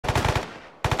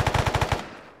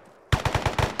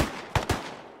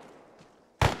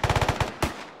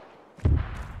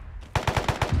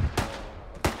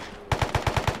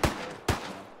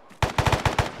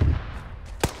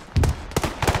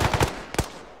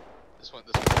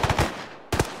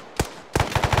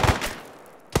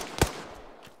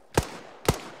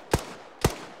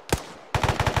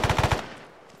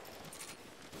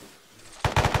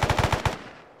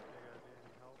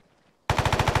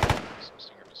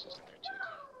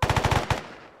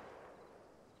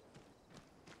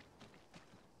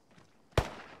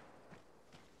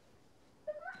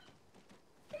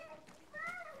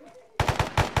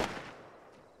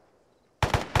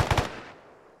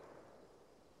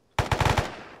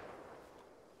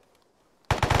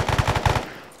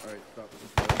Alright, stop.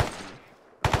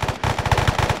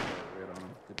 Right on.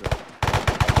 Good job.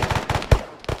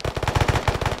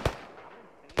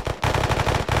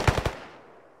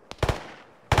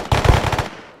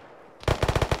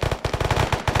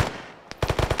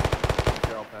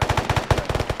 Here, I'll pass it.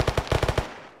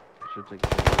 Should take a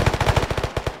shot.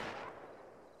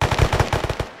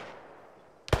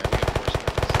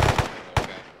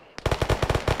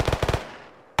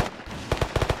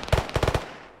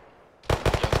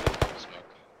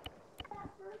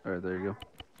 Alright, there you go.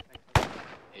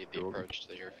 Aid the approach to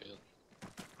the airfield.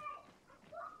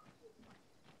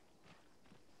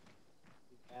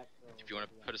 If you want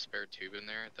to put a spare tube in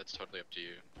there, that's totally up to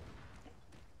you.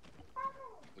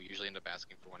 We usually end up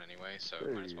asking for one anyway, so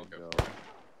might as well go for it.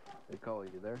 Hey, Collie,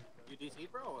 you there? UDC,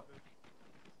 bro?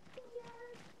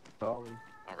 Collie.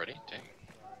 Already? Dang.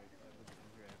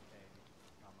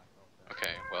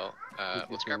 Okay, well,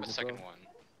 let's grab a second one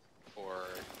for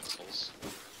missiles.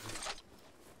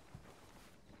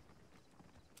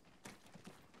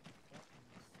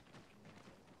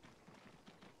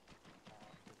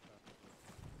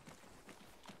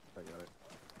 I got it.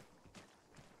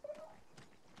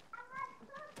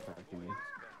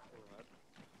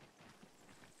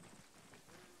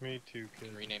 Me too,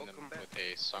 kid. Rename them with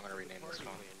a, so I'm gonna rename this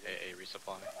one AA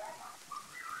Resupply.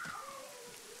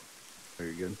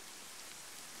 Very good. I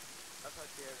thought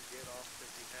you had to get off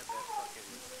because you had that fucking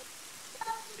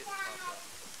shit pop up.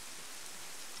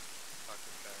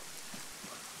 Fucking bad.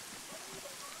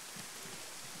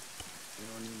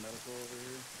 Anyone need medical over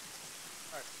here?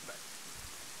 Alright, back.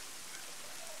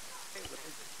 Hey, what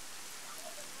is it?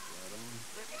 Right on.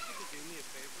 I guess you could do me a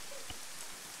favor.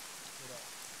 What up?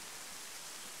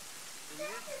 In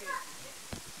your kit,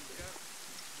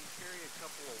 you carry a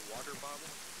couple of water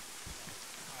bottles?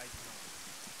 I don't.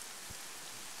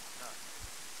 Nah.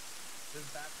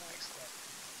 There's backpacks that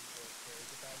carry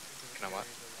the backpacks. Can I what?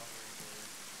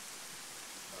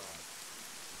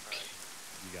 Okay.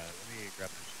 You got it. Let me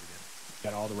grab this shit again.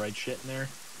 Got all the right shit in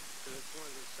there? So it's one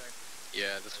of the sectors.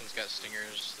 Yeah, this one's got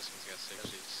stingers, this one's got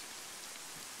safeties.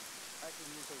 I can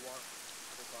use a water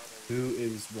bottle. Who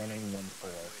is running 1-4?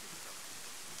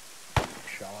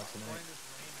 Shaw tonight?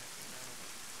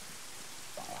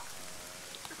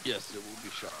 Yes, it will be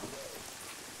shot.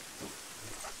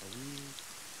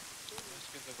 Let's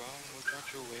get the bomb, we'll drop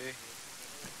you away.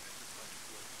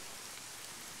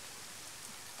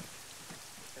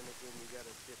 And again, you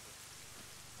gotta ship a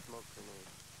smoke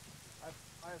grenade. I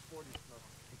have 40 smoke.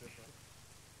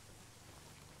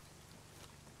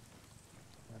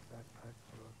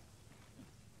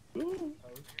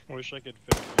 I wish I could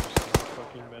finish this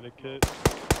fucking medikit.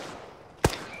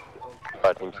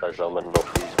 Fighting size element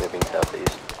northeast, moving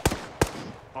southeast.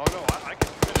 Oh no, I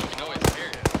can finish. No, it's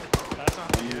here. That's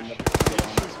not the issue. The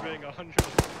issue is being 100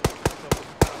 something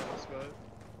pounds, but...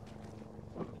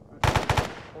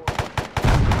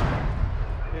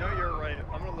 You know, you're right.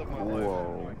 I'm gonna live my life.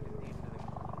 Whoa.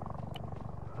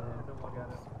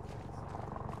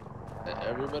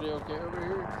 Everybody okay over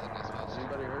here?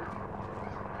 Anybody hurt?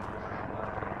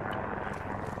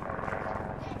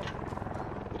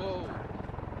 Whoa!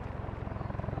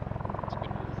 It's a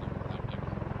good move from that dude.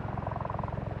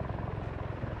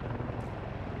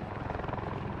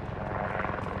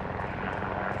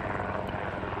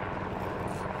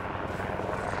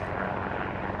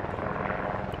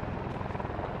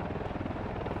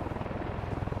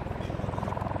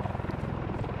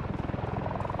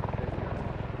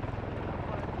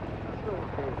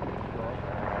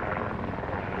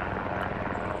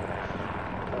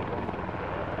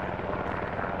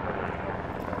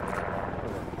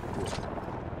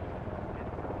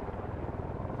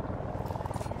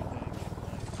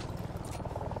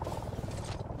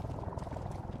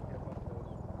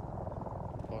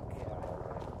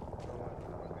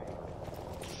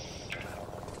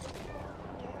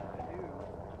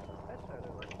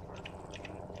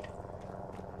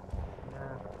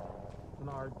 An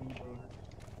RBG.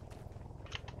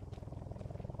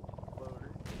 Loader.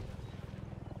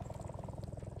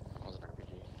 That was an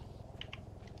RPG.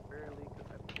 Barely,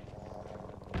 because That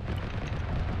one's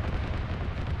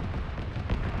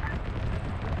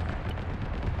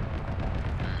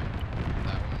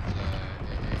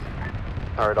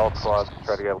AA. Alright, all squads,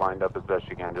 try to get lined up as best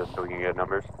you can just so we can get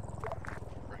numbers.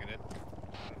 Bring it in.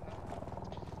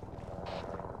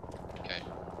 Okay.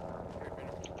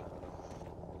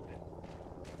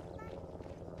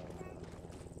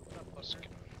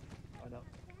 I know.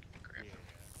 Grab.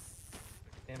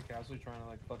 Damn, Castle trying to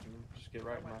like fucking just get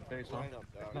right in my face, huh?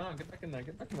 No, get back in there,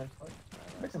 get back in there, slide.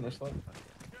 Back in there, slide.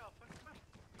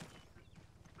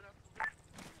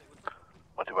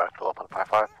 1-2 back to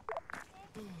 1155.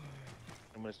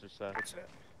 Mr. Seth. What's that?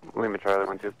 Lima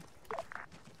Charlie 1-2.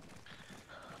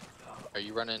 Are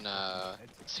you running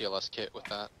CLS kit with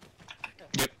that?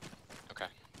 Yep. Okay.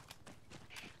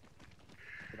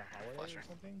 For the holiday Pleasure. or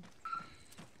something?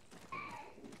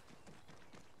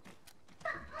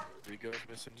 Are you guys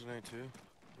missing tonight too?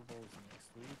 Super Bowl's next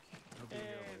week. Hey,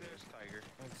 there's Tiger.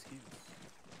 Oh, excuse me.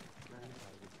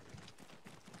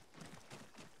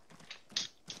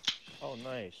 Oh,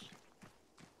 nice.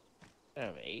 I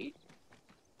have 8?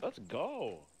 Let's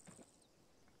go.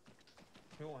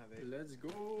 We won't have 8. Let's go.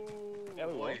 Yeah,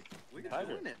 we will. We're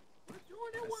Tiger. doing it. We're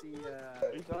doing it. I see, What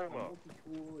are you talking about?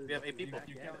 we have 8 people.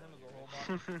 You You count count him as a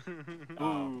whole box?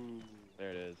 Oh,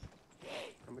 there it is.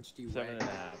 How much do you 7 weigh? and a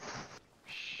half.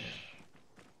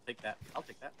 Take that. I'll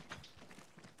take that.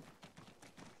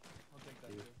 I'll take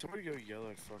that too. Somebody go yell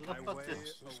at fucking. Who the fuck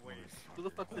Who the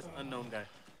fuck this unknown guy?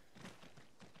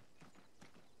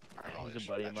 He's a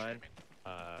buddy of mine.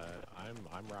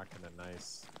 I'm rocking a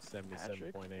nice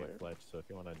 77.8 Patrick? fletch, so if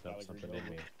you want to dump Like, something go- in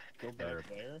me, Go back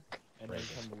there, and then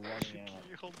Crazy. come running out.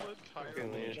 You'll let Tiger Okay,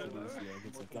 lead man. you.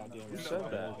 It's a goddamn Who shit said ball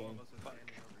that? game.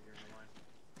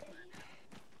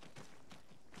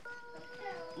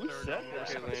 Who said Okay,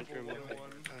 that? Landrum.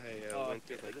 Oh, went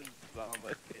to like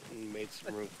vomit and made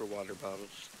some room for water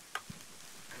bottles.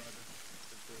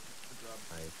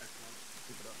 Nice.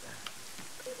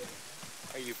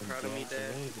 Are you proud of me,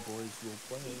 Dad? The boys will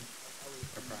play.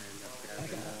 Or Brian,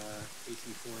 grabbing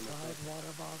AC4 in the clip.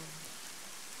 Water bottles,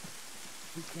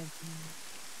 two canteens,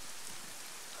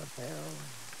 a barrel,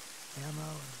 and ammo.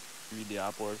 Read the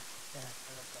op board. Yeah.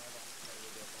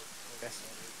 Yes.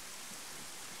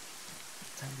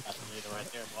 Time to That's kill. the leader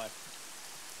right there, boy.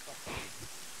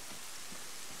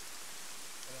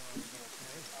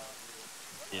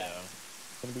 Yeah.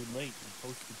 Gonna be late and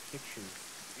posted pictures.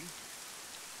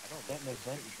 I don't get an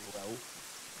event, bro.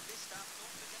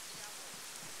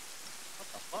 What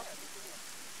the fuck?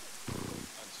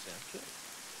 On Snapchat?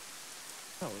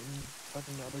 No, in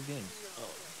fucking other games.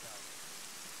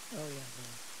 Oh yeah,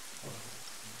 man.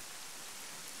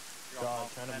 God,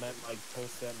 I kind of meant like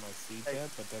post that in my C tab,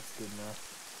 but that's good enough.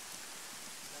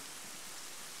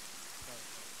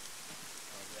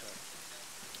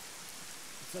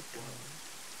 What's up, guys?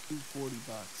 $240.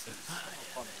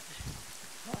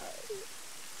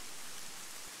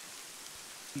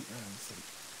 Keep running safe.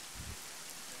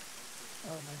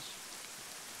 Oh, nice.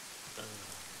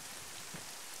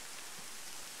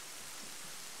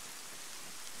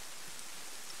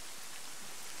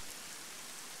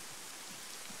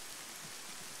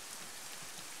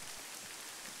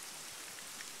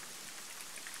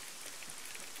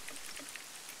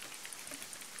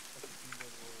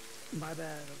 My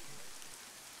bad.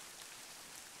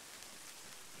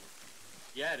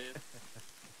 Yeah, it is.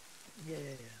 Yeah.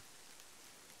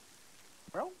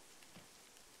 Bro?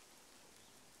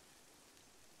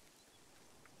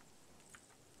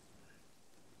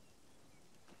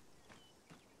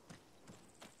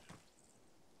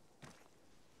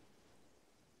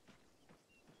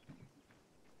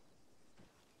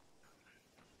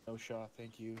 No shot,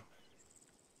 thank you.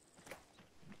 Get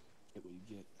what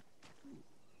you get.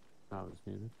 That was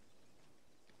muted.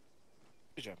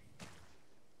 Good job.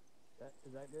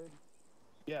 Is that good?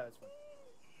 Yeah, that's fine.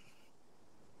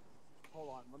 Hold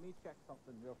on, let me check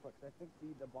something real quick. I think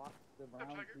the box, the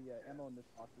round, the ammo in this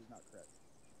box is not correct.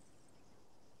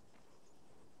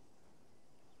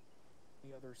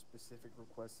 Any other specific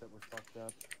requests that were fucked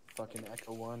up? Fucking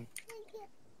Echo 1.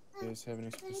 You guys have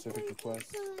any specific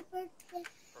requests?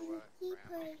 For what?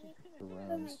 For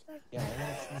rounds. Yeah, I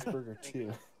want a cheeseburger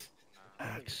too.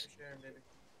 Thanks.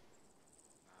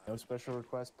 No special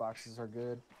requests, boxes are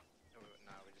good. No,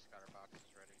 we just got our boxes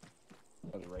ready.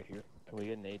 Oh, they're right here. Can we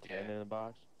get an A10 Yeah. in the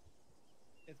box?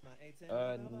 It's my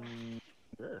A10.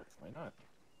 Sure, why not?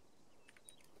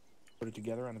 Put it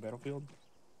together on the battlefield?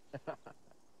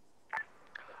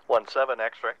 1-7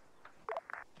 X-ray.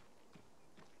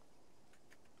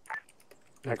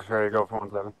 X-ray, go for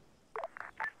 1-7.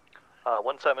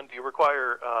 1-7, do you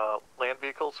require land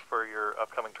vehicles for your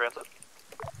upcoming transit?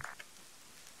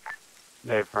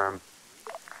 They firm.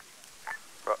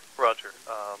 Roger.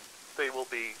 They will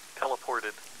be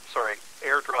teleported,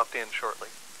 airdropped in shortly.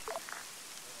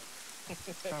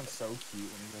 Sounds so cute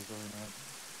when you guys are doing that.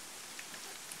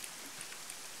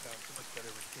 Sounds so much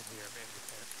better when you can hear him and your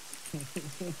pants.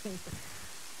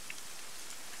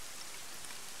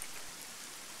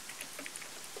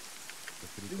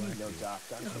 What do you mean, no doc?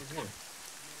 Doc's right here.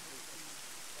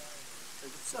 Hey,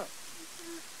 what's up?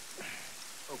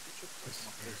 Oh, get your face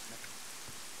on my face, man.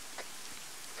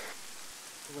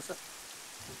 Hey, what's up?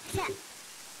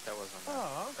 That wasn't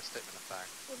a statement of fact.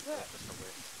 What's that? Just a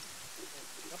wit.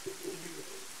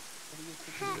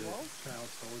 Child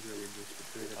soldier we just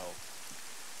recruited. Oh.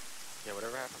 Yeah,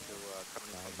 whatever happened to coming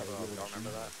in from above? Y'all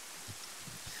remember that?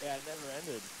 Yeah, it never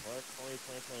ended. Well, it's only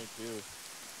 2022.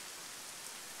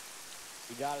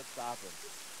 We gotta stop him.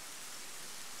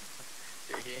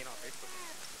 Dude, he ain't on Facebook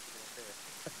anymore. He don't care.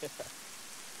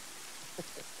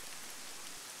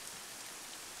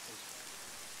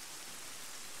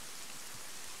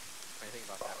 Funny thing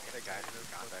about that, we had a guy from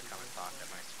Uganda come and talk at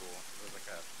my school. It was like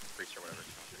a priest or whatever,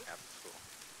 from Catholic school.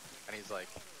 And he's like,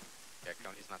 yeah,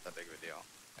 Coney's not that big of a deal.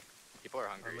 People are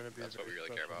hungry, that's what we really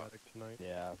care about. Tonight.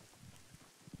 Yeah.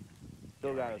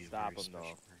 Still gotta stop him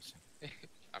though.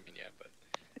 I mean, yeah, but...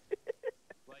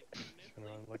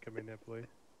 Like a manipulate.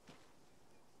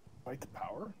 Fight the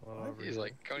power? He's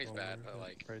like, Coney's bad, but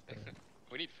like, right there.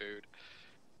 we need food.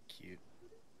 Cute.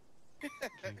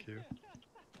 Thank you.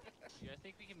 Yeah, I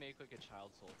think we can make like a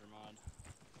child soldier mod.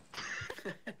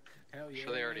 Hell yeah.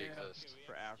 Sure, they already exist.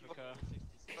 For Africa.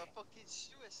 The fucking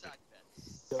suicide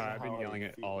vets. I've been yelling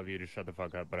at all of you to shut the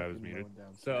fuck up, but I was muted.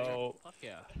 So, fuck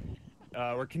yeah.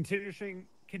 We're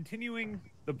continuing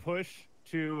the push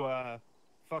to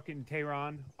fucking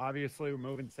Tehran. Obviously, we're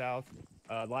moving south.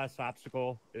 The last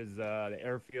obstacle is the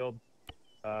airfield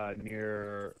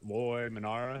near Loy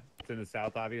Manara. It's in the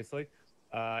south, obviously.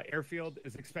 Airfield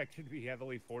is expected to be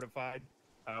heavily fortified.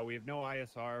 We have no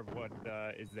ISR of what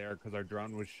is there because our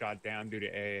drone was shot down due to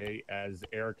AA, as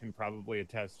Eric can probably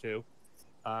attest to.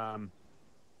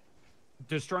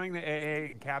 Destroying the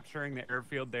AA and capturing the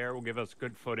airfield there will give us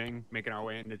good footing, making our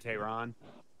way into Tehran.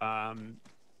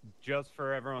 Just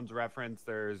for everyone's reference,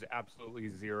 there's absolutely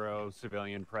zero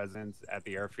civilian presence at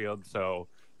the airfield, so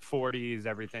 40s,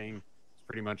 everything is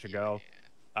pretty much a go.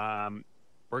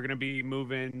 We're going to be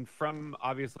moving from,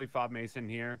 obviously, FOB Mason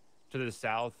here to the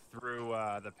south through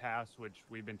the pass, which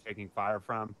we've been taking fire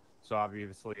from, so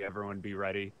obviously everyone be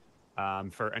ready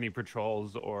for any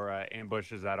patrols or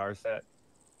ambushes that are set.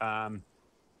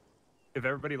 If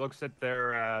everybody looks at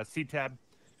their C-tab,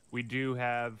 we do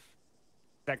have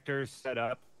sectors set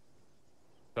up.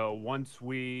 So once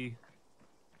we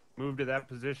move to that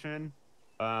position,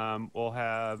 we'll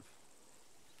have...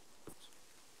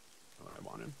 What I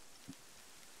wanted.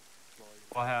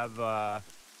 We'll have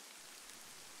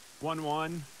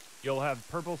 1-1. You'll have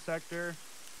purple sector.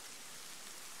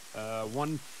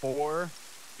 1-4.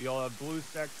 You'll have blue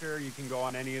sector. You can go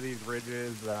on any of these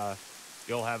ridges.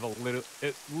 You'll have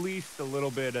at least a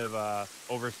little bit of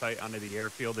oversight onto the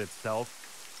airfield itself.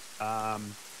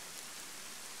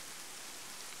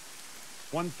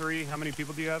 1-3. How many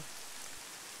people do you have?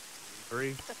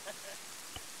 3.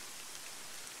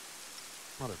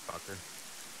 Motherfucker.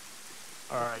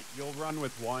 All right, you'll run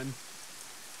with 1.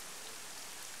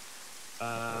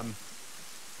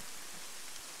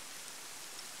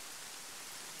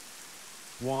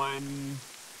 1,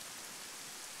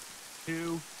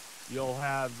 2. You'll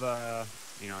have,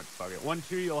 you know, fuck it. 1,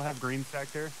 2. You'll have green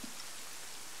sector.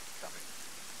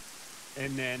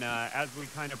 And then as we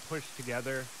kind of push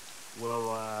together,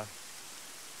 we'll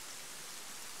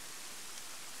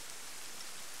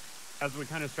as we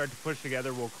kind of start to push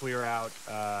together, we'll clear out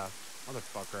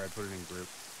motherfucker, I put it in group.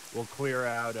 We'll clear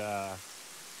out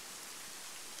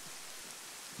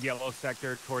yellow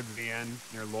sector towards the end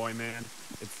near Loy Man,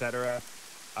 etc.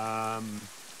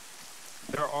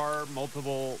 There are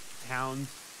multiple towns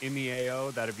in the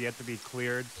AO that have yet to be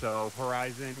cleared. So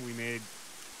Horizon, we made,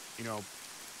 you know,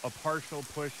 a partial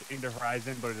push into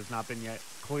Horizon, but it has not been yet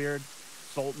cleared.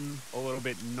 Sultan, a little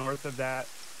bit north of that.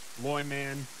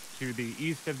 Loyman to the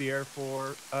east of the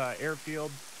airfield.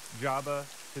 Jabba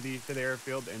to the east of the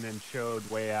airfield, and then Chode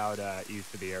way out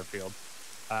east of the airfield.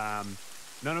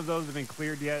 None of those have been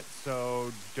cleared yet,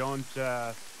 so don't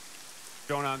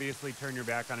obviously turn your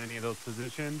back on any of those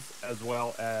positions, as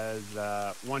well as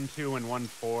 1-2 and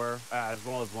 1-4, as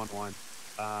well as 1-1.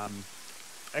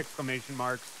 Exclamation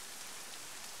marks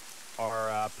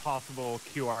are possible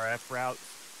QRF routes,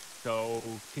 so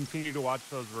continue to watch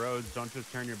those roads. Don't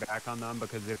just turn your back on them,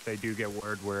 because if they do get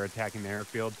word we're attacking the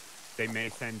airfield, they may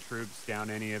send troops down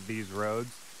any of these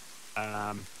roads.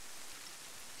 Other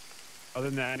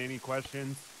than that, any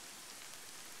questions?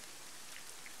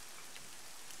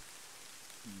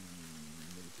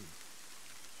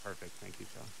 Perfect, thank you,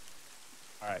 Sean.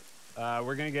 All right,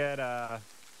 we're gonna get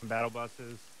some battle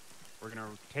buses. We're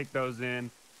gonna take those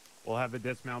in. We'll have a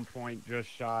dismount point just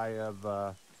shy of,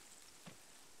 or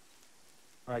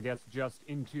I guess just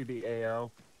into the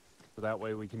AO, so that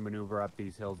way we can maneuver up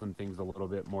these hills and things a little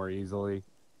bit more easily.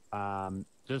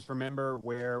 Just remember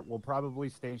where we'll probably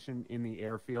station in the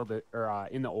airfield, or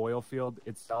in the oil field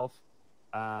itself.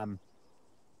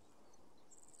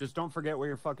 Just don't forget where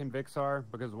your fucking Vics are,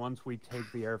 because once we take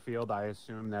the airfield, I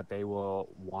assume that they will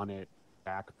want it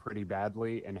back pretty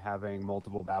badly, and having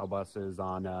multiple battle buses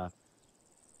on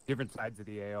different sides of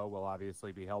the AO will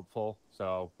obviously be helpful.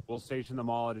 So we'll station them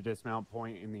all at a dismount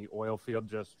point in the oil field.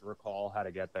 Just recall how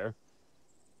to get there.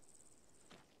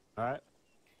 All right.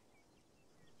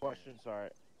 Question, sorry.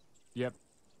 Yep.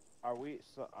 Are we?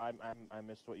 So I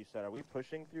missed what you said. Are we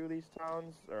pushing through these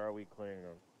towns, or are we clearing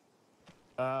them?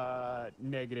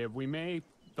 Negative. The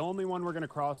only one we're going to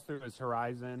cross through is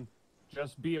Horizon.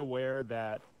 Just be aware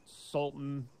that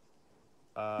Sultan,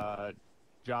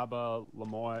 Jabba,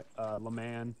 Loy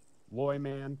Man,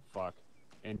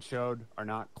 and Chode are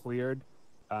not cleared.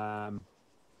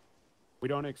 We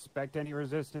don't expect any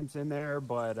resistance in there,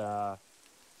 but,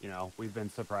 you know, we've been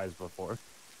surprised before.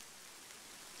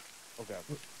 Okay.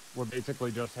 We're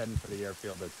basically just heading for the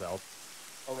airfield itself.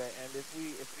 Okay, and if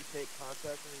we take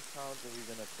contact in these towns, are we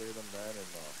gonna clear them then, or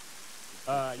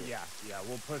no? Yeah,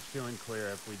 we'll push to and clear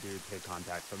if we do take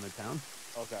contact from the town.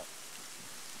 Okay.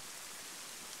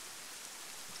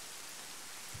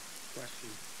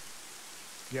 Question.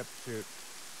 Yep, shoot.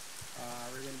 Are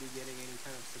we going to be getting any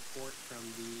kind of support from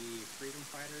the freedom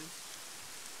fighters?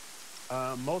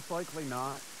 Most likely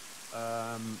not.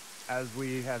 As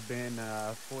we have been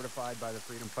fortified by the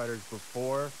freedom fighters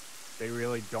before, they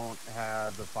really don't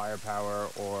have the firepower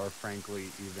or, frankly,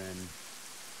 even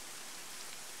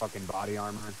fucking body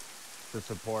armor to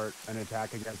support an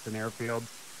attack against an airfield.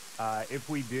 If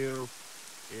we do,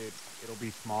 it'll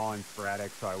be small and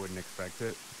sporadic, so I wouldn't expect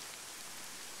it.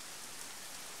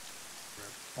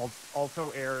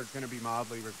 Also, air is going to be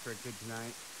mildly restricted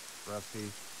tonight. Rusty,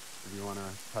 if you want to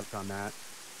touch on that.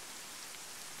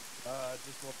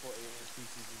 Just multiple alien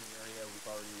species in the area. We've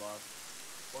already lost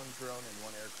one drone and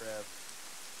one aircraft.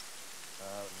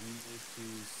 We need to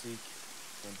seek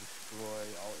and destroy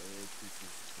all alien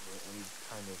species for any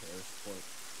kind of air support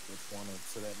that's wanted.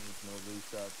 So that means no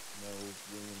reshots, no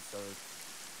wing search.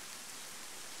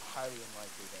 Highly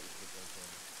unlikely that we could make a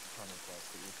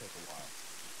conquest. It will take a while.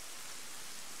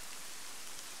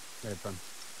 Okay, fun.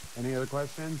 Any other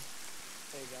questions?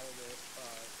 Hey, Gallagher,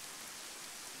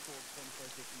 pull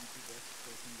 2450 into this so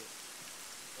we can get...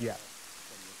 Yeah.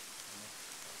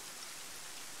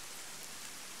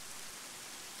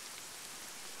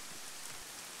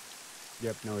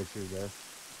 Yep, no issues there.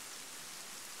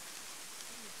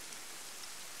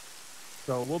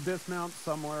 So we'll dismount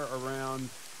somewhere around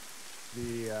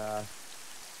the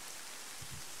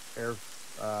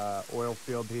oil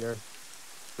field here.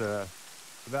 It's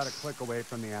about a click away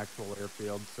from the actual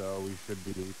airfield, so we should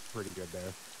be pretty good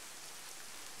there.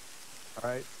 All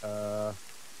right.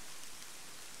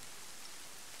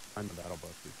 Find the battle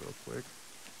buses real quick.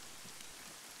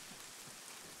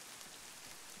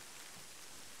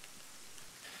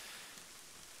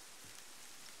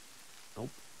 Nope.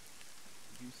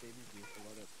 Did you save your vehicle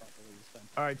while that's properly spent?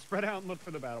 All right, spread out and look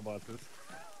for the battle buses.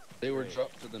 They were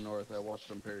dropped to the north. I watched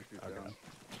them parachute down.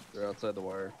 They're outside the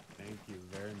wire. Thank you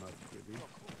very much, Gibby.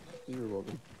 You're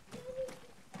welcome.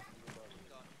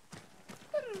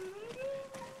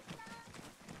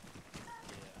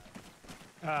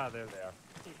 Ah, there they are.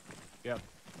 Yep.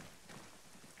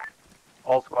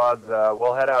 All squads,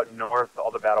 we'll head out north.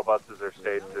 All the battle buses are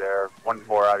staged there.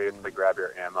 1-4, obviously, grab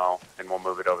your ammo, and we'll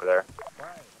move it over there.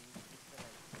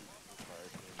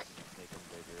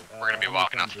 We're gonna be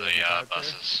walking out to the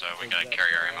buses, so we gotta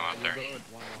carry our ammo out there.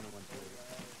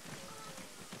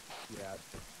 Yeah,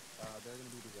 they're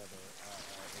gonna be together.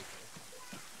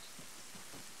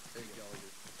 Hey,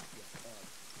 Gallagher.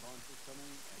 Hans is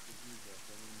coming. I could use a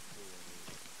filling for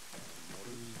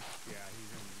motors. Yeah,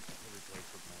 he's in the replace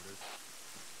with motors.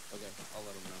 Okay, I'll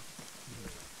let him know.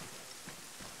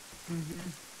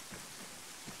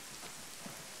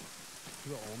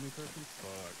 The only person?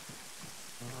 Fuck.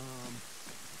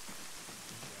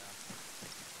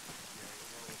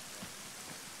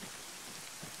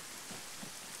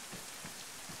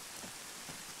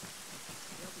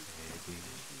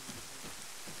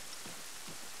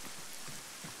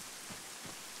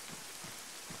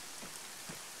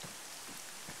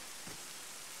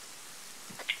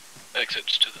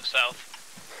 Exits to the south.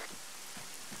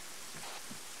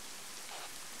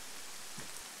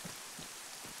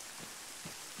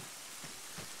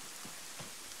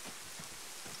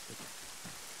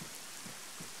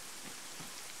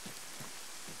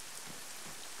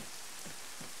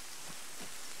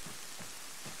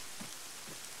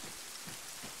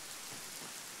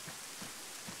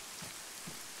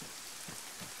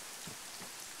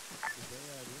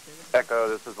 Echo,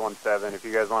 this is 1-7. If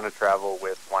you guys want to travel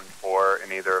with 1-4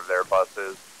 in either of their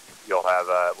buses, you'll have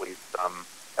at least some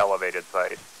elevated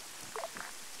sight.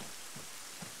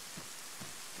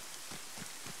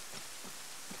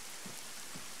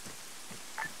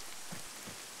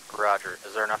 Roger.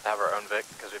 Is there enough to have our own Vic?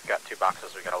 Because we've got 2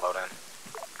 boxes we gotta load in.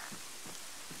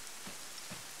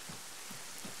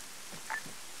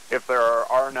 If there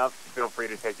are enough, feel free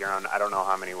to take your own. I don't know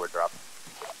how many were dropped.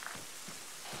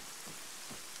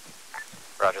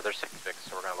 Roger, there's 6 Vics,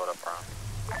 so we're gonna load up our own.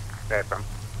 Okay, from.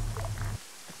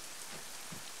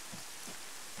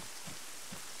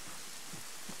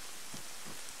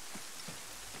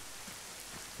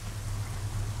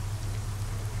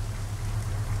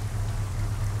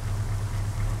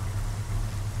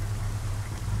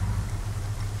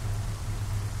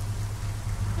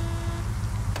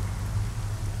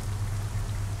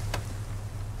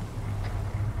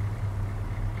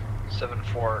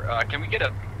 Can we get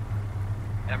a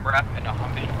MRAP and a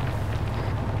Humvee?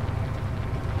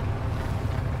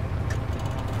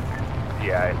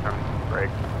 Yeah, from break.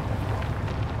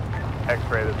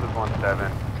 X-ray, this is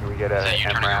 17. Can we get a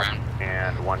MRAP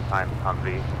and 1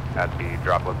 Humvee at the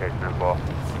drop location as well?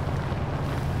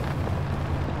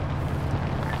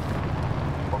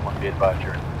 1-1 be advised,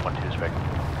 you're 1-2 is right.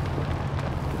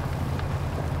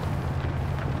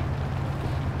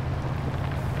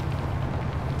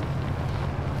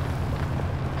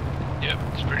 Yep,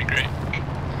 it's pretty great.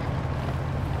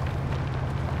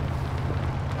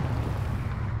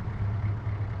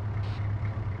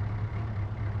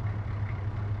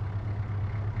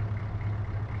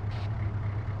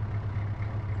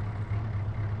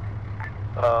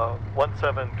 Uh,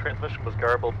 1-7, transmission was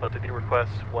garbled, but did you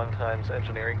request 1 times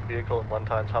engineering vehicle and 1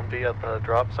 times Humvee at the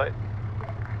drop site?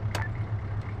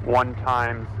 1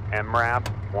 times MRAP,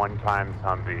 1 times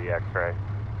Humvee X-ray.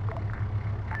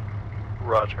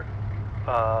 Roger.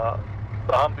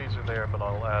 The Humvees are there, but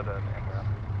I'll add an MRAP.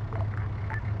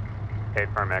 Okay,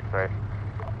 from X-ray.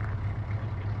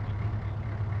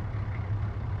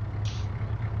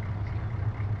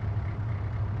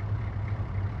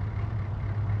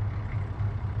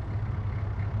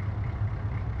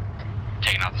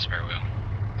 Taking out the spare wheel.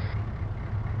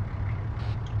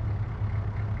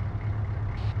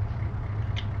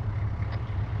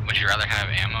 Would you rather have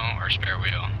ammo or spare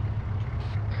wheel?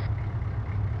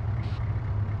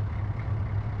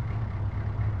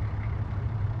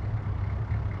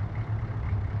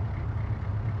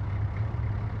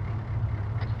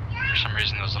 For some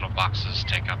reason those little boxes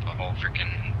take up a whole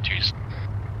freaking 2.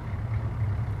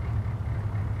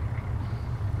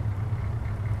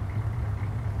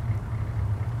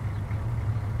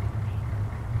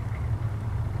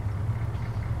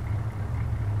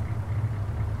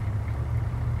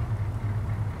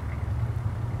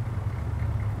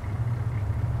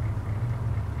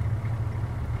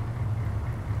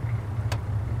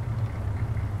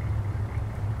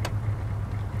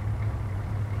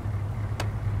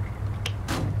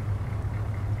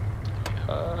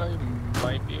 I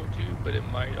might be able to, but it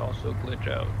might also glitch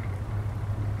out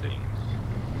things.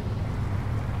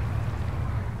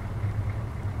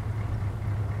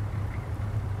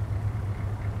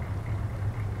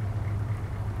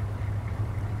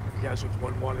 You guys with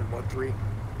 1-1 and 1-3?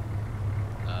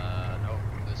 No,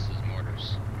 this is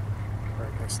mortars.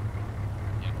 Alright, thanks.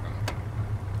 Yeah,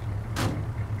 problem.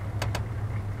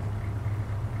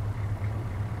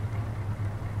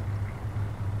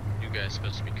 You guys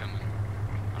supposed to be coming.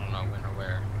 I don't know when or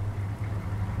where.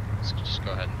 Let's just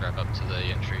go ahead and drive up to the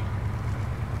entry.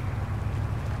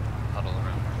 Huddle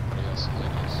around where everybody else is, I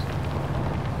guess.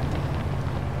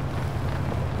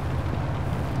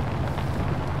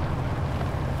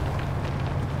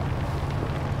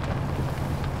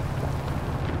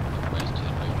 Everybody's to the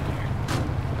right here.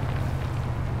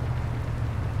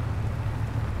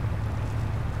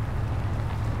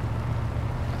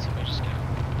 Did somebody just get out?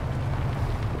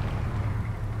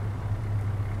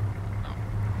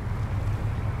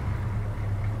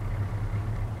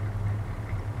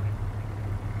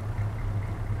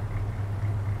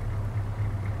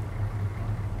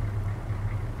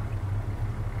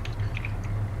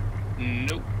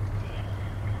 Nope.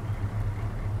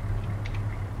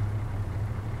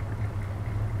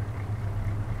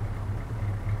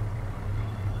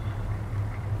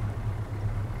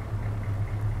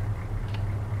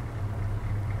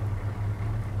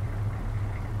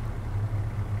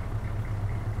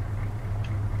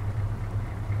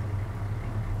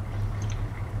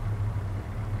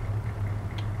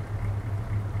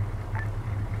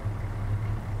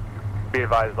 Be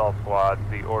advised, all squads,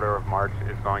 the order of march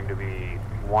is going to be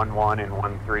 1-1 and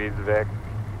 1-3's Vic,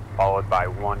 followed by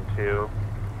 1-2,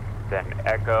 then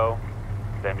Echo,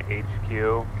 then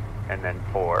HQ, and then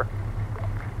 4.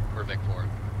 We're Vic 4.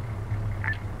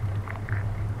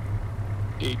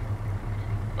 8.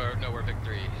 Or, no, we're Vic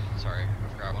 3. Sorry, I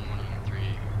forgot 1-1 and 3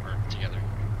 are together.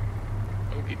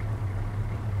 Okay.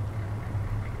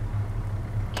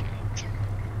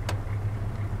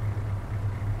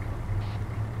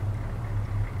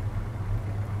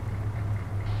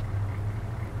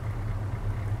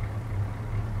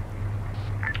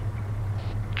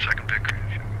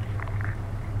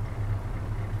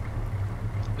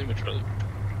 Charlie.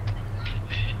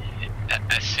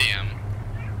 I see him.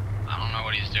 I don't know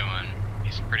what he's doing.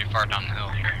 He's pretty far down the hill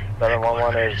here.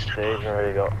 711 is staged and ready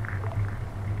to go.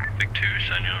 Big 2,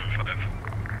 send you on 5.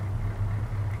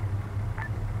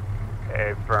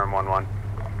 Hey, firm 1-1.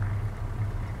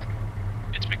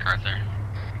 It's MacArthur.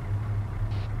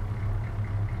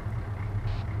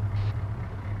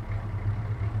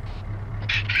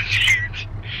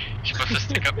 You're supposed to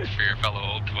stick up for your fellow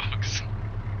old folks.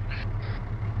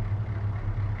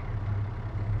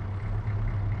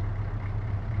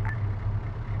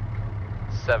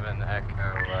 Seven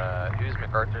Echo. Who's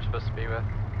MacArthur supposed to be with?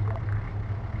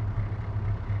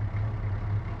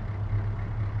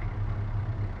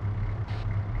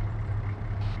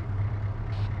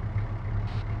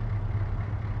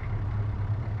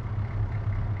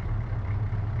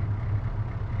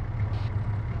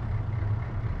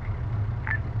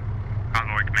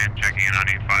 Convoy Command checking in on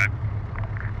 85.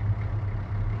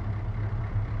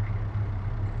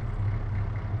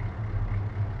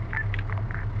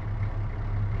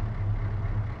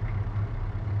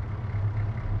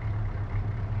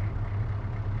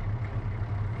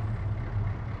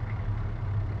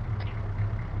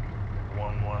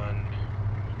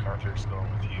 MacArthur's going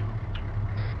with you.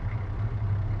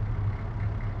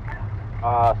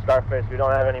 Scarface, we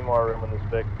don't have any more room in this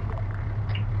Vic.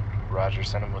 Roger,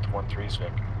 send him with 1-3's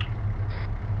Vic.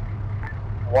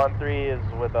 1-3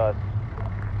 is with us.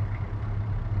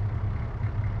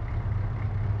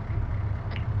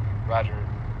 Roger,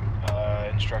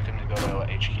 instruct him to go to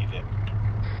HQ Vic.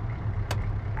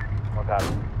 Okay.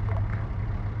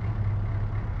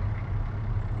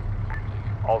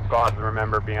 All squads,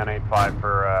 remember, be on 8-5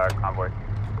 for convoy.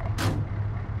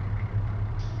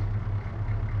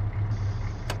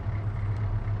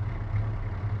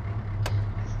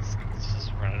 It's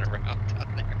just running around down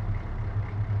there.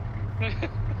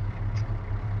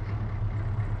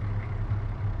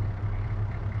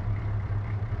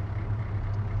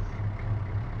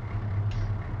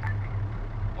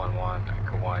 1-1,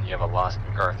 Echo 1, you have a lost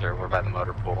MacArthur, we're by the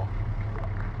motor pool.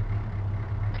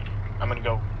 I'm gonna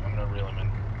reel him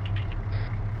in.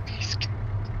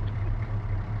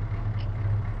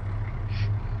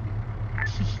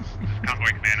 Convoy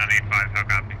Command on 8-5, how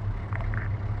copy?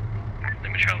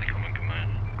 Lima Charlie, come in command.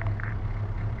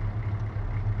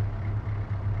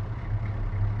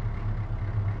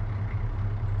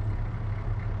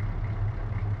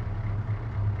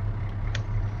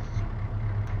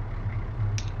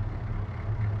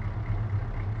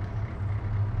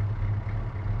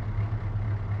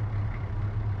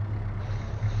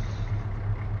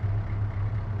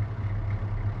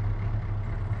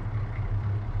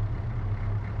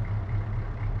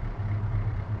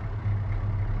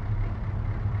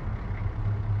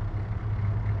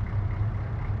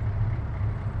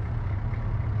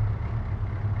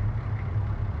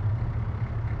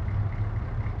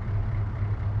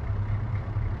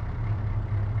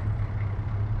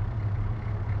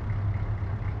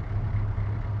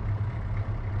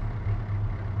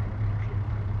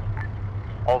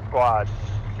 All squads,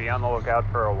 be on the lookout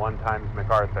for a 1-times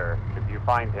MacArthur. If you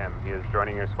find him, he is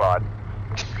joining your squad.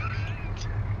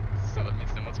 So that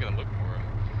means someone's gonna look for him.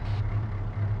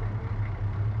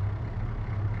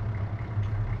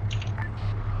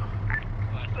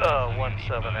 Uh,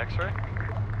 1-7 X-ray.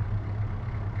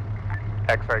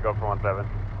 X-ray, go for 1-7.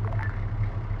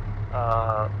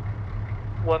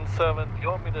 1-7, do you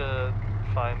want me to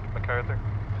find MacArthur?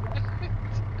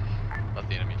 Let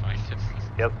the enemy find him.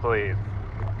 Yes, please.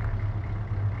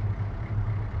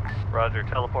 Roger,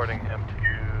 teleporting him to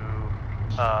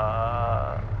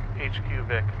HQ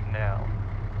Vic now.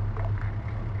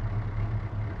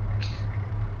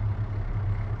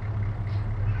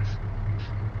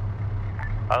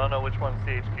 I don't know which one's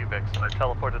the HQ Vic, so I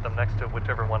teleported them next to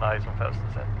whichever one Eisenfaust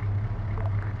is in.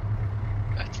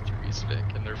 That's 3's Vic,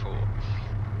 and they're full.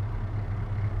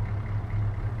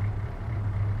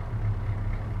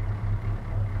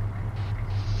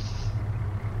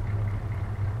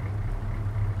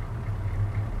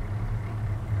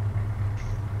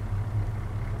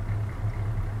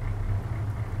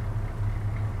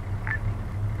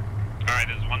 Alright,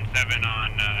 this is 1-7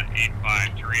 on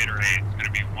 8-5. To reiterate, it's going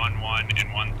to be 1-1 and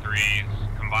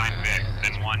 1-3s, combined Vic,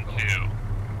 then 1-2.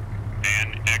 Then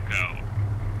Echo.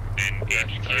 Then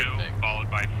HQ, followed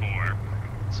by 4.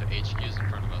 So HQ's in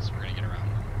front of us, we're gonna get around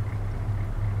them.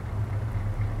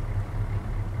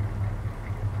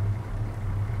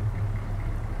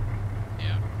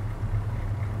 Yeah.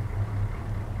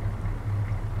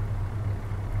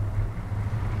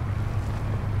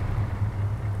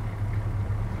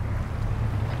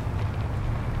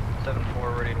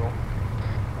 Ready to roll.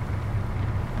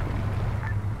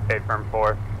 Stay firm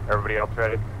 4. Everybody else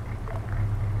ready?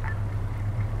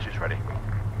 Two's ready.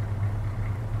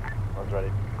 One's ready.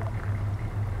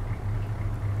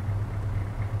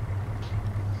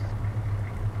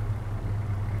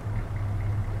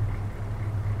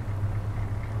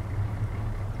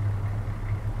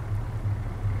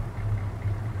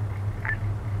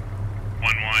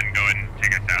 Go ahead and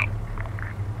take us out.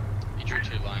 You drew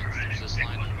 2 lines. There's this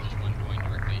line and there's one going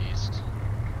directly east.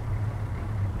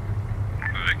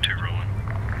 Moving 2 rolling.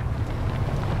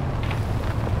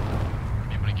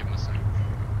 I'm gonna give him a second.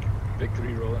 Vic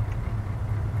 3 rolling.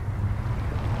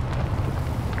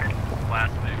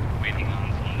 Last Vic, waiting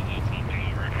on someone to load something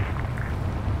over.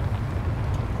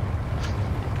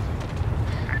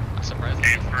 I'm surprised.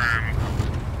 Stay firm.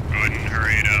 Go ahead and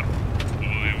hurry it up.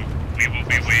 We will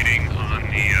be waiting on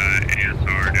the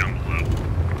ASR down below.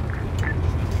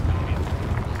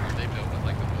 Are they built with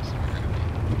like the most center gravity?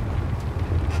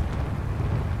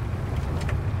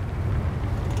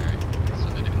 Alright, so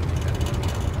they didn't do that.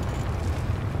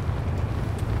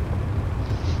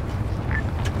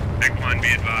 Deck 1, be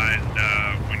advised,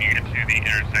 when you get to the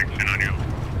intersection on your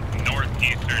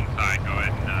northeastern side, go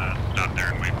ahead and stop there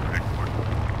and wait for Deck 4.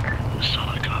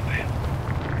 Solid copy.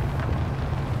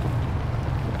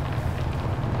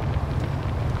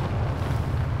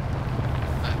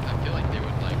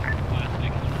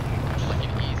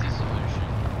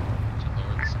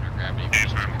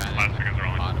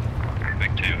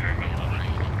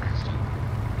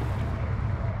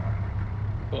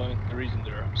 Well, the reason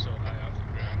they're so high off the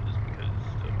ground is because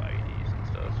of IEDs and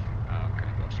stuff. Oh, okay.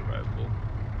 More survivable.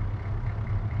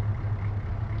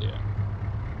 Yeah.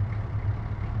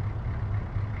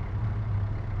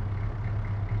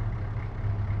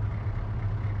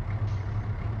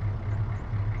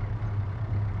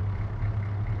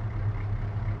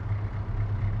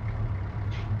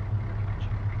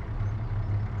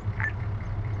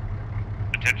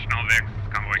 Attention all Vics,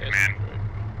 Convoy Command.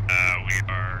 We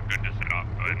are good to set off.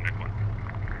 Go ahead and Vic 1.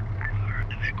 Alright,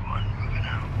 Vic 1, moving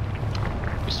out.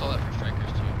 We saw that for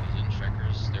strikers too, because in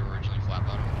strikers, they were originally flat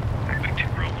bottom. Vic 2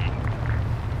 rolling.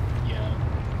 Yeah.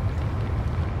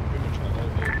 Pretty much all of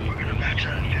it will be Max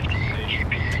on 50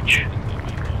 kph.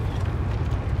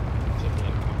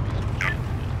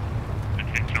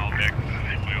 Attention all Vics,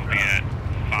 we will be at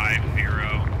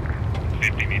 5-0,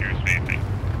 50 meters spacing.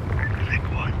 Vic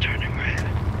 1 turning right.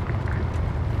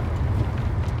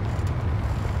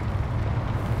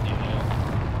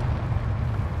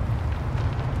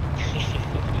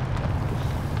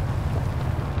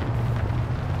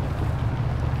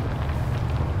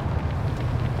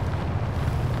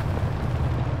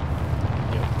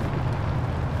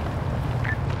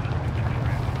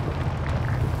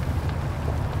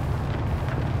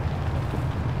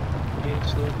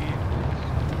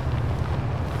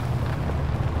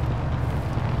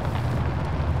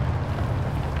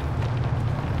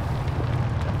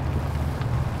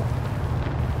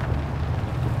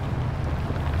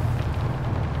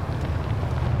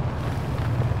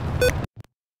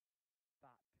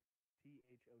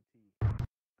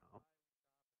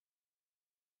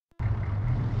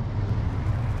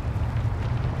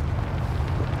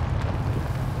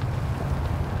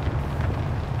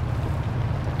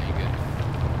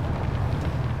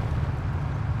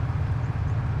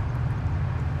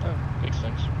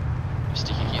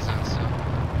 Sticky keys on still.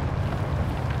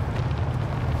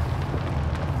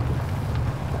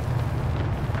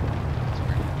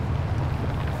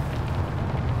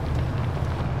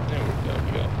 There we go,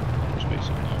 we got space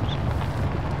on those.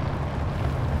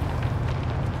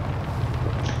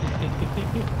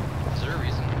 Is there a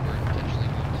reason we're intentionally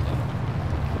going slow?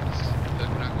 Because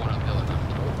we're not going uphill enough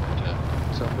to over to...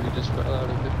 Somebody just fell out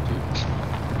of it too.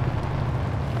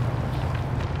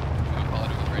 I'll call it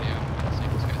with radio. See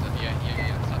if this guy's up. Yeah.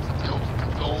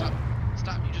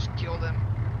 Stop, you just killed him.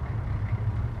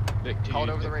 Vic 2, Call it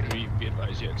over the radio. 3, be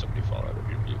advised you had somebody fall out of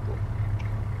your vehicle.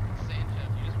 Saying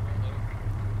Jeff, you just rolled over.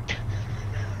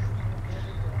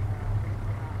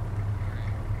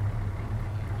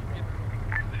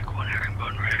 Vic 1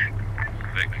 herringbone right.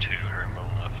 Vic 2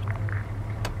 herringbone left.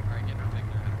 Alright, get our Vic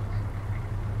there ahead of us.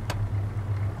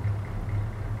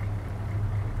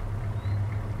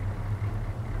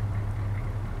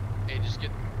 Hey, just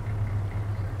get...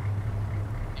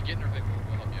 You get in our Vic,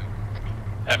 we'll help you out.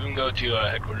 Have him go to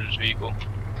headquarters vehicle.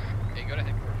 Hey, go to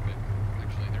headquarters, Vic.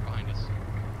 Actually, they're behind us.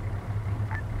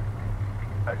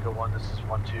 Echo 1, this is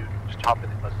 1-2. Just hop in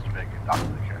the message Vic and dock to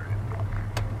the carrier.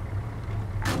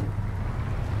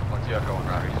 1-2, Echo 1,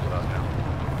 Roger, he's with us now.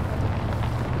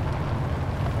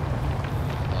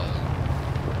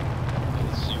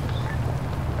 Let's see.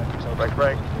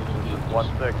 Break. 1-6,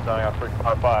 starting out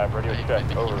 355, radio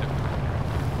check, over. Did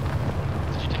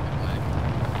you take the flag?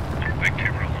 Big 2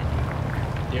 rolling.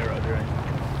 Yeah, roger.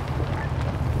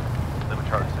 Live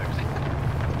Charlie 6.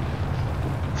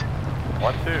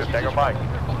 1-2, Tango Mike.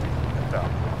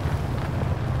 South.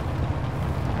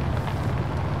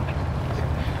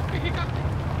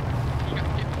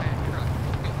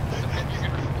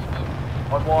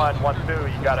 One one,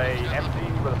 1-2, you got a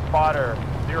MG with a spotter,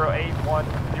 0810.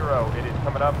 It is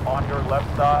coming up on your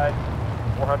left side,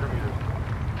 400 meters.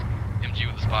 MG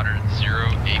with a spotter,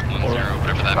 0810,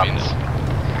 whatever that means.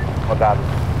 What that is?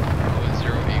 Oh, it's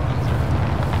 0810.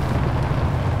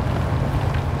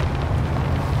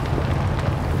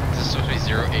 Is this supposed to be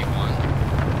 081?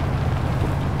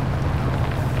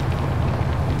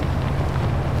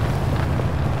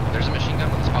 There's a machine gun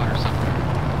with a spotter somewhere.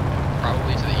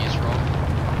 Probably to the east roll.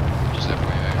 Just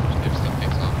FYI, if stuff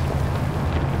takes off.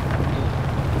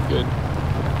 Good.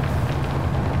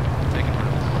 Taking one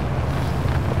of this.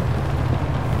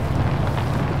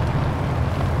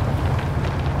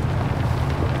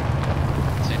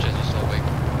 Sanchez, you still awake?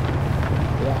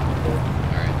 Yeah.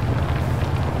 Alright.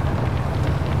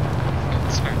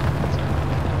 Sorry.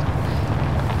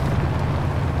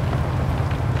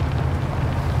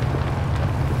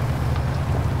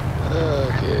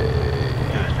 Okay.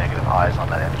 There's negative eyes on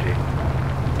that MG.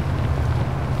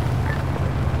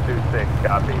 2-6,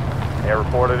 copy. They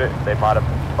reported it. They might have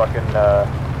fucking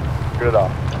screwed it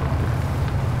off.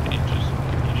 He just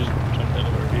jumped out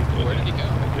of our vehicle. Where did he go?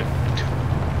 Okay.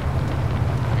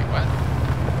 Wait, what?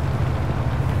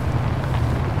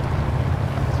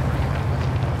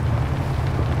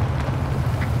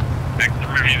 Vic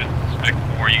 3, this is Vic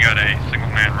 4, you got a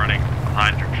single man running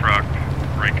behind your truck.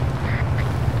 Break.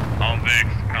 All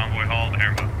Vics, convoy halt,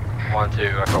 Airbus.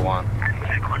 1-2, Echo 1.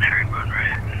 Vic 1, Airbus,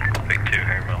 right? Vic 2,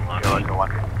 Airbus, launch. Echo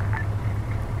 1.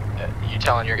 You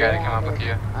telling your guy to come up with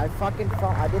you? I fucking fell.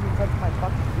 I didn't touch my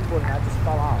fucking keyboard and I just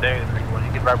fell out. There, when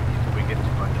you get right with you, so we get to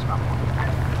dismount one.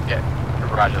 Yeah,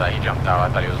 roger that, he jumped out. I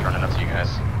thought he was running up to you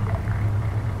guys.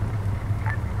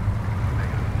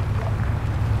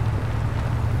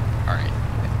 Alright.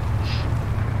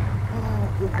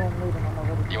 Good home leaving. I'm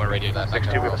already. You want to radio that back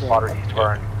 6-2 to with a spotter east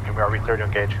burn. And we are returning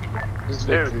to engage.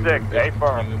 2-6, A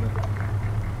firm.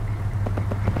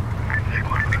 Vic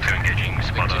 1, Vic 2 engaging,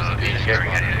 spot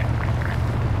steering at 88.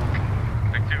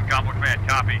 Vic 2, convoy command,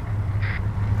 copy.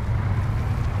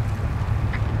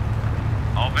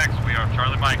 All Vics, we are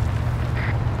Charlie Mike.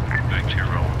 Vic 2,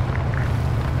 roll.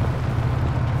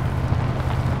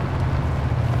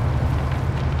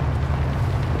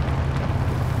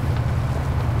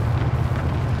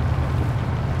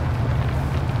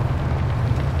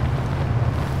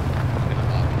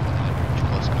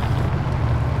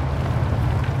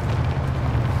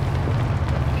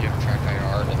 If you have track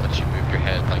IR, it lets you move your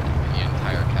head like the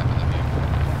entire cab of the vehicle.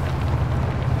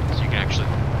 So you can actually,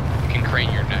 you can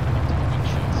crane your neck up to the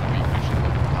windshield so you can actually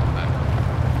look at the top of that.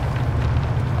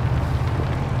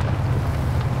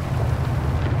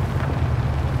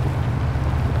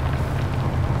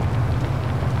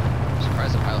 I'm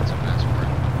surprised the pilots have asked for it.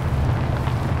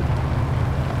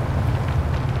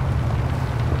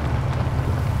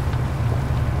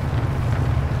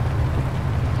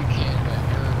 You can, but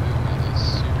your movement is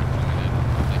super limited.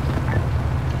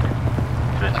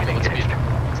 Like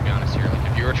let's be honest here. Like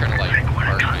if you were trying to like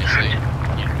park nicely,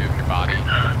 you'd move your body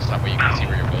so that way you can see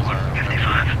where your wheels are.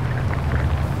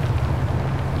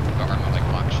 The arm will like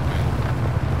lock shit in.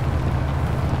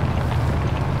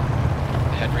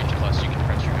 The head range plus, you can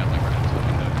press your head like right into the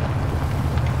window.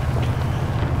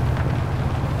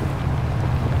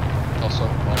 Also,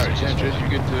 Alright, Sanchez, you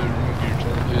get to remove your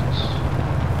targets.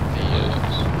 Yes.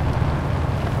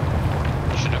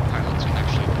 You should have pilots can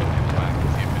actually put in black if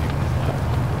you have anyone flat.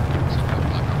 So if you have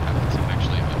black on pilots, it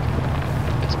actually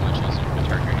it's much easier to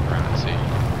target around and see.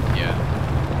 Yeah.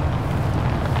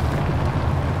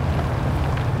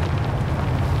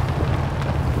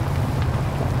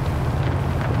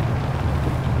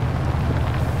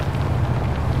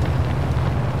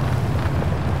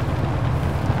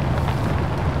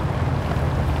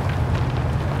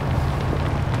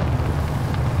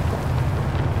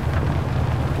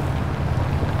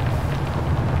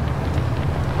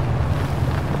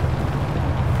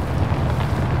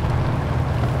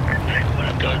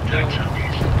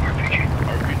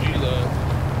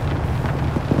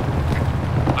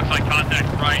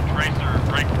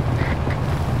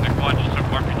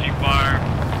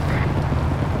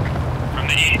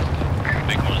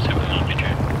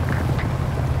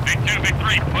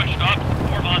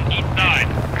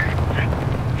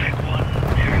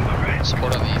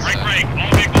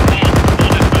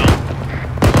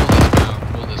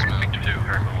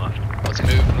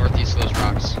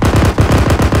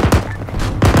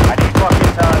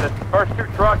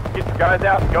 guys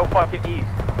out and go fucking east.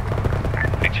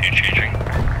 2 changing.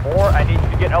 4, I need you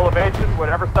to get elevation,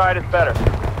 whatever side is better.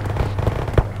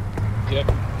 Yep.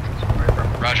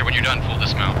 Roger, when you're done, full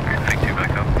dismount. Take 2 back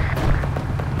up.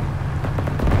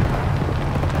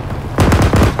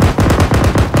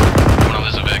 One on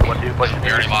Lizovic.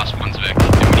 We already lost one Zvic.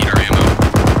 And we need our ammo.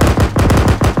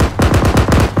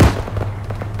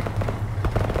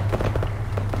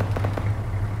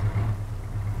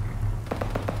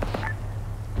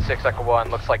 6 Echo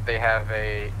 1, looks like they have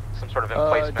some sort of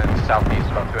emplacement southeast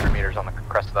about 200 meters on the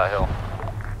crest of that hill.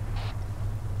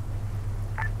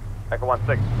 Echo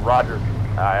 1-6, roger.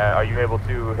 Are you able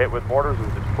to hit with mortars or is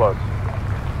it too close?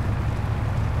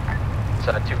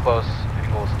 It's too close,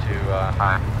 equals to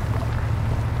high.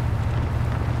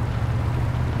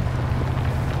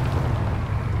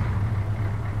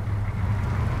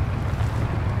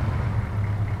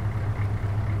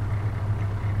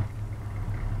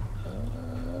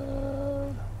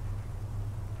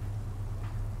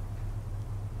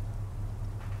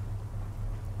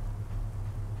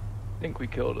 I think we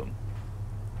killed him.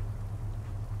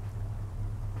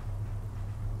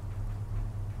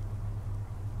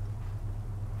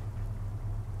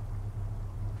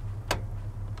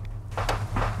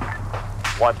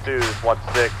 One 2,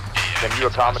 1-6. Can you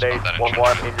accommodate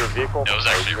 1-1 in your vehicle? That was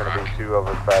actually going to be 2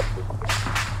 over fastest.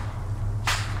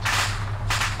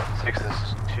 6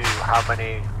 is 2. How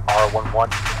many are 1-1?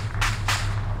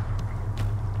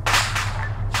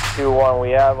 2-1. We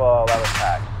have 11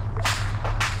 packs.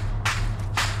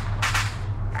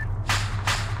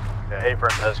 Yeah,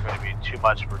 apron, that's going to be too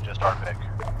much for just our pick.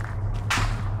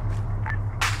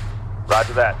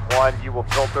 Roger that. 1, you will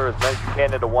filter as many as you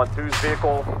can into 1-2's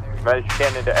vehicle, as many as you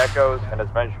can into Echoes, and as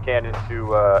many as you can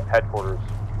into headquarters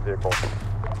vehicle.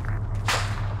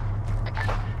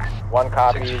 1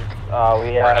 copy. We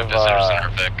have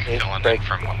filling in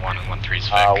from 1-1 and 1-3's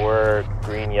Vic. we're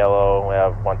green, yellow. We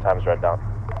have 1 times red down.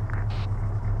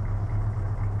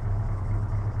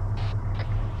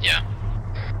 Yeah.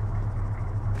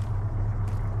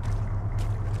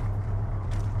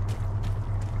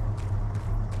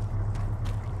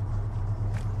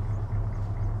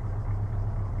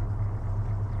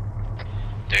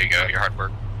 There you go, your hard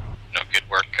work. No, good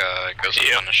work goes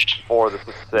unpunished. 4, this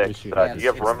is 6. Do you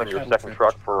have room in your second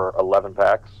truck for 11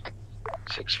 packs?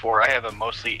 6-4. I have a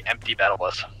mostly empty battle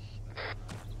bus.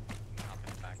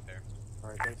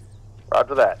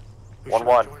 Roger that.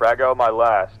 1-1, Frago, my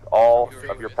last. All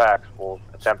of your packs will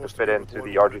attempt to fit into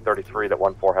the RG-33 that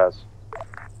 1-4 has.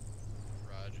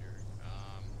 Roger.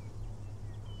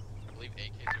 I believe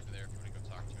AK's over there if you want to go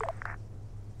talk to him.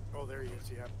 Oh, there he is.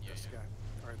 Yeah, that's the guy.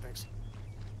 All right, thanks.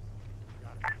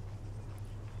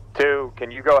 2, can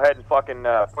you go ahead and fucking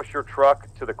push your truck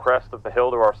to the crest of the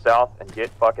hill to our south and get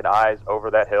fucking eyes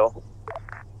over that hill?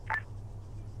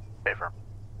 Okay, firm.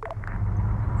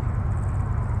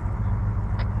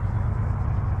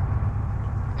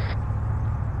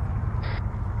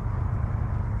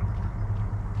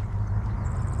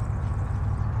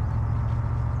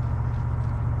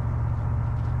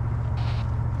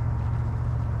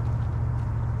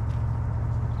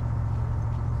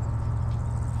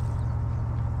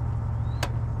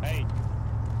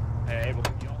 Hey, well,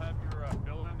 y'all have your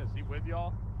fill-in? Is he with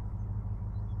y'all?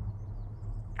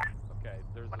 Okay,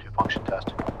 there's Want to do function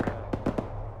test.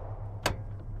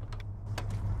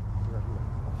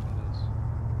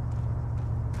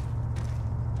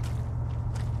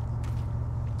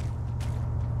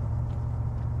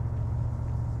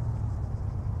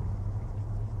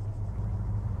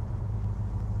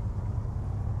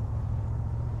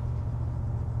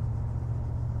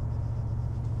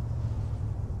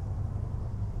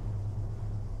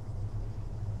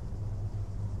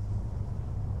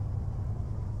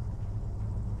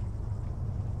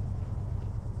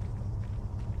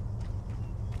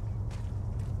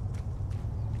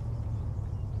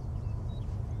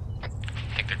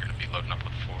 I think they're going to be loading up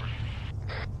with 4.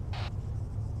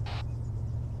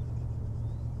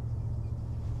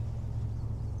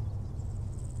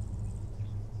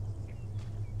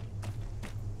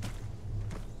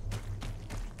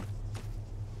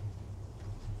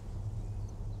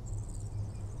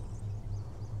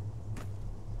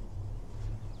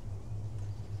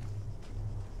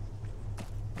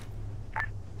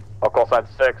 I'll call sign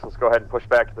 6. Let's go ahead and push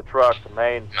back to the truck. The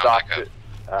main stop,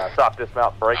 stop,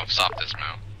 dismount, break. No, stop,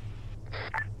 dismount.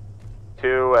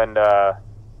 2 and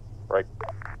break.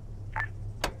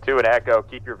 2 and Echo,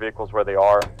 keep your vehicles where they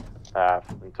are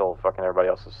until fucking everybody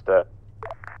else is set.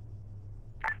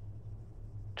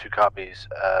 2 copies.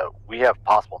 We have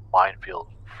possible minefield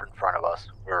in front of us.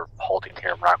 We're halting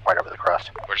here. We're not quite over the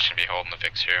crest. We're just gonna be holding the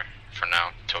VIX here for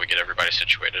now until we get everybody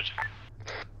situated.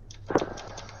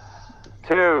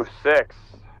 2-6.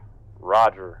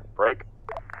 Roger. Break.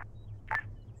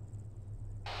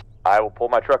 I will pull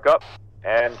my truck up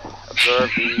and observe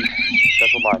the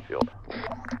central minefield.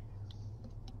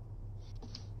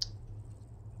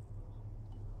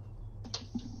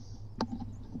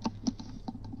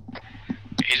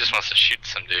 He just wants to shoot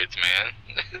some dudes, man.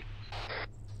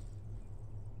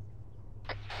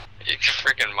 You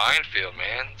freaking minefield,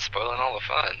 man. Spoiling all the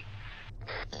fun.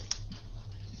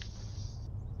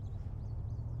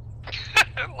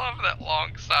 I love that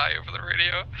long sigh over the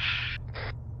radio.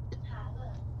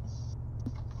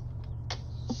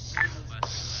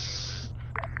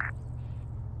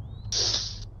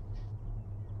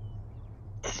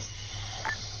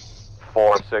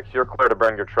 Four, 6. You're clear to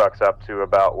bring your trucks up to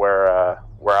about where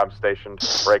I'm stationed.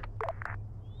 Break.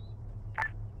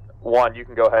 1, you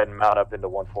can go ahead and mount up into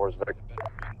 1-4's Vic.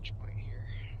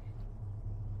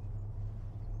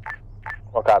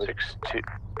 What copy? 6-2.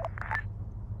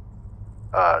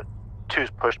 2's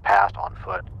pushed past on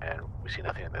foot, and we see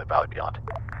nothing in the valley beyond.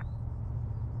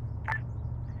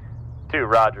 2,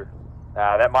 Roger.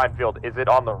 That minefield, is it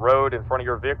on the road in front of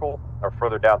your vehicle or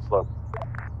further down slope?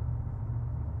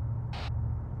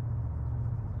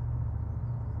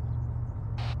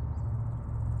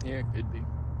 Yeah, it could be.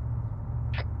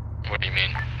 What do you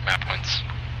mean? Map points?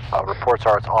 Reports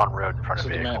are it's on road in front of So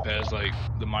the the vehicle. map has like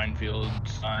the minefield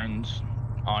signs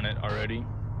on it already.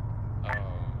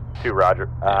 2, Roger.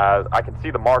 I can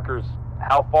see the markers.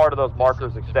 How far do those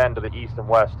markers extend to the east and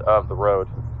west of the road?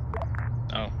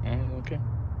 Oh, okay.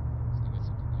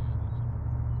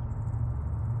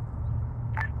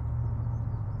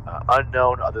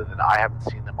 Unknown, other than I haven't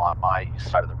seen them on my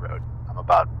east side of the road. I'm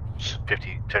about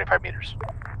 50, 75 meters.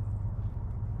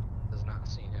 Has not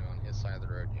seen him on his side of the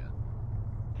road yet.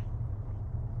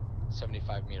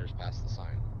 75 meters past the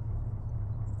sign.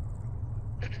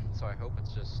 So I hope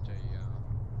it's just a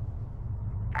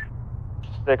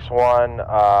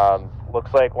 6-1.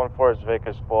 Looks like 1-4's Vic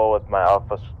is full with my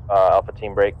Alpha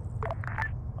team break.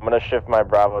 I'm gonna shift my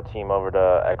Bravo team over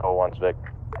to Echo 1's Vic.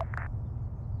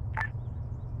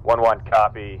 1-1,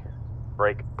 copy.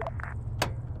 Break.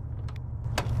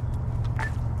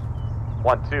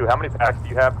 1-2, how many packs do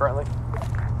you have currently?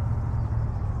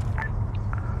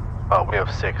 We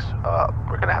have 6.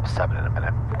 We're gonna have 7 in a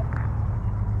minute.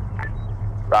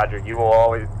 Roger, you will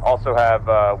always also have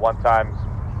 1x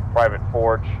Private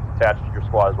Forge attached to your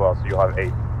squad as well, so you'll have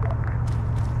 8.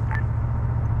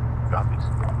 Copies.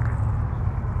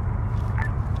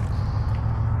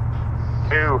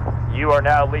 2, you are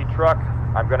now lead truck.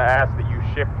 I'm going to ask that you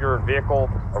shift your vehicle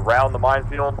around the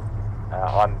minefield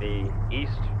on the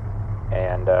east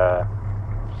and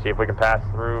see if we can pass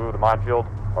through the minefield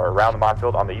or around the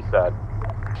minefield on the east side.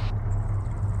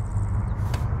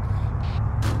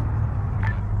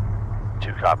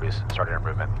 Two copies. Starting our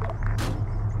movement.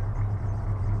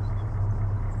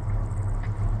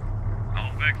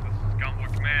 All Vex, this is Convoy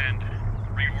Command.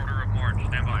 Reorder of march.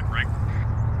 Stand by. Break.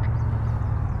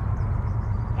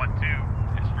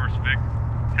 1-2 is first Vic.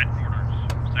 Headquarters.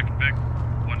 Second Vic.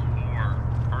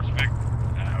 1-4. First Vic.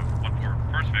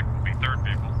 1-4. First Vic will be third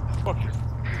vehicle.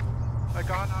 I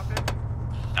got on it.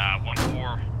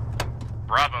 1-4.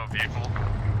 Bravo vehicle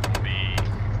will be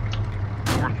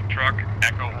fourth truck.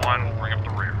 Echo 1 will bring up the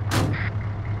rear.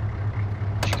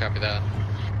 Did you copy that?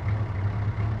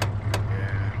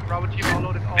 Bravo team all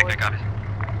loaded. All I got it.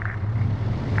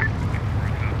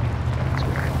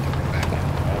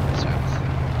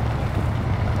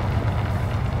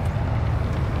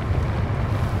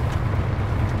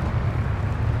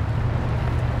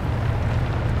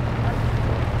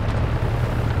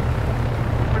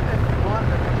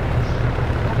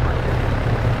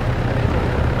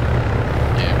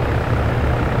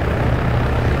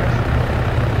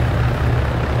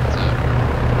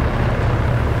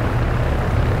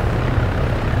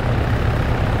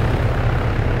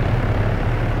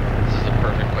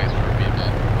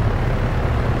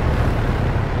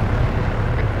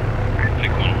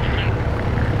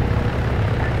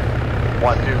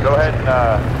 Go ahead and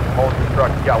hold your truck.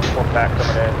 You got one pack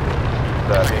coming in.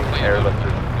 He's being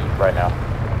airlifted right now.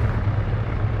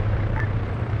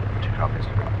 Two copies.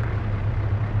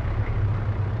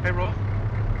 Hey, Rolf.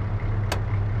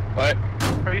 What?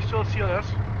 Are you still at CLS?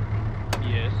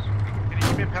 Yes. Can you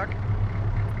give me a pack?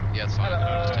 Yeah, it's fine.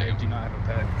 I do not have a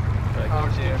pack. Oh,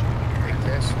 dear.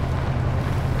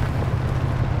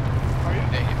 Are you?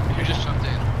 Hey, you just jumped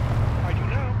in. I do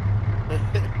now.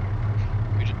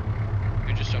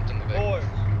 You just jumped in the vehicle. Boys,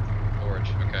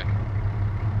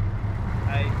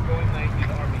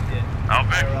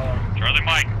 Charlie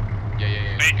Mike.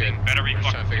 Yeah. Mason, Good. better be We're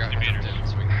just trying fucking to figure out 60 how to meters.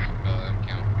 do so we can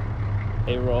count.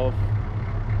 Hey, Rolf.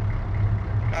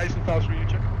 Guys and files for you,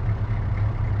 check.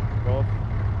 Rolf.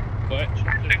 What?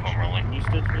 Big home rolling. Can you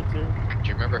stitch me too? Do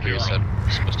you remember who you said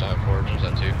was supposed to have forge? Was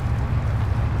that two?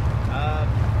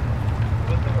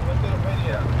 What's the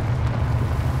radio?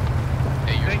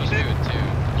 Hey, you're supposed to do it too.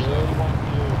 So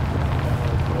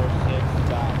 012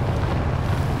 stop.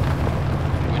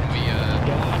 when we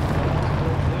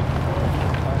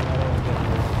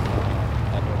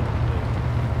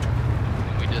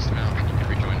when we dismount, you can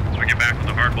rejoin. So we get back with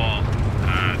the hardball.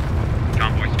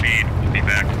 Convoy speed will be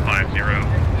back to 50.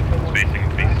 Spacing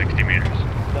will be 60 meters.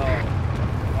 No,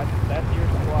 that's your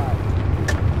squad.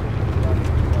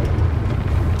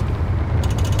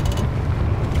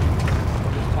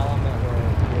 Just tell them that we're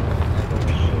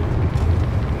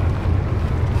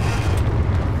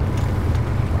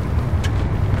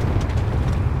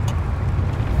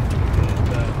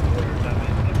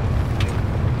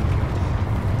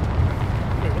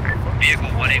Vehicle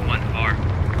 181 far.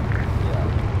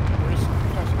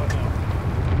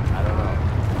 I don't know.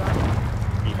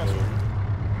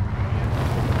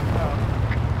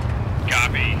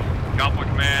 Copy. Convoy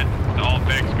command to all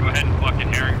fixed. Go ahead and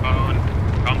fucking herringbone.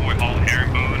 Convoy haul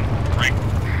herringbone. Right.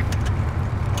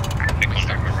 Take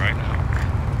contact with right.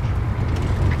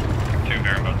 2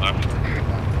 herringbone left.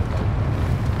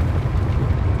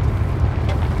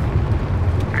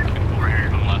 4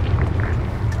 herringbone left.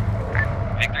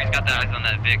 Victory's got the eyes on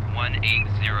that Vic 180.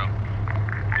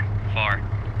 Far.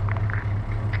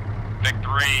 Vic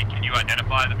 3, can you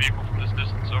identify the vehicle from this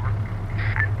distance? Over.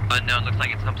 Unknown, looks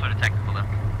like it's some sort of technical though.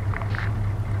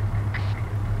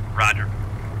 Roger.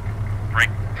 Break.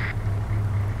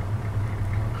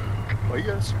 Why you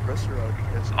got a suppressor out?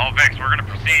 All Vics, we're gonna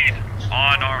proceed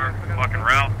on our fucking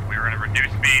route. We're gonna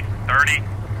reduce speed to 30.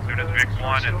 As soon as Vic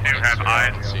 1 and 2 have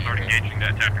eyes, start engaging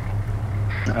that technical.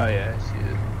 Oh yeah, I see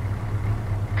it.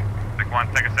 Vic 1,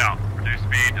 take us out. Reduce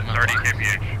speed to 30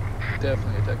 kph.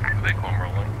 Definitely a technical. Vic 1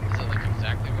 rolling. Is it like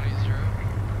exactly 180?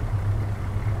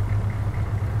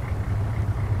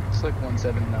 It's like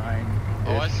 179.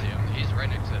 Oh, I see him. He's right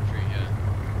next to that tree, yeah.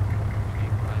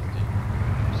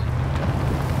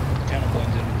 Kind of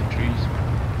blends in with the trees.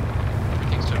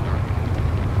 Everything's so dark.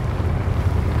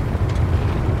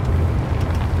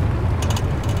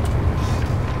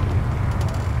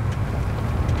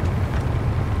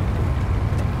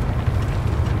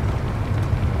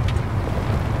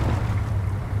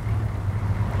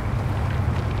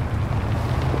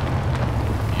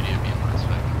 Beauty of being last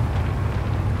week.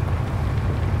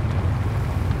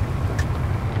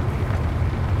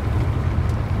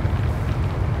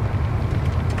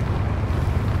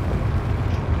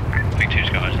 Vic 2's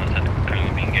got eyes on that technical.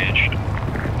 Currently be engaged.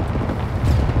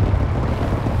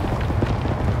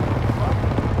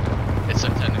 It's a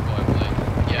technical, I believe.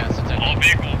 Yeah, it's a technical. All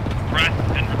vehicles, press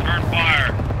and return fire.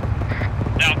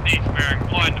 Southeast bearing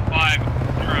 1 to 5.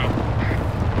 True.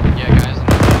 Yeah, guys, to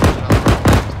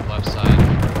the left side.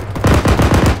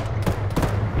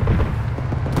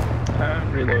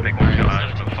 I'm reloading. Vic 1's got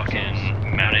eyes on the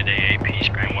fucking mounted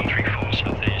AAP bearing 134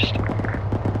 southeast.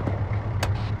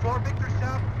 4 Victor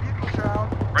South, vehicles are out.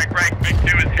 Break, Vic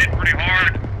 2 is hit pretty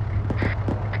hard.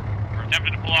 We're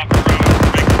attempting to pull off the road.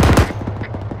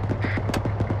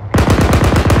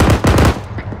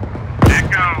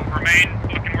 Echo, remain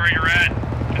looking where you're at.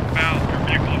 Just about your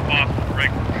vehicle is possible.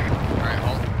 Break. Alright,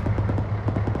 halt.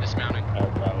 Dismounting.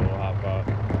 Bravo will hop off.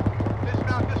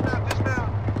 Dismount.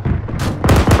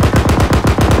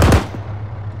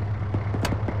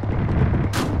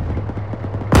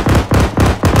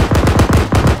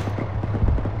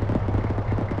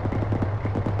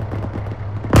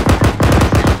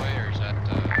 Away, or is that,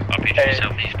 RPG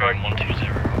southeast bearing 120.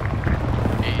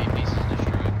 AAP is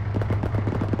destroyed?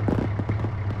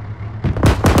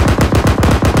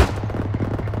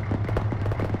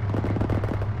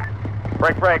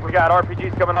 Break, we got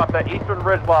RPGs coming off that eastern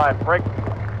ridge line. Break.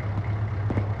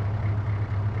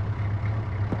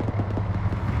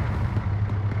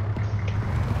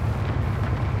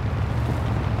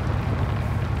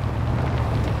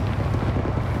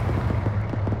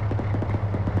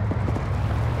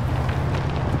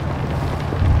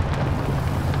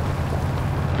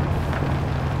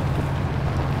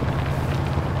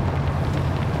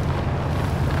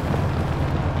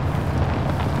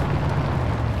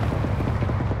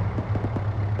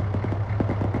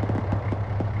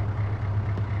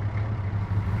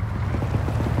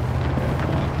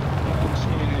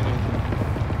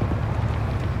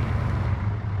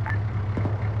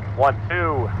 One,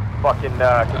 two, fucking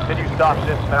continue stop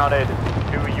dismounted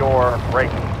to your break.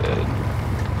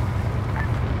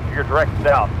 to your direct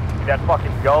south. See that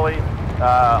fucking gully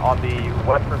on the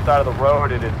western side of the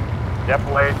road? It is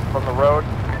definitely from the road.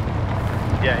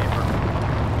 Yeah,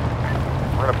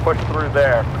 we're gonna push through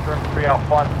there. Return to tree out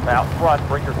front,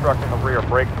 bring your truck in the rear,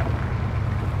 brake.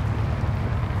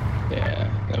 Yeah,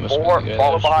 that must 4, be the guy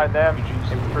follow that was behind them,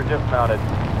 infantry dismounted.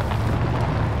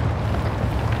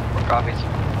 Copies.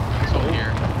 So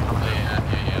here. Yeah.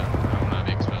 I will not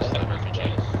be exposed to the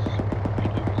refugees.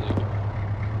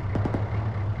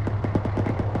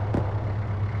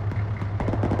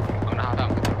 I'm gonna hop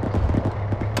out.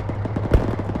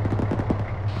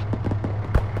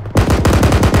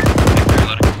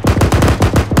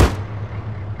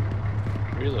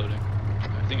 Reloading.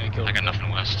 I think I killed him. I got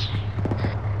nothing west.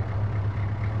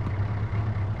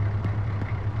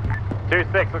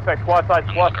 2-6, looks like squad size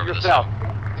plus to your south.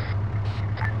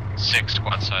 6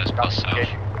 squad size plus south.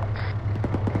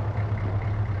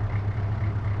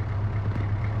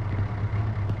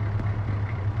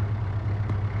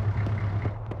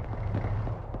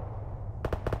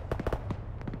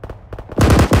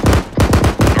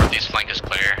 Northeast flank is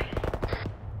clear.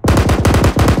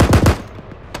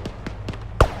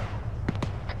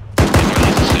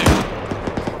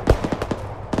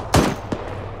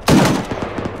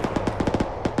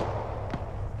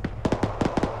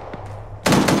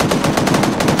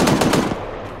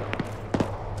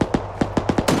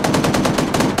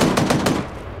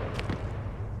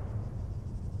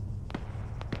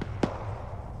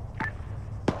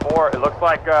 It looks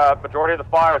like majority of the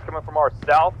fire is coming from our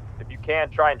south. If you can,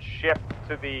 try and shift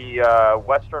to the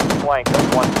western flank of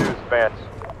 1-2's advance.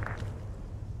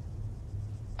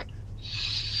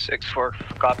 6-4,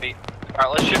 copy. Alright,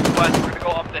 let's shift west. We're gonna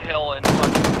go up the hill and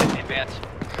 150 advance.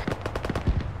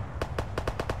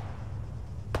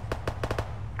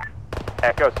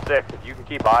 Echo 6, if you can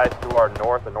keep eyes to our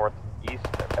north and northeast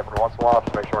every once in a while,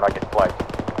 just make sure we're not getting flanked.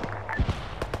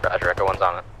 Roger, Echo 1's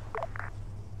on it.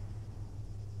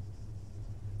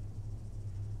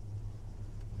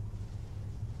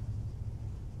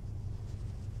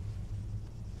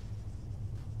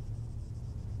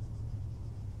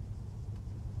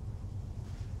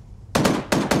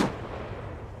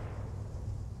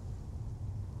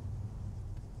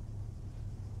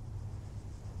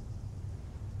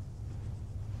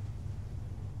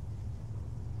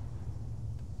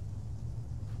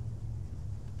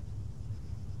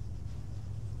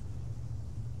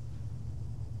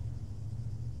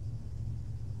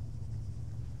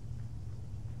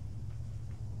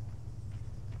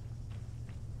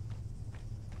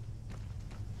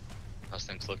 How's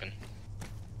things looking?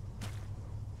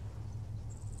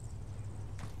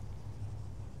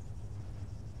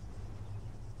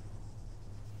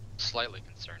 Slightly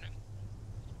concerning.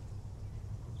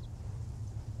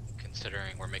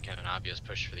 Considering we're making an obvious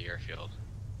push for the airfield.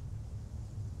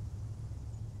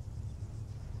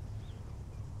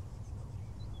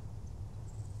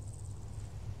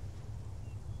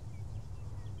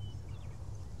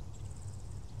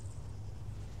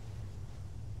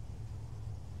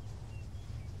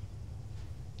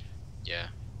 Yeah.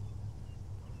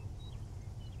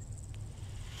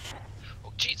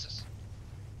 Oh, Jesus.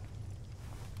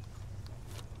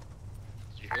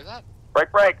 Did you hear that?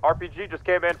 Break. RPG just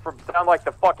came in from sound like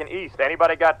the fucking east.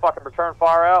 Anybody got fucking return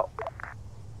fire out?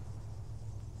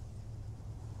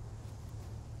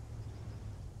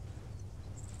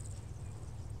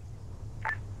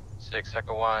 Six,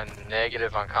 Echo 1,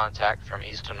 negative on contact from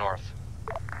east to north.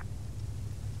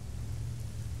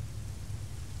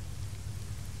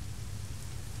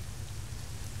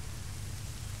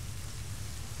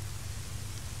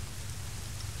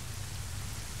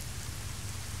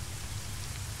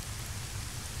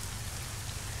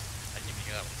 I didn't even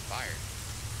hear that one fired.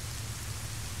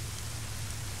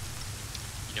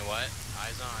 You know what?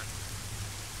 Eyes on.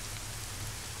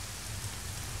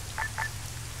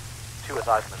 2 is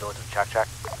eyes in the village and check.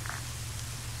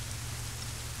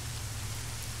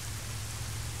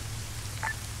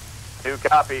 2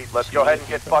 copy. Let's go ahead and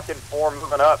get fucking 4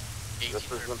 moving up. This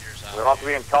isn't, we don't have to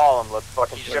be in column. Let's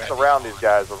fucking shift around these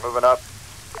guys. We're moving up.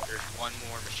 There's one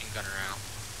more machine gunner out.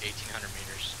 1,800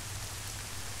 meters.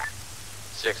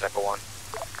 6, Echo 1.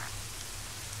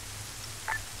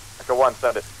 Echo 1,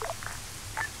 send it.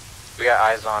 We got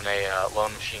eyes on a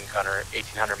lone machine gunner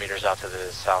 1,800 meters out to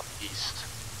the southeast.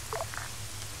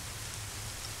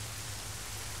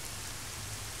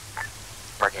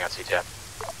 Marking out CTAP.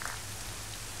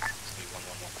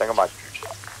 Single mic.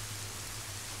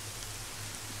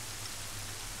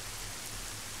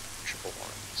 Triple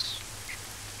ones.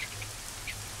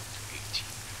 18.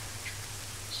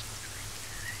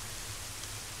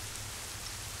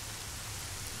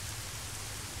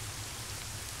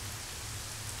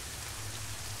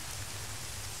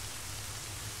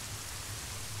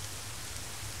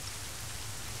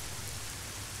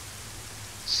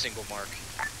 single mark.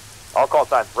 All call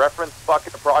signs. Reference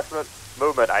fucking approximate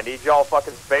movement. I need y'all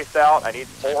fucking spaced out. I need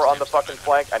 4 on the fucking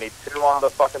flank. I need 2 on the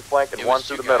fucking flank and 1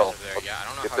 through the middle. Yeah, I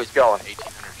don't know Get how this he's got going. an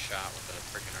 1800 shot with a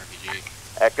freaking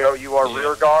RPG. Echo, you are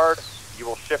rear guard. You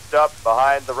will shift up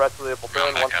behind the rest of the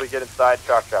platoon once we get inside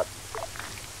shock shot.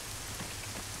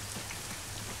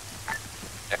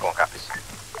 Echo 1 copies.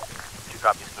 2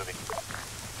 copies moving.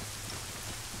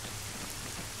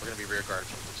 We're gonna be rear guard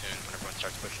for the platoon when everyone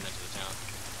starts pushing into the town.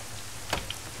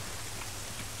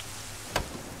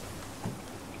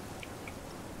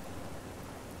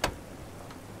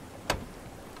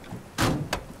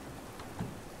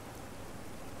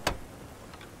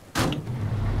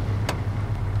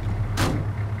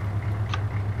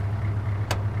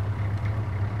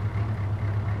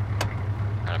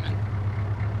 I'm in.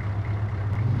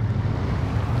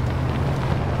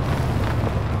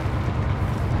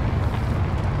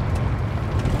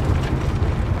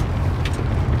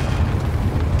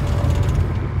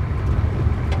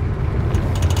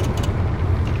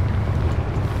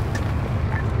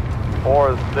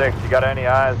 Four, 6, you got any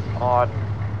eyes on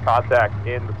contact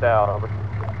in the town? Over.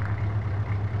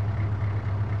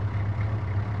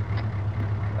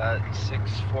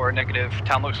 6-4 negative.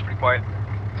 Town looks pretty quiet.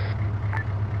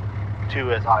 2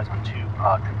 has eyes on 2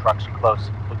 trucks close.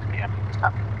 Look to be empty this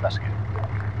time. Investigate.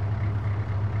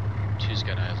 2's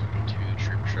got eyes on 2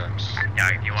 troop trucks. Yeah,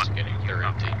 if you want. Getting they're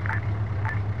empty.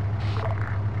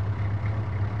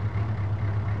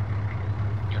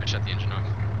 You wanna shut the engine off?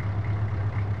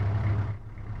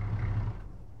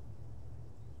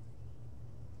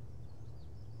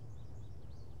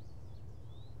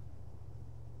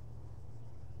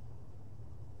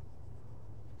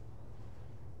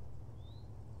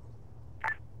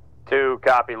 Two,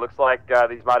 copy. Looks like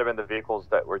these might have been the vehicles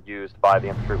that were used by the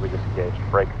infantry we just engaged.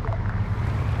 Break.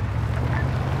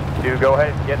 2, go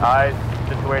ahead and get eyes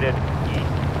situated east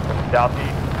and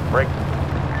southeast. Break.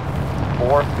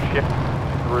 4, shift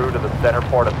through to the center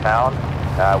part of town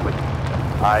with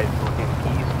eyes looking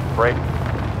east. Break.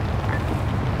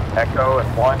 Echo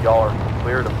and 1, y'all are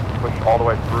clear to push all the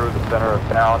way through the center of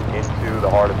town into the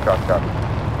heart of Chuck.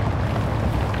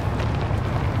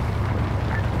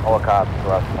 All cops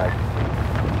last night.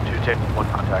 2 takes 1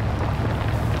 contact.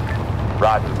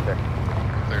 Roger, 6.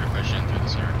 Clear to push in through the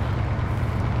center.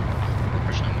 We're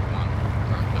pushing in with 1.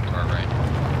 From the car right.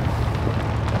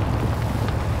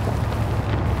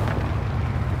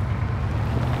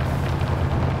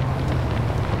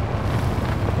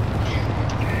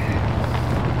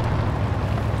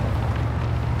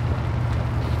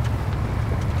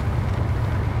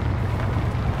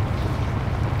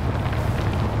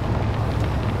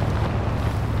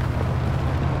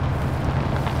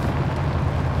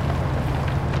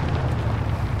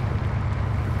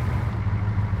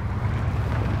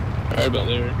 Right about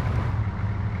there.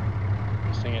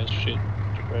 This thing has shit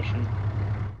depression.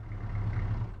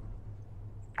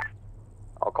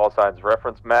 All call signs.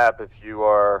 Reference map if you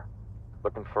are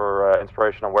looking for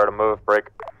inspiration on where to move. Break.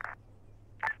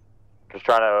 Just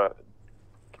trying to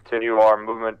continue our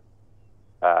movement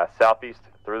southeast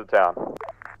through the town.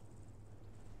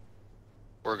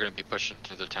 We're gonna be pushing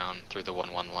through the town through the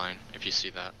 1-1 line, if you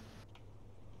see that.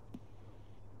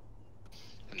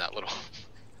 And that little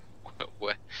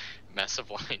what mess of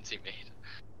lines he made.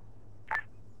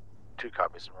 2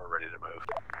 copies and we're ready to move.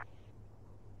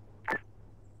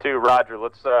 2, Roger.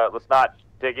 Let's not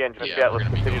dig in just yet. Let's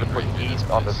continue to push east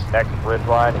on this next bridge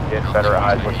line and get better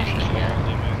eyes on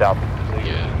south.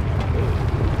 Yeah.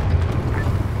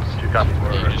 2 copies.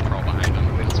 Yeah, you just crawl behind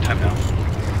them. It's time now.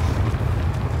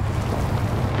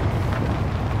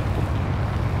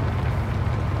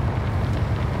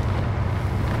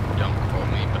 Don't quote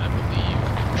me, but I believe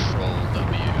Control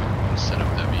W instead of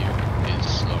W is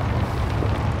slow roll.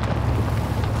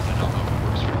 I don't know if it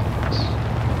works for all of us.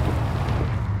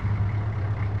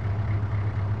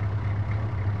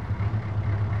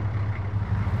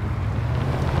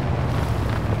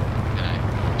 And I have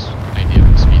no idea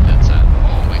what speed that's at.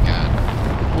 Oh my god.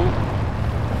 Ooh.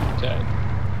 Dead.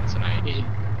 It's an ID.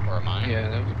 Or a mine. Yeah,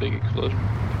 that was a big explosion.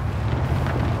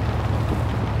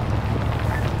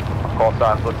 Call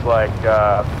signs looks like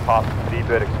possible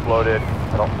V-bit exploded.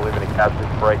 I don't believe any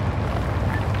casualties break.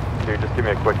 Here, just give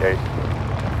me a quick ace.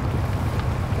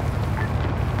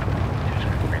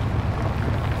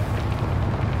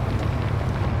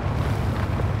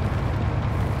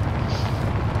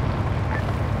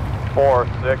 Four,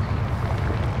 6.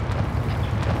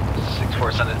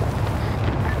 6-4, send it.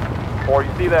 4,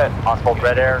 you see that? Possible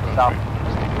red air south.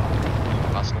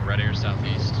 Possible red air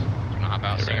southeast. Do not hop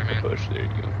out, Stinger man. Push, there you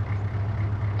go.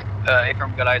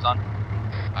 Akram, got eyes on.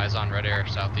 Eyes on red air,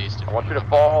 southeast. I want you to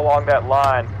fall along that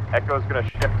line. Echo's gonna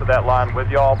shift to that line with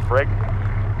y'all. Break.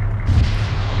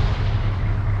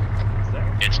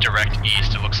 It's direct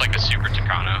east. It looks like a Super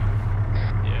Tucano.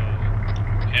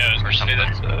 Yeah, I was gonna say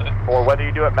that's Or whether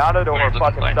you do it mounted or Wherever the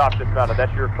fucking line. stop dismounted,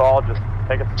 that's your call. Just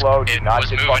take it slow. Do It not was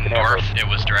get moving fucking north. ambushed. It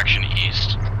was direction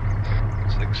east.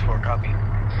 6-4 copy.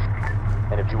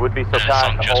 And if you would be so And it's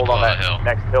kind on to just hold on below that the hill.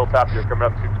 next hilltop, you're coming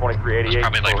up to 2388. It's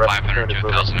probably like so rest 500 to is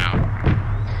moving. 1,000 out.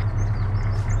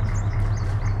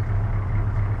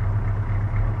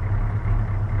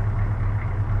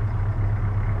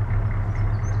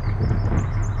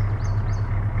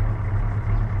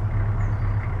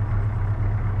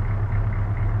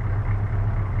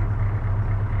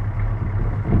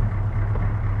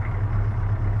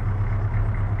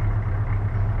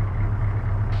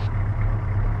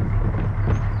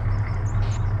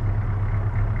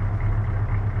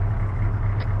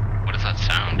 What is that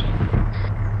sound?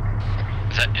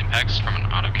 Is that impacts from an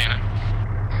autocannon?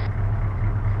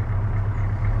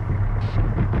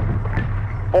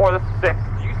 4, this is 6.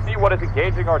 Do you see what is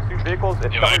engaging our two vehicles?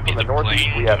 It's coming from the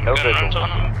northeast. We have no visuals. on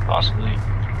them, possibly.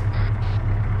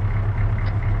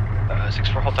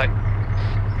 6-4, hold tight.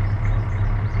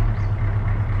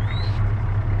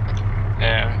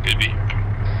 Yeah, could be.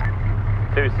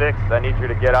 2-6, I need you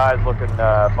to get eyes looking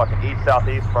fucking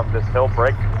east-southeast from this hill.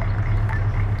 Break.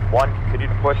 1, continue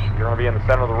to push. You're going to be in the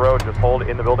center of the road. Just hold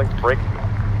in the building. Break.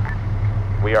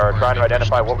 We are trying to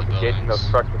identify what was engaging those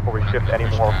trucks before we shift any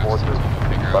more forces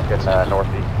fucking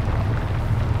northeast.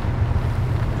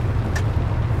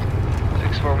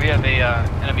 6-4, we have a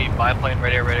enemy biplane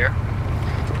right here, right here.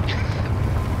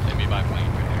 Enemy biplane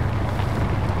right here.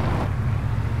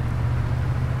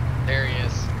 There he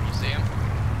is. You see him?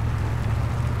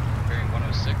 Bearing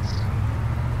 106.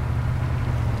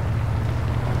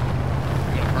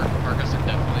 I'm gonna park us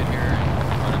indefinitely here and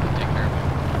run up and take care of him.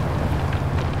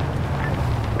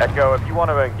 Echo, if you want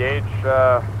to engage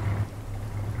the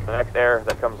next air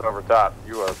that comes over top,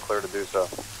 you are clear to do so.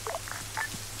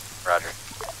 Roger.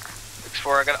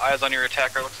 6-4, I got eyes on your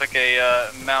attacker. Looks like a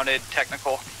mounted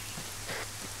technical.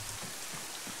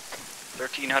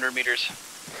 1,300 meters.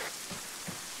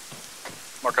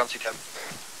 Mark on C-tab.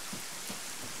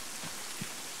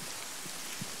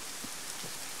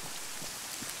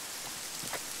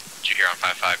 Did you hear on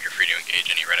 5-5? You're free to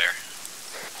engage any red air.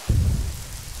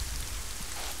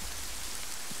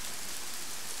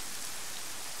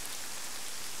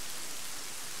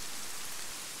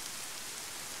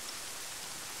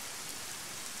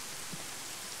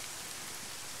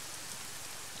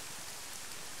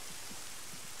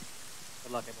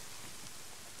 Good luck, Abel.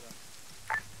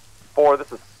 4,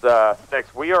 this is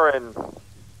 6. We are in,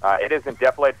 it is in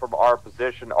defilade from our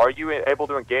position. Are you able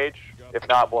to engage? If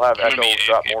not, we'll have Echo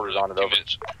drop mortars on it over.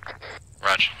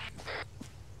 Roger.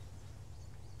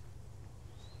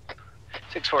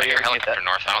 6-4, Air you helicopter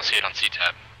north. I don't see it on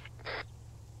C-tab.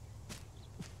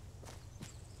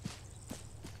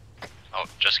 Oh,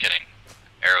 just kidding.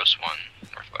 Arrows 1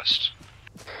 northwest.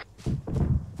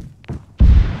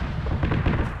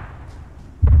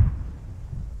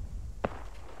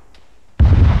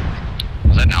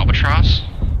 Was that an albatross?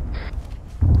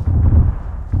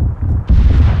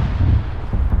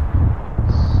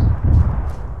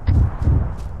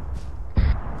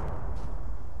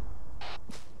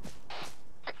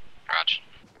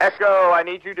 Echo, I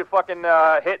need you to fucking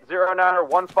hit 09 or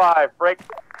 15. Break.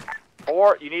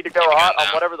 4, you need to go hot on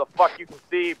whatever the fuck you can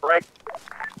see. Break.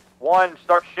 1,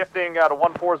 start shifting out of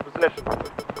 1-4's position.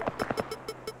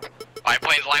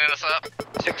 Biplane's lining us up.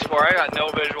 6-4, I got no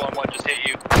visual on what just hit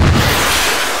you.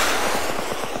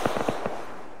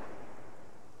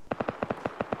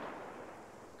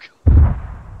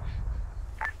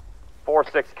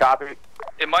 4-6, copy.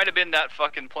 It might have been that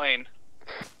fucking plane.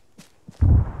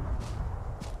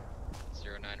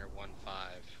 09 or 15.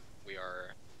 We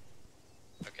are.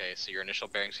 Okay, so your initial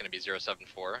bearing's gonna be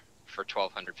 074 for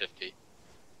 1250.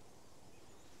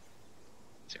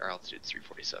 See, our altitude's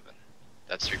 347.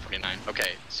 That's 349.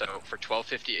 Okay, so for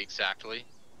 1250 exactly,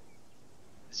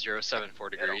 074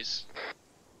 degrees.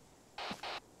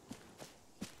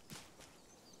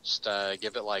 Just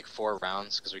give it like 4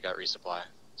 rounds because we got resupply.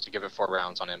 So give it 4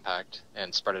 rounds on impact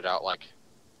and spread it out like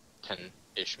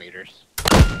 10-ish meters.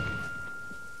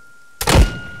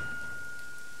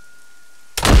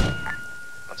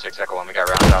 1-6 Echo 1, we got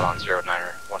rounds out on 09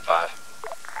 or 15.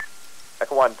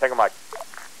 Echo 1, take a mic.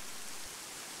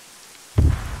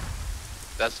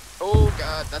 That's, oh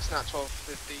god, that's not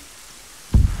 1250.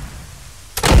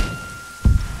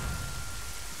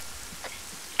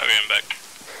 Okay, I'm back.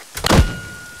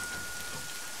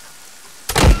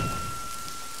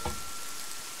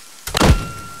 Is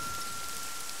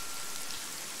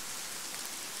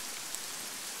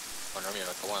One Romeo,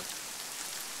 Echo 1.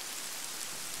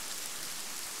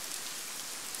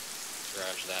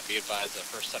 Roger that. Be advised that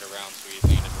first set of rounds we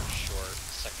landed were short.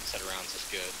 Second set of rounds is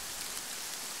good.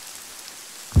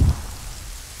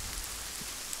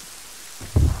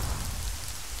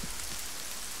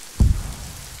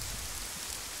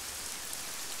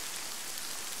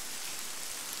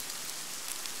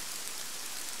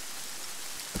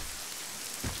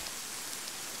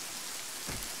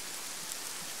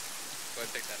 Go ahead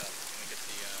and pick that up. I'm gonna get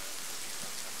the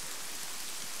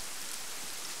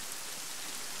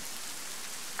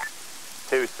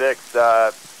Two 6,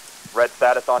 red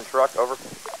status on truck, over.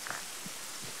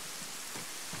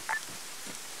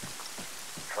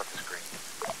 Truck is green.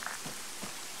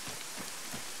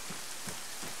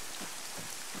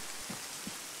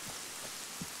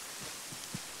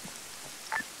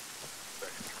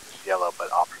 It's yellow,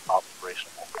 but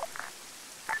operational.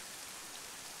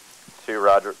 2,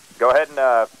 roger. Go ahead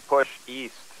and push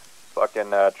east.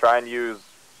 Fucking try and use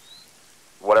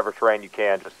whatever terrain you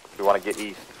can. Just if you want to get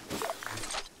east.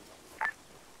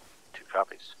 2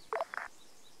 copies.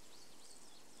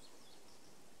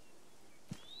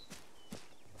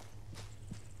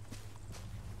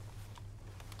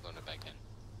 load it back in.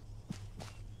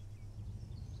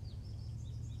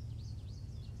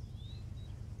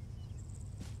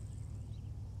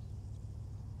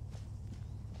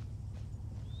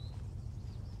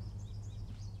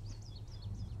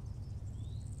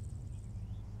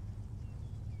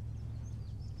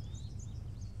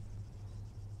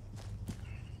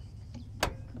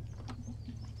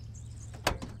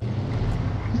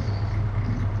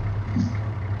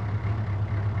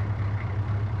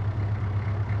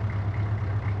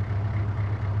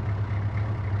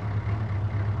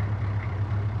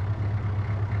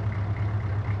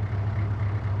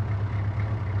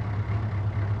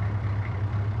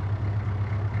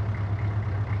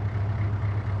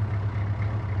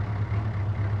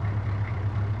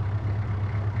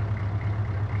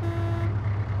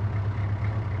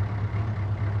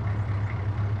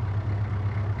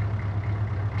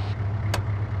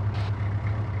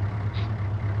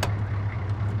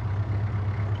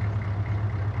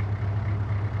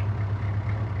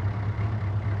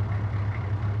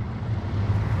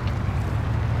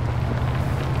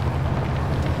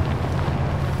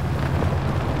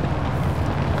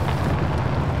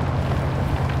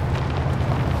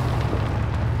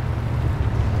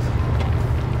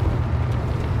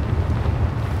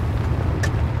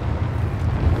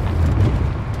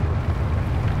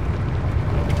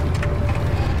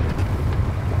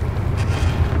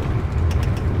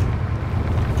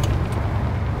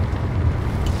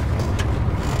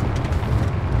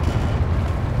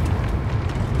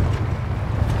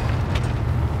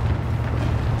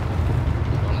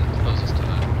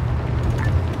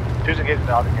 Two's engaged with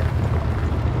the auto cannon.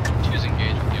 2's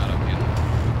engaged with the auto cannon.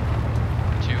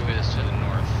 2 is to the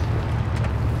north.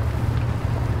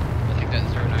 I think that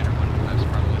 09 or 15 is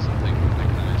probably something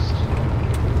mechanized.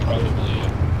 Probably,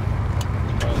 yeah.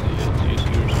 Probably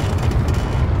TSU or something.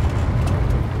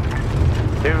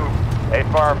 2, A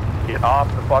farm, get off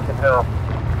the fucking hill.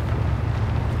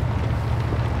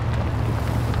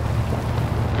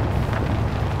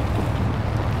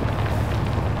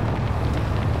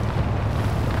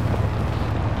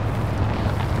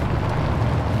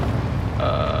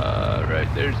 Right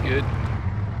there's good.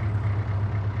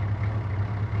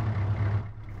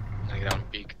 Now get on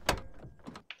peak.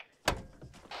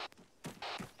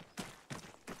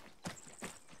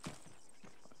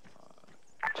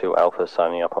 2 Alpha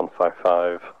signing up on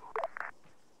 5-5.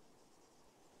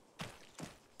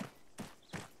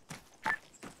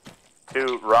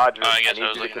 Two, Roger. I guess I I need was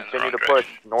you to looking in the continue to wrong push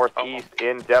northeast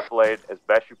in defilade as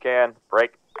best you can.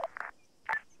 Break.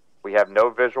 We have no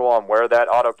visual on where that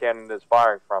autocannon is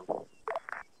firing from.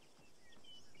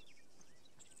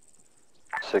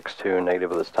 6-2,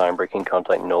 negative at this time, breaking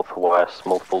contact northwest,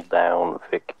 multiple down,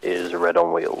 Vic is red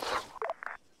on wheels.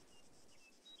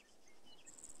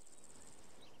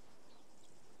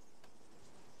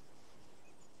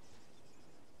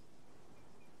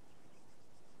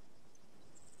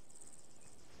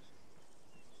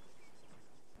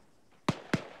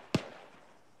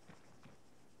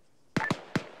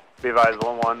 Be advised,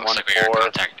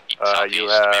 1114, you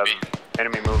have maybe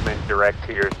enemy movement direct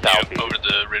to your southeast. Over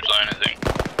the ridgeline, I think.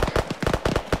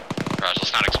 Roger,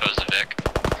 let's not expose the Vic.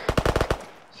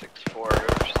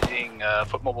 6-4, overseeing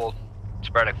foot mobile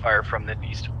sporadic fire from the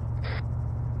east.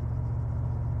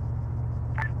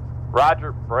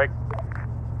 Roger, break.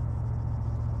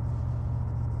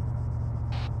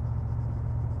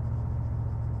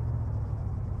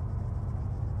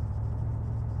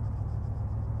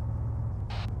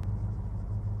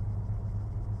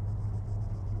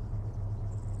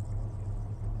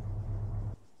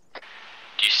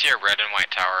 see a red and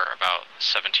white tower about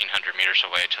 1,700 meters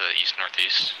away to the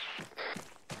east-northeast.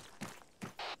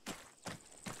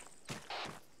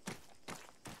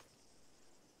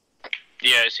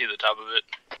 Yeah, I see the top of it.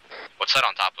 What's that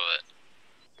on top of it?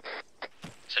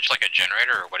 Is that just like a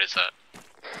generator, or what is that?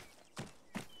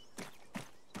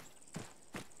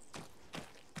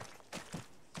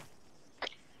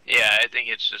 Yeah, I think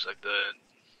it's just like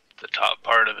the top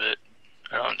part of it.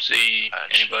 I don't see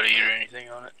anybody or anything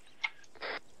on it.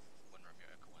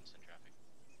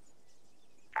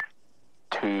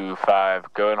 2-5,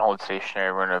 go and hold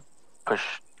stationary. We're gonna push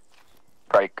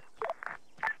break.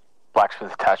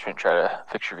 Blacksmith attachment, try to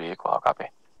fix your vehicle. I'll copy.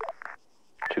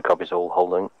 2 copies, all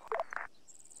holding.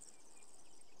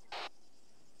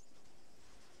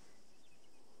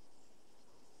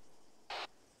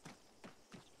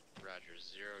 Roger,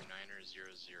 0900.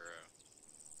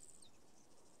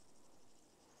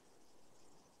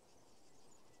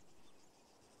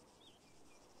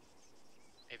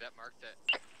 Hey, that marked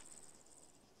it.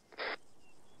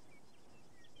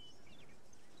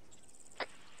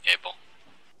 Able.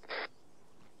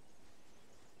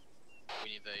 We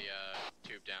need the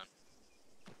tube down.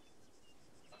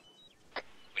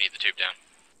 We need the tube down.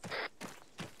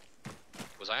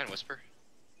 Was I on Whisper?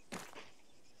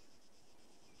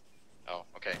 Oh,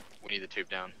 okay. We need the tube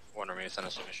down. Wonder me to send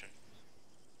us a mission.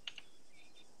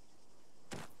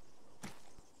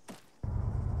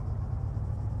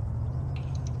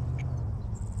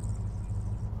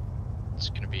 It's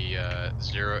gonna be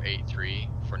 083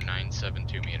 for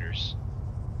 972 meters.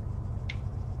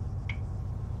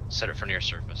 Set it for near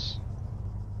surface.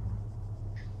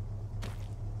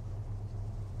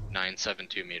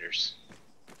 972 meters.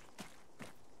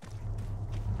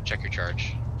 Check your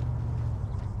charge.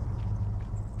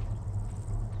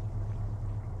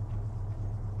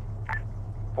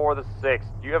 For the 6,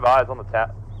 do you have eyes on the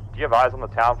town? Do you have eyes on the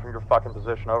town from your fucking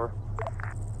position? Over.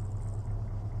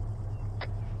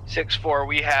 6-4,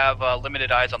 we have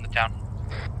limited eyes on the town.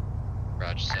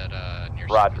 Raj said near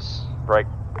Roger. surface. Break.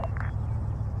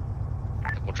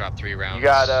 We'll drop 3 rounds. You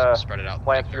got spread it out.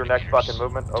 plans for your next fucking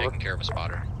movement? Over. Taking care of a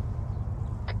spotter.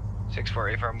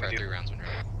 6-4, affirm with you. 3 rounds when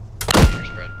ready. Your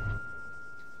spread.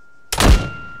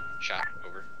 Shot.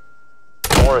 Over.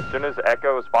 Or as soon as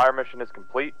Echo's fire mission is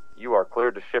complete, you are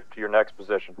cleared to shift to your next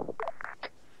position.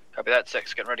 Copy that,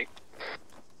 6, getting ready.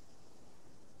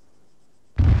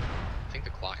 I think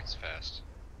the clock is fast.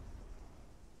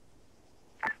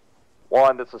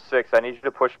 1, this is 6. I need you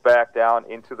to push back down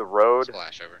into the road.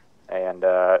 Splash over. And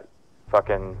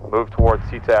fucking move towards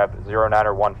CTAB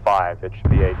 0915. It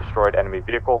should be a destroyed enemy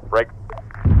vehicle. Break.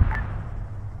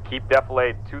 Keep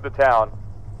defilade to the town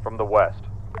from the west.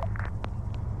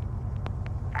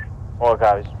 All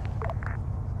copies.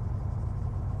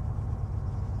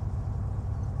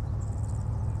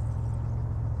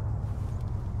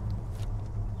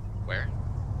 Where?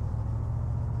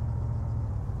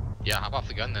 Yeah, hop off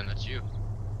the gun then, that's you.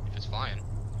 If it's flying.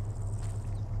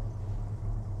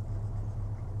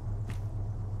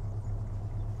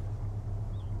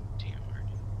 Damn,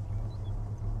 Marty.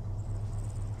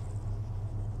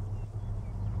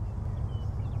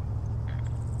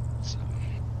 So,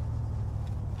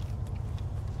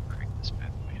 crank this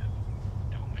bad boy up.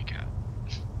 Oh my god.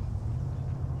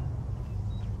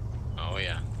 Oh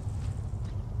yeah.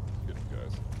 Good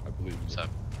guys. I believe What's up?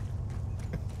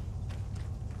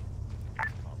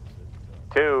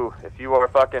 2, if you are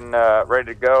fucking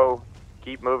ready to go,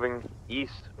 keep moving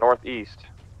east, northeast.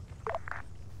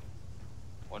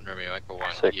 1 Romeo, Echo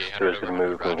 1. 6, Yeah, 2 is going to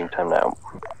move, moving time now.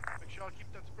 Make sure I'll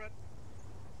keep that spread.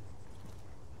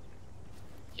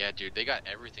 Yeah, dude, they got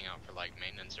everything out for like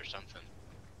maintenance or something.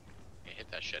 You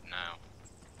hit that shit now.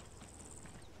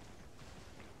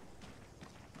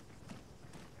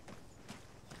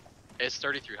 It's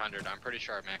 3,300. I'm pretty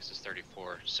sure our max is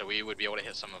 34, so we would be able to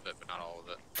hit some of it, but not all of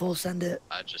it. Full send it.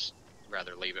 I'd just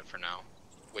rather leave it for now.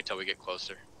 Wait till we get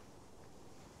closer.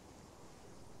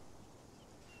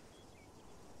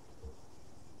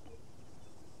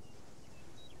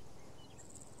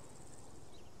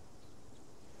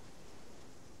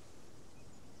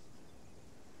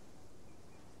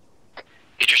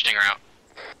 Get your stinger out.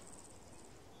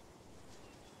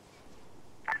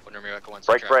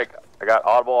 Break, break. I got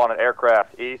audible on an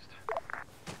aircraft east.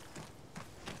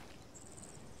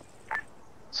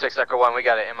 6 Echo 1, we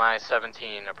got an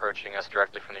MI-17 approaching us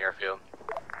directly from the airfield.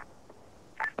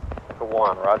 Echo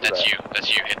 1, roger That's that. you.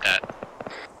 That's you. Hit that.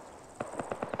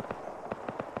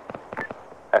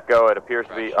 Echo, it appears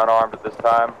to be unarmed at this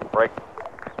time. Break.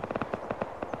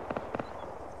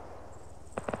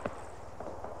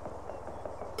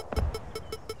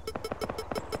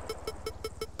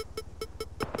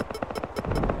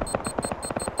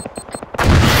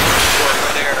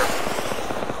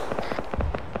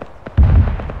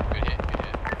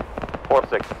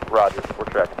 4-6, roger, we're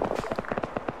tracking.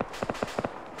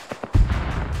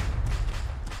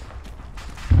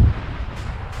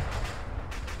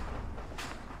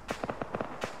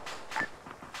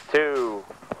 Two,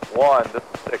 one, this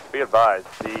is 6, be advised,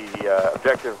 the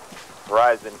objective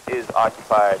horizon is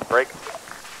occupied. Break.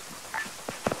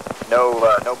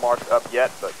 No marks up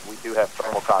yet, but we do have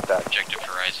thermal contact. Objective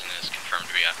horizon is confirmed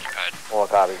to be occupied. 1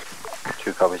 copy.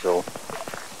 2 copies all.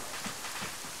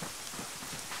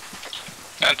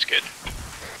 That's good.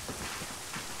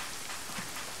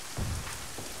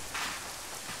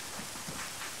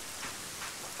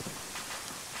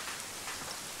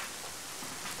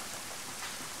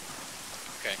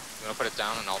 Okay, you wanna put it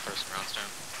down and I'll throw some rounds down?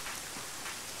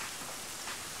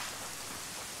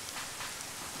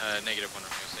 -1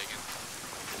 Romeo, say again.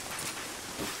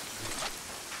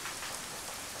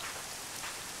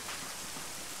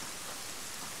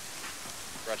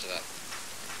 Roger that.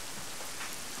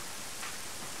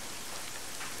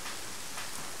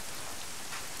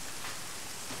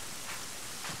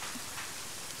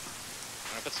 I'm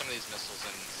gonna put some of these missiles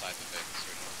inside the Vic so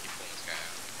we don't keep pulling this guy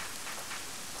out.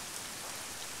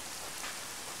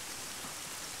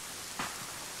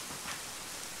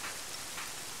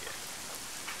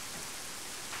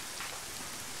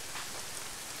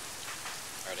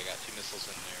 Alright, I got 2 missiles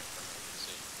in there for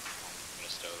emergency. I'm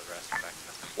gonna stow the rest back in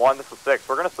the thing. 1, this is 6.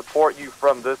 We're going to support you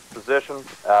from this position.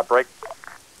 Break.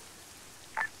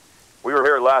 We were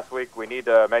here last week. We need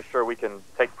to make sure we can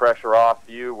take pressure off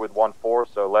you with 1-4,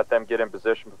 so let them get in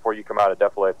position before you come out of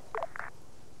defilade.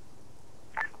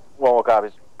 1 more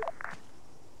copies.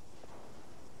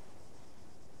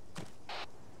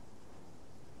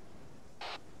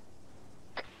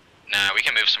 Nah, we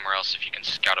can move somewhere else if you can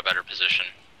scout a better position.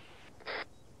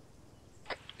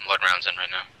 I'm loading rounds in right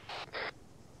now.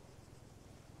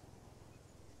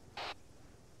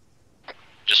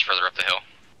 Just further up the hill.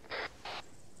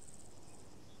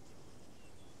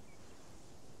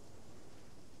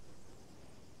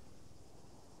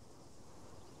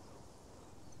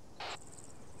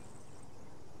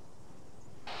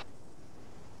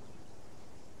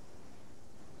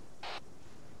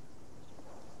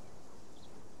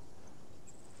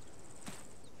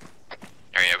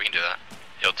 Oh yeah, we can do that.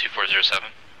 Hill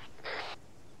 2407.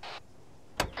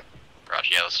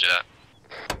 Roger, yeah, let's do that.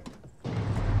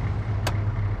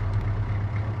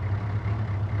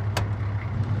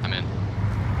 I'm in.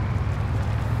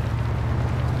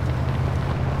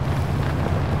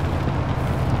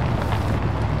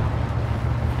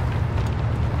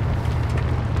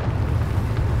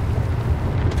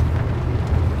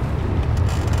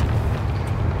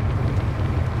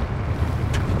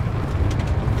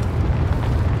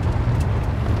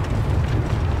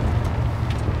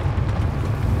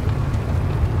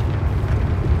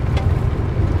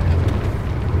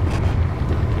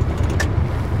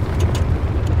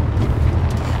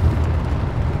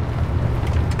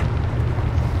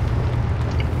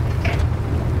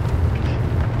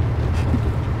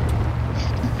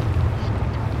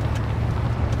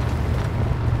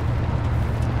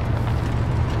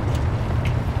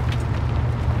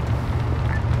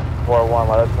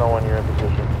 Let us know when you're in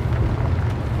position.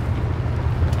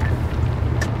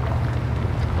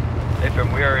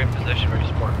 Affirm, we are in position. Ready to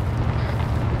support.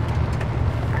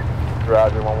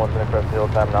 Roger, 1-1's gonna press the hill,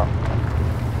 time now.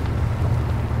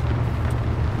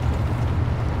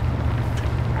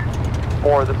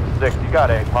 Four, this is 6. You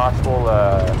got a possible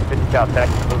 50 cal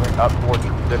Texas moving up towards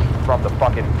your position from the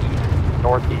fucking east,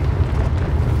 northeast.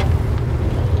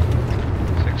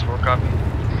 6-4, copy.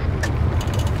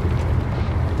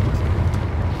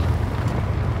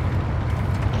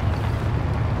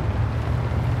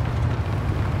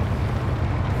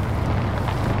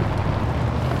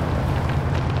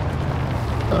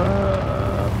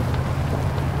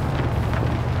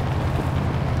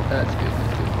 That's good.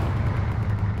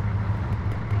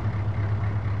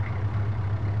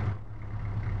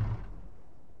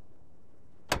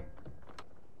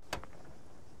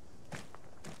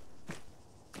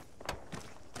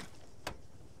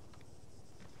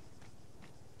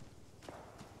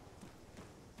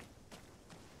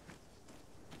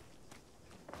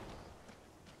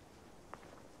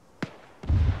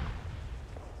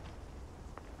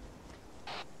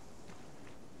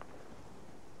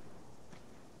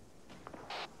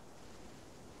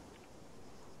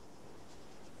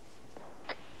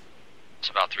 It's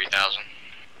about 3,000.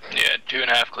 Yeah,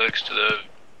 2.5 clicks to the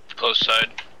close side.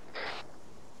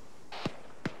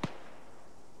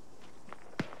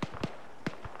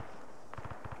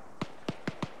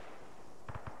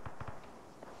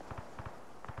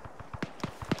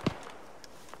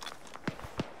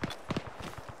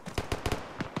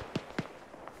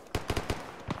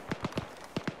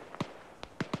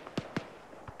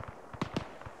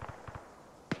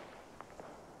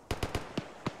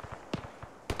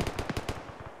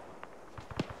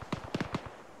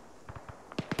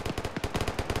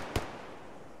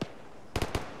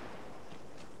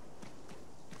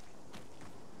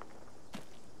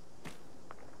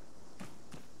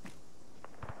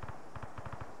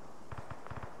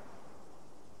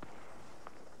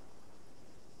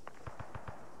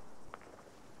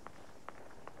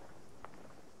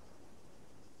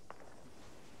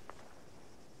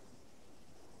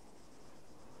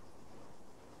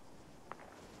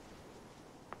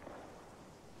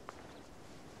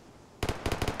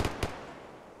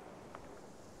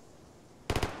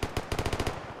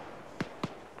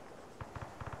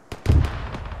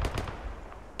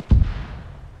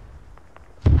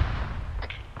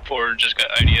 just got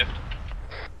IDF.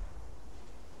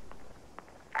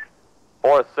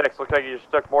 4-6, looks like you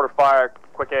just took mortar fire.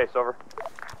 Quick ace, over.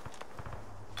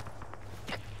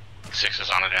 6 is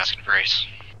on it, asking for ace.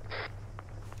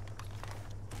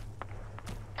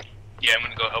 Yeah, I'm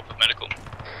gonna go help with medical.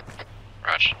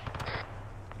 Roger.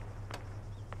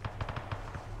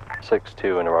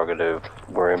 6-2 interrogative.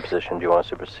 We're in position. Do you want us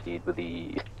to proceed with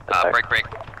the attack? Break.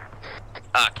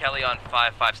 Kelly on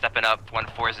 5-5 stepping up.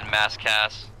 1-4 is in mass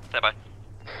cast. Step by.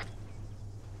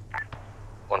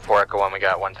 1-4 Echo 1, we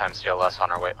got 1 times CLS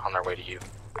on our way to you.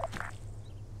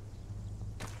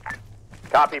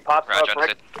 Copy, pop smoke, Roger,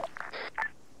 Rick.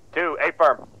 2, A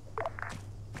firm.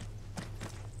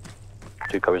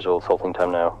 2 covers all, halting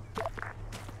time now.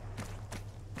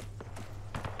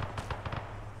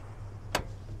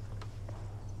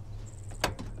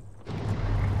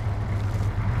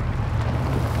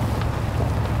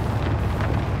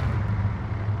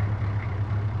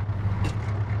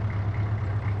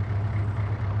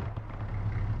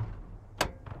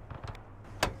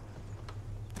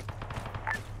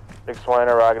 One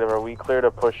interrogative, are we clear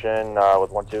to push in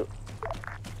with 1-2?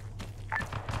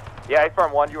 Yeah, A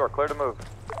firm 1, you are clear to move.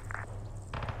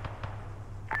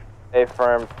 A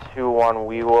firm 2-1,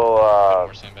 we will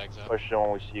push in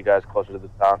when we see you guys closer to the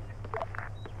town.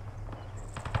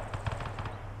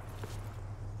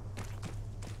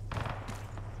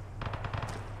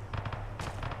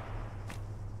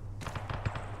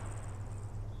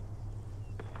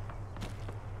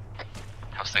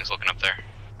 How's things looking up there?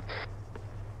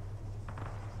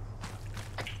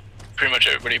 Pretty much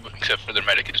everybody except for their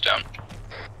medic is down.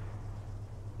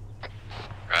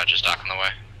 Roger, stock on the way.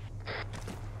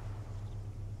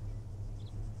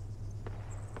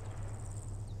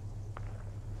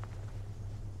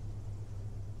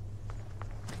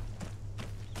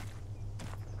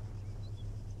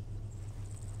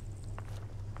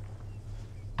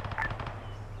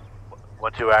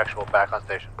 One, 2 actual, back on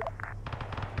station.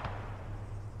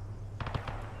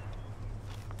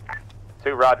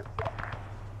 2, roger.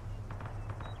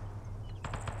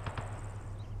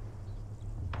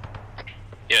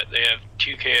 Yeah, they have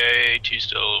 2 KA, 2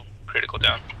 still critical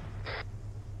down.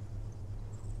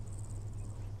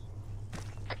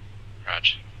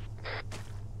 Roger.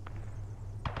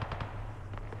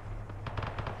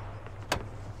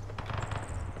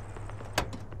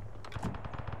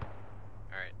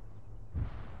 Alright.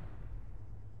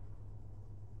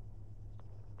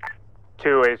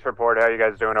 2, ace report, how you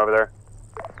guys doing over there?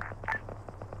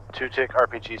 2 tick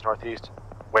RPGs northeast.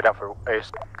 Wait out for ace.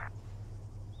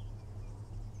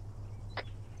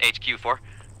 HQ 4.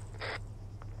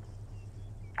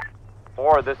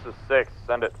 4, this is 6,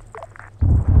 send it.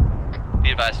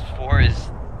 Be advised, 4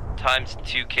 is times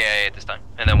 2 KIA at this time,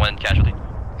 and then 1 casualty.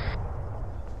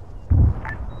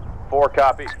 4,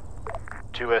 copy.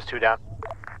 2 is 2 down.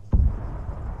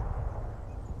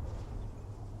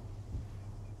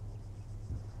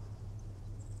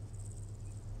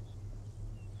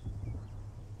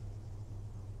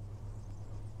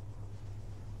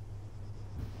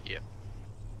 Yep.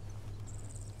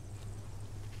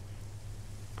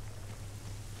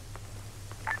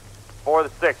 4 to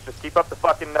 6, just keep up the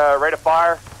fucking rate of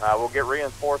fire. We'll get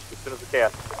reinforced as soon as we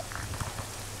can.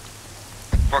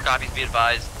 4 copies, be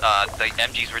advised. The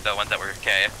MGs were the ones that were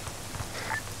KIA.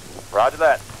 Roger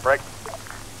that. Break.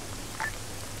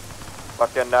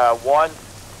 Fucking 1,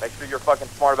 make sure you're fucking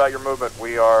smart about your movement.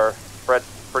 We are spread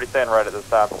pretty thin right at this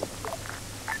time.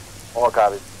 All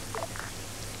copies.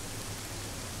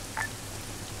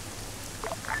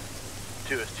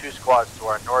 2 is 2 squads to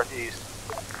our northeast.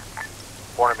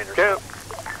 400 meters. 2.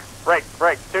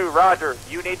 Break. 2, roger.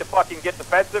 You need to fucking get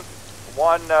defensive.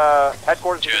 1,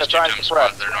 headquarters is gonna try and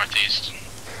suppress. They're northeast.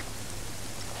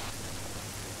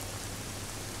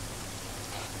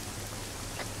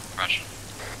 Roger.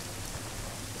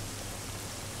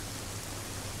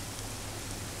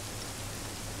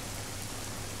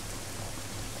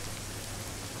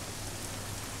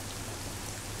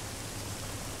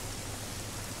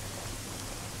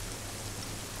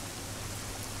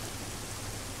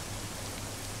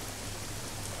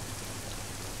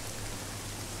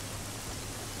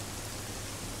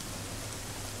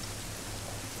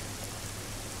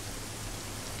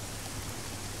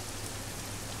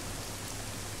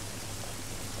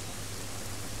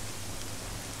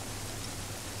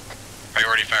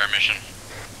 Priority fire mission.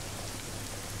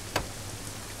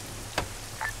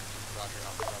 Roger,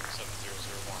 Alpha Bravo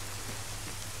 7001.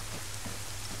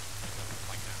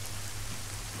 Flank down.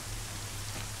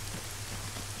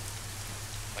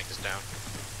 Flank is down.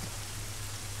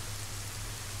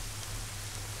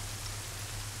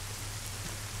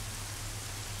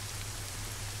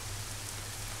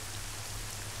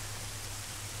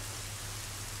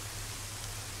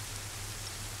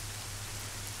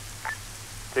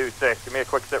 2-6. Give me a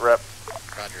quick sit rep.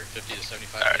 Roger, 50 to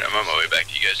 75 Alright, I'm on my way back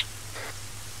to you guys.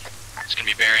 It's gonna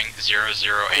be bearing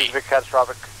 008 Vic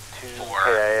catastrophic to for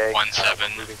KIA.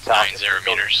 1790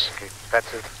 meters.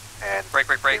 Defensive and break.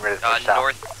 getting ready to push south.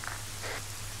 North.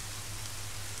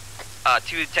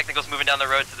 2 technicals moving down the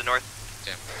road to the north.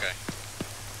 Damn, okay.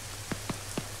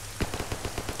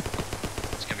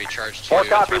 It's gonna be charged to... 4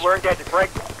 copy, we're engaged. Break.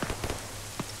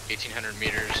 1800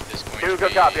 meters is going 2 to good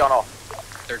be copy on all.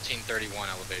 1331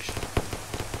 elevation.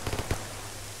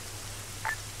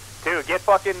 2, get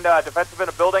fucking defensive in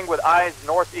a building with eyes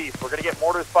northeast. We're gonna get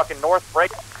mortars fucking north.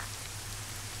 Break.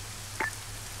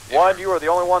 1, you are the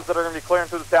only ones that are gonna be clearing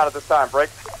through the town at this time. Break.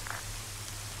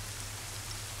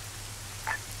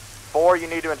 4, you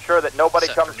need to ensure that nobody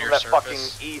Set comes for from near that fucking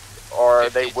surface. east, or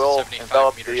 50 they to will 75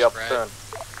 envelop meter you up spread. soon.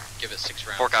 Give it 6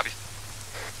 rounds. 4 copies.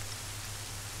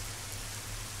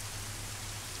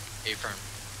 A firm.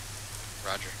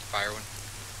 Roger. Fire one.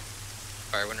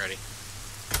 Fire one ready.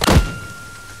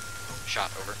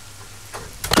 Shot over.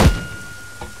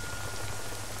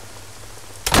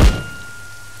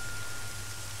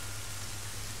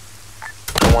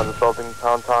 One's assaulting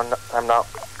pound time now.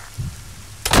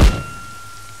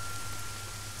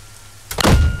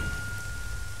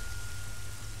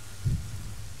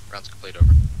 Rounds complete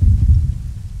over.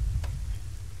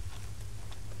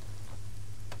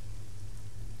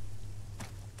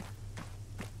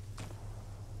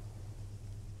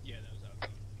 Yeah, that was out.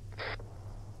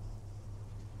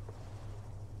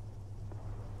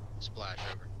 Splash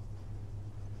over.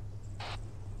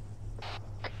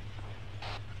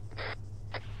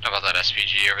 How about that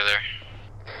SPG over there?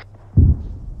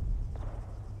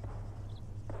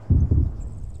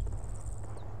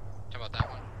 How about that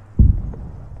one?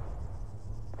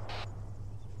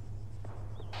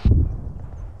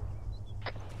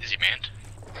 Is he manned?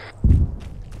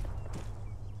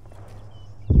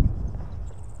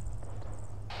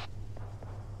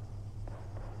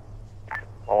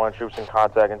 All 1 troops in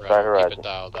contact inside Right, horizon. keep it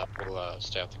dialed up. We'll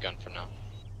stay off the gun for now.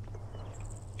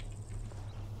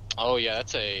 Oh yeah,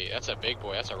 that's a big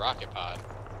boy. That's a rocket pod.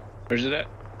 Where's it at?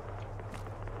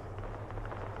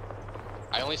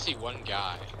 I only see one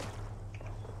guy.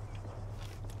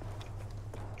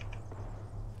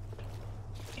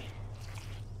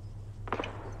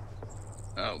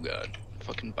 Oh god.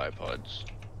 Fucking bipods.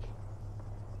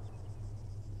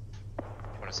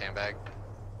 You want a sandbag?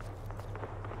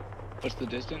 What's the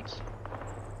distance?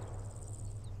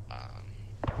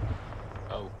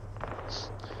 Oh.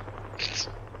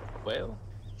 Well.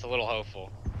 It's a little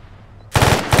hopeful. Let's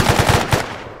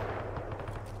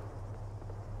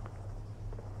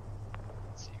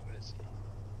see, what is he?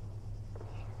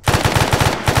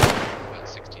 About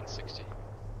 1660.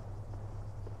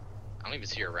 I don't even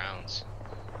see your rounds.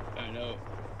 I know.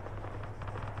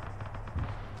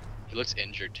 He looks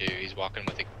injured too. He's walking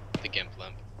with the gimp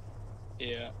limp.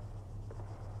 Yeah.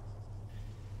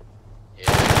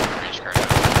 Yeah, range card out.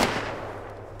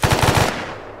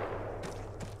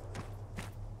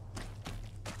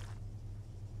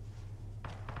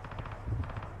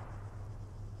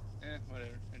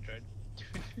 Whatever. I tried.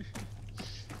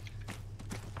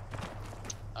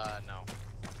 No.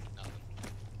 Nothing.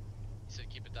 He said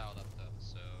keep it dialed up though,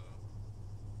 so...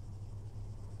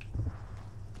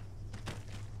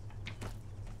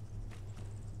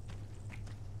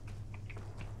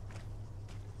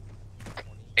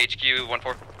 HQ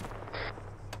 1-4.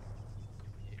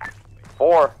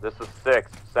 4, this is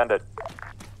 6. Send it.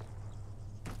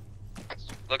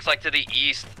 Looks like to the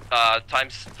east,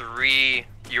 times 3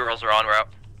 Urals are en route.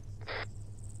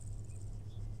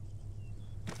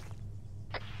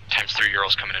 Times 3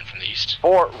 Urals coming in from the east.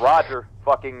 4, roger.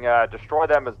 Fucking destroy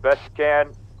them as best you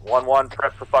can. 1-1,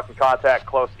 press for fucking contact,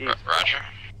 close east. Roger.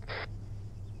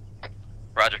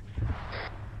 Roger.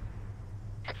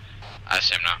 I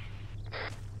see him now.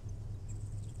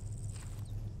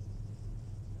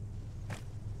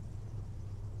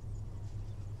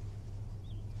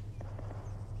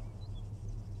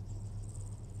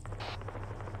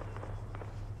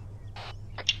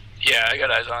 Yeah, I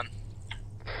got eyes on.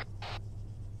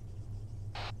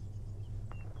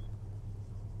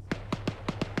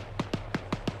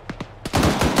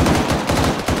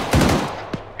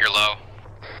 You're low.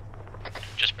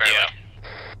 Just barely. Yeah.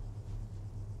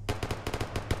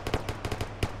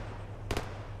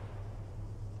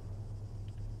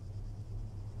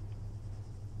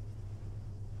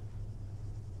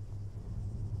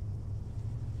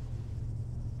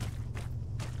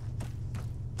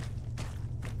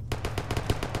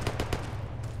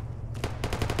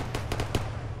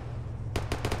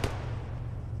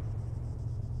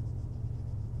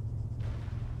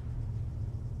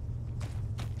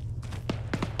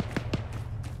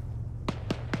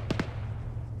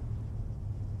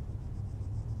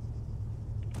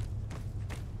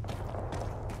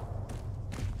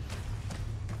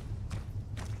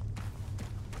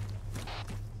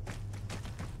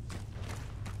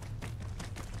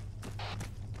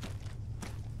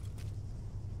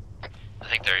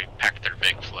 think they packed their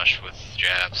big flush with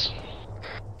jabs.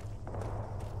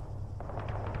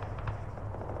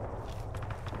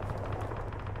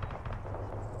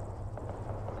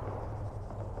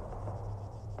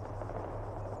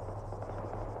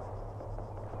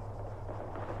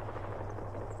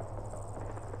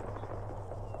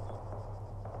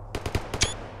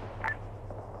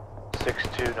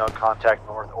 No contact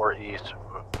north or east.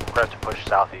 Request to push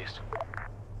southeast.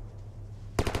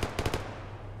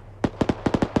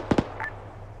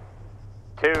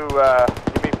 Give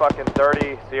me fucking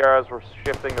 30 Sierras. We're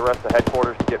shifting the rest of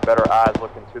headquarters to get better eyes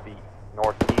looking to the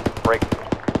northeast. Break.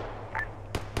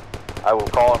 I will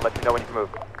call and let you know when you can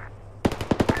move. 2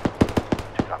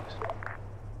 copies.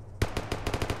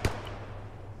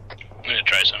 I'm gonna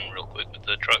try something real quick with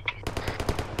the truck.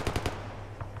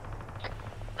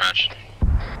 Roger.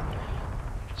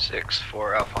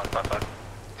 6-4 Alpha 155.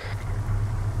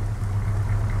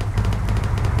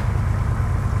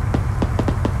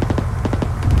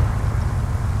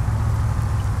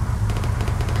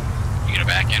 You gonna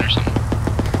back in or something?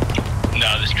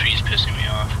 No, this tree's pissing me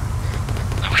off.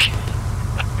 Okay.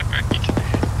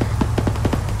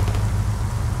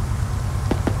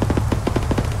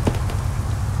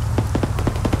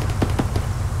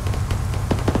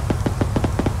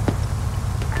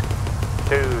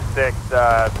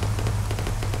 Alright.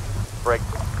 Break.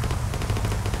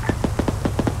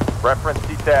 Reference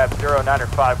T-Tab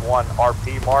 0951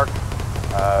 RP mark.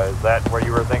 Is that where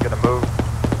you were thinking to move?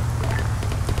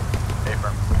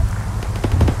 Affirm.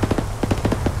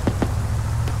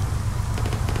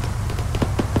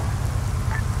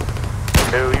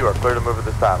 Two, you are clear to move at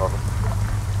this time, over.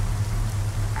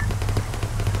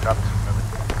 Copies.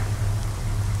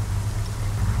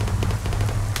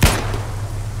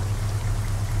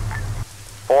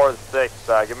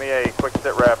 4-6, give me a quick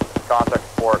sit rep contact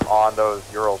report on those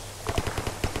Urals.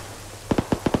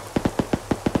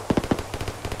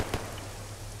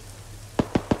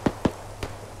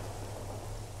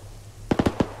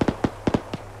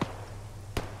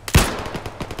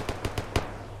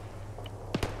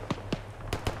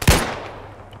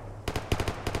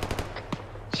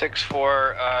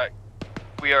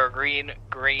 We are green,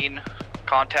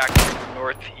 contact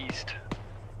northeast.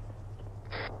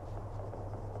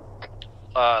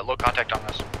 Low contact on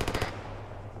us.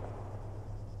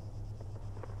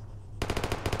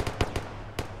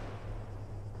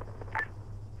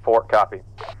 Fort, copy.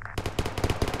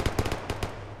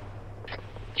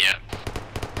 Yeah.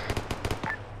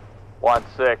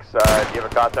 1-6, do you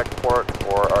have a contact report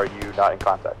or are you not in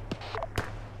contact?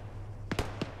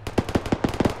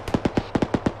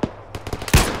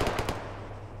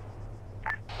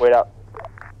 Wait up.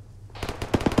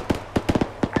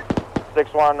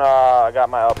 6-1, I got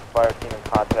my up fire team in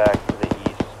contact to the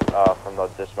east from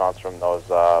those dismounts from those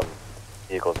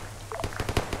vehicles.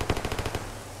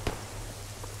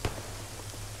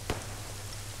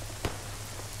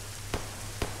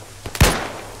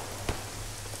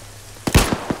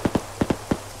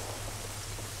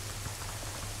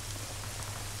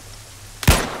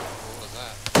 What was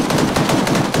that?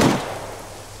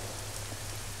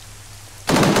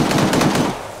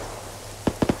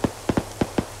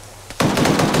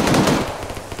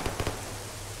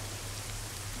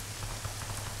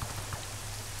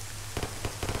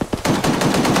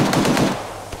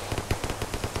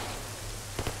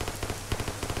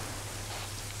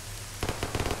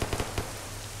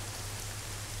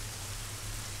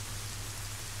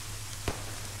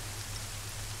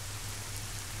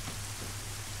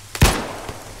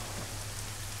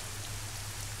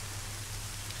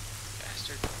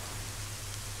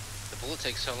 The bullet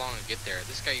takes so long to get there.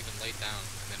 This guy even laid down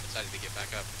and then decided to get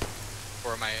back up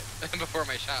before my before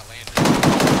my shot landed.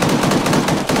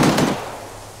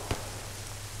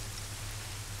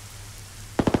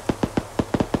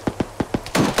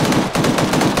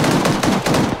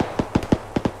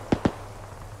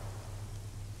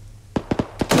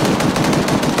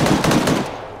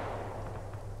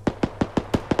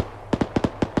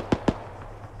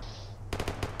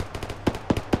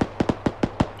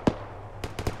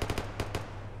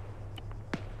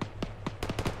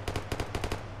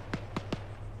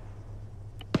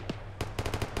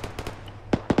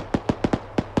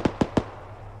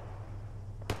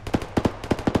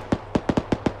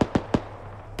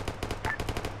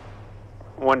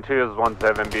 One two is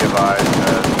 1-7, be advised,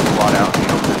 slot out in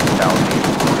the open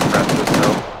southeast, rest of the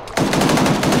hill.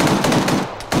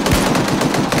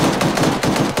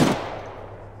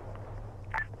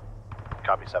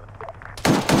 Copy 7.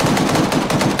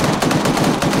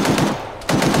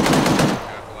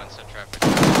 One set traffic.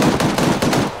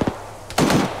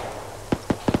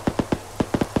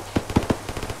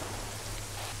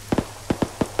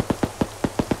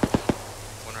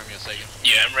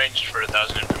 east for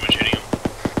 1,000 and pretty much hitting him.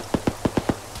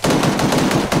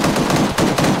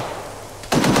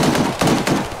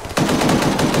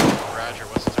 Roger,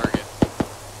 what's the target?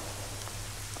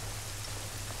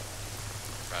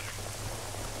 Roger.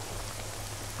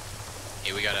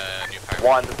 Hey, we got a new fire.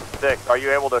 1, this is 6. Are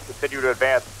you able to continue to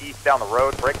advance east down the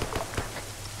road, Brick?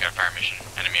 Got a fire mission.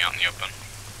 Enemy out in the open.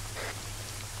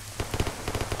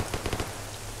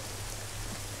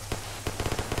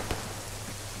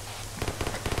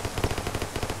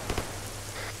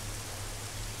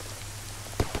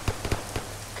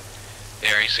 The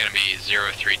area's gonna be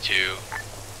 032.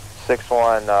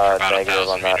 6-1, about negative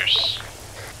 1,000 on that. meters.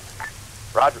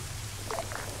 Roger.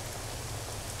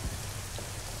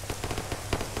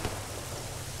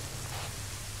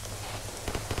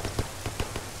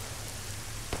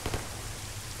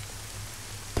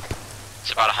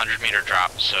 It's about a 100-meter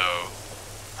drop, so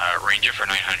range it for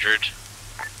 900.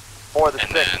 4 the and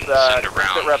 6, then send a sit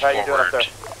round rep, how you doing up forward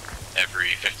there? every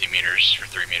 50 meters for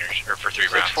 3 meters, or for 3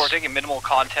 rounds. 6-4, taking minimal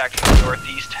contact from the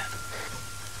northeast.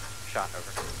 Shot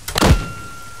over.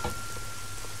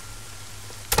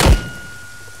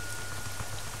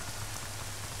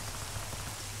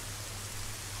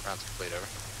 Rounds complete, over.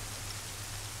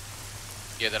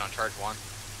 Yeah, that on charge 1.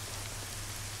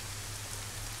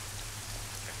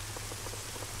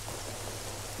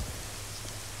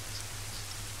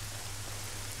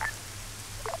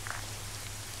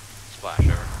 Splash,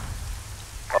 over.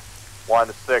 1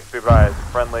 to 6, be advised.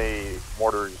 Friendly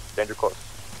mortars, danger close.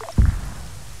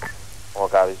 All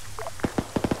copies.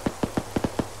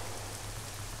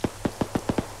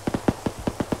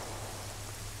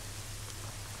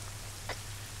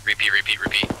 Repeat, repeat,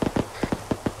 repeat.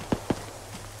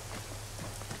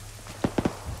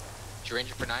 Did you range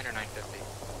it for 9 or 950?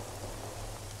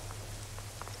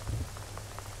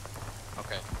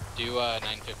 Okay, do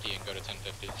 950 and go to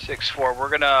 1050. 6-4, we're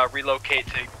gonna relocate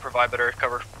to provide better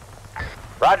cover.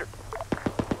 Roger.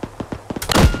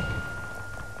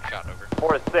 Shot over.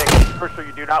 4 to 6, crucial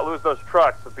you do not lose those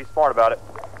trucks, so be smart about it.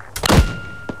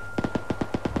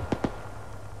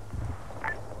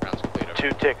 Rounds complete, over.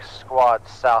 2 ticks squad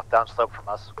south downslope from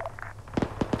us.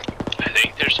 I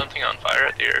think there's something on fire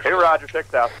at the airfield. Hey Roger, check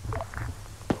south.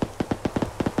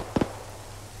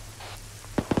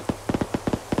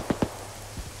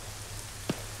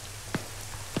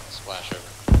 Splash, over.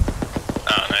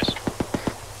 Oh, nice.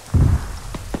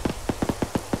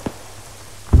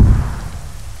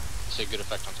 See good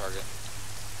effect on target.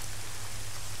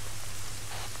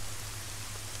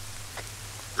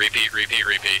 Repeat, repeat,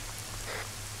 repeat.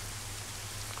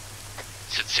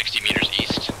 It's at 60 meters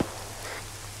east.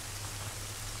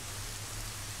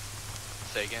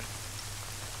 Say again.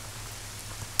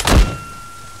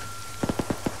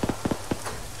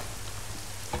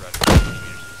 Roger, 60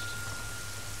 meters east.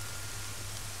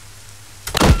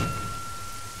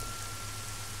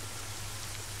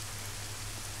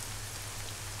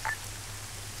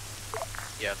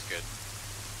 Yeah, it's good.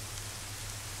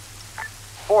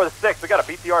 4 to 6, we got a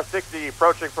BTR 60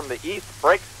 approaching from the east.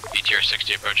 Break. BTR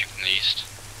 60 approaching from the east.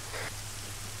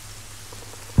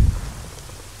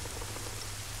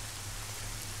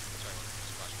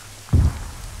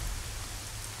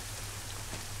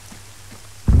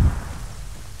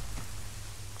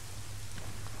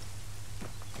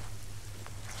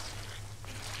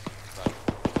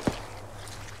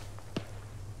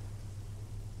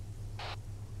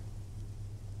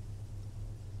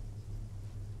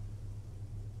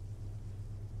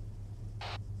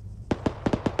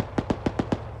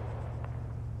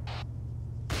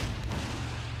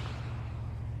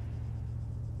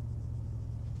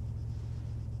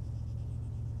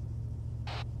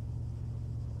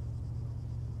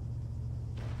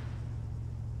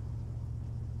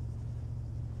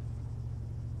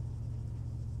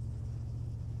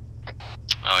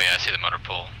 Oh yeah, I see the motor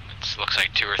pool. It looks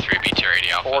like 2 or 3 BTR 80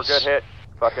 alphas. 4 good hit.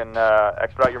 Fucking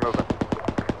expedite your movement.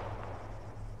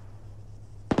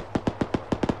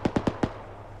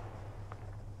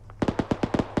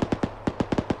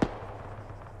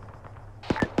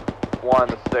 One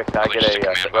to 6, can I Probably get just a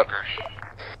command sit rep? bunker.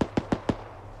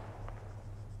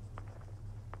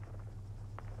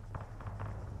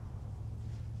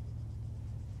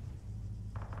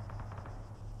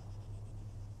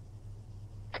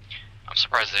 I'm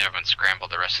surprised they haven't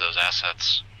scrambled the rest of those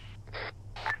assets.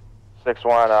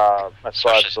 6-1, my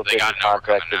squad's still they taking got nowhere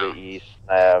contact to coming the east.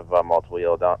 I have multiple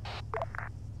yellow down.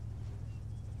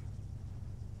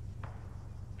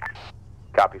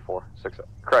 Copy 4, 6 out.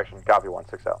 Correction, copy 1,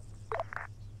 6 out.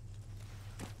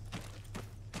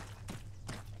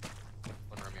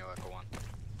 1 Romeo Echo 1.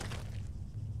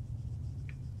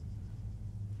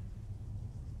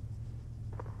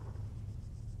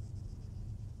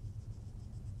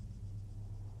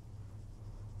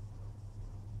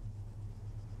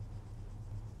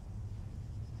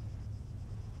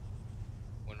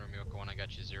 Miyoko 1, I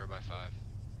got you 0 by 5.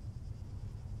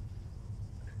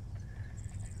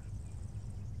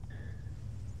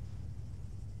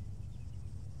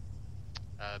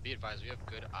 Be advised, we have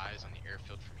good eyes on the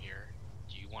airfield from here.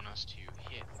 Do you want us to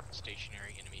hit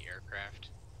stationary enemy aircraft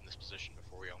in this position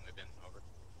before we all move in? Over.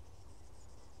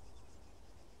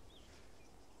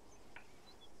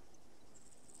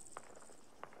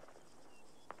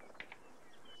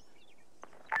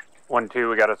 One, two,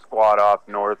 we got a squad off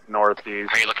northeast.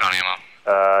 How are you looking on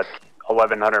ammo?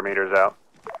 1,100 meters out.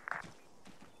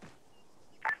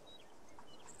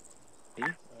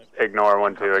 Ignore,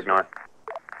 1, 2, ignore.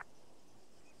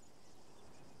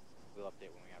 We'll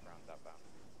update when we have rounds outbound.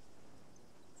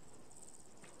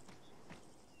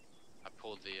 I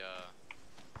pulled the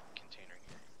container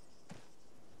here.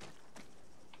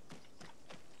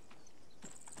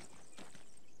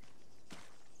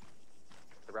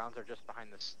 The rounds are just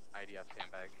behind this IDF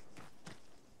sandbag.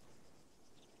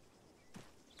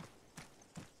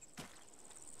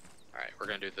 Alright, we're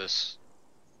gonna do this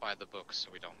by the book so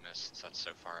we don't miss since that's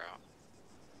so far out.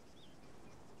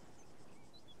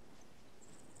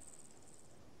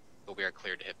 But we are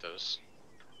cleared to hit those.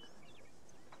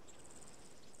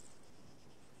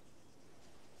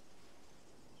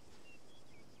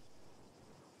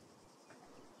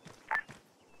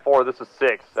 Four, this is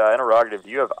 6. Interrogative, do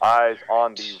you have eyes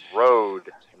on the road?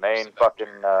 Main fucking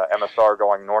MSR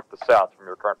going north to south from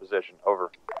your current position.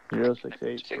 Over.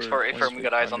 068. 6-4, affirm, we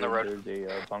got eyes on the road.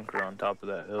 There's a bunker on top of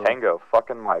that hill. Tango,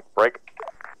 fucking Mike, break.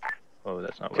 Oh,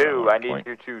 that's not what 2, I need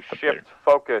you to shift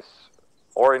focus.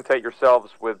 Orientate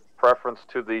yourselves with preference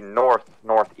to the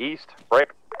northeast. Break.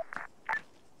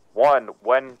 1,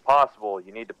 when possible,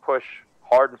 you need to push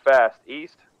hard and fast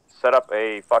east. Set up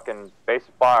a fucking base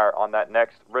of fire on that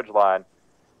next ridge line.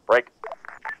 Break.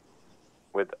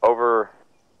 With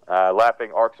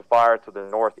overlapping arcs of fire to the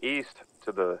northeast,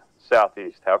 to the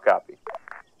southeast. How copy?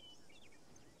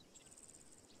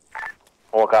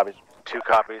 All copies. 2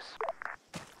 copies.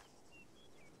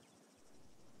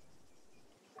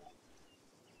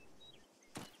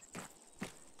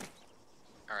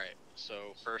 Alright,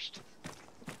 so first...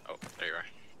 Oh, there you are.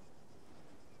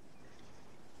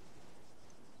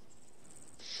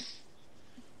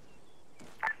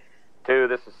 Two,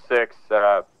 this is 6.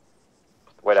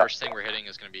 Wait First thing we're hitting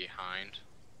is going to be Hind.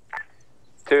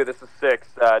 2, this is 6.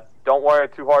 Don't worry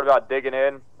too hard about digging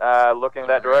in, looking in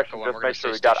that direction. Just make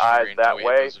sure we got eyes that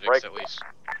way. Break.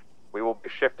 We will be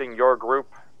shifting your group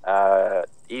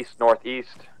east,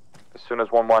 northeast, as soon as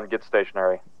 1-1 gets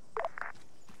stationary.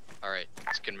 Alright,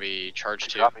 it's going to be charge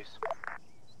 2. Copies.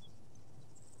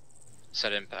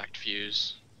 Set impact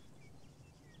fuse.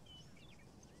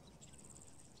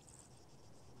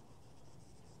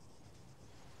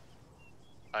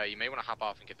 You may want to hop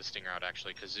off and get the Stinger out,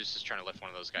 actually, because Zeus is trying to lift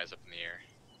one of those guys up in the air.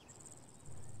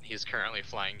 He's currently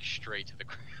flying straight to the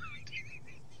ground.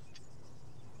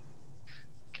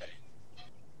 Okay.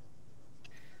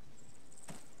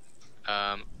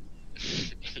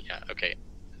 Yeah, okay.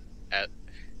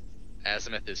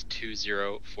 Azimuth is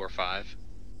 2045.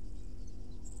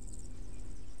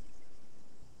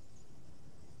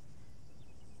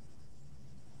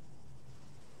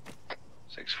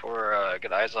 Six four,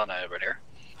 get eyes on right here.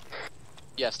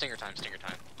 Yeah, Stinger time, Stinger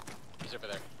time. He's over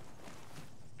there.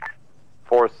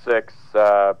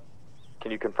 4-6,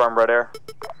 can you confirm red air?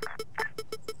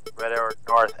 Red air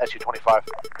north, SU-25.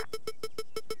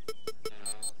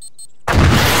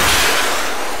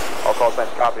 All calls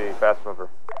match copy, fast mover.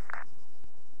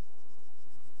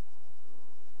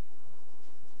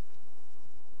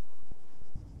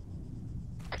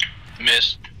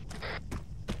 Miss.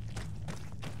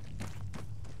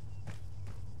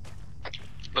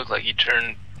 Looked like he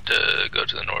turned to go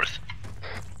to the north.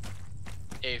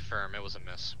 Affirm, it was a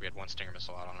miss. We had 1 Stinger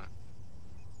missile out on it.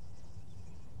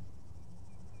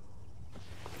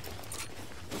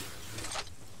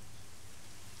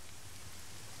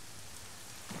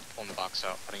 Pulling the box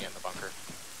out, putting it in the bunker.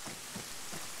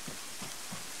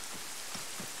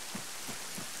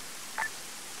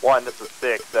 One, this is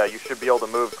 6. You should be able to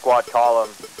move squad column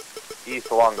east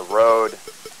along the road.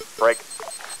 Break.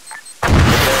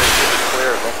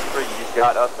 Clear. Infantry, you've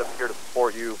got us up here to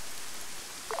support you.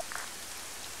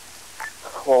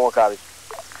 All copies.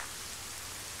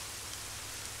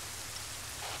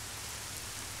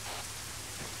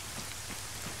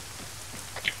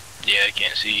 Yeah, I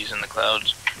can't see. He's in the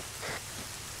clouds.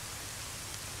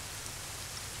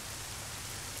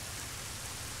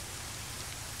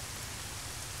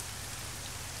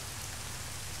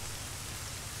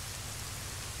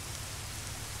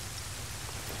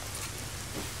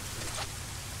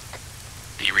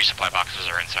 The resupply boxes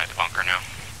are inside the bunker now.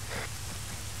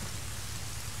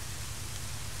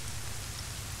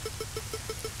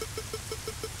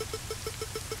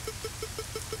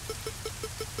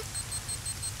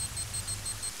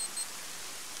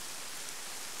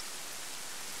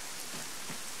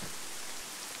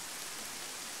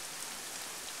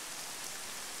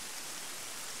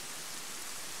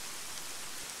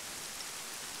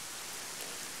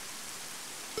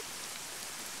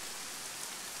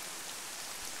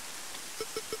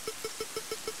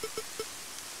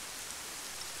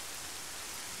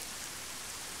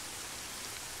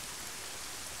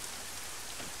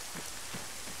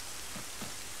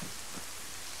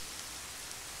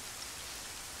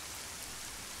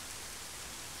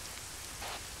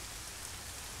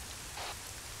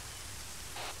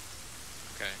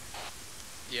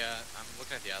 I'm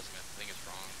looking at the azimuth. I think it's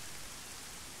wrong.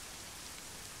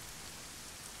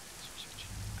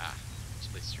 Ah, it's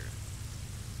placed here.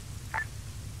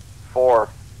 4.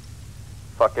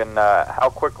 Fucking, how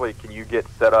quickly can you get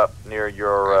set up near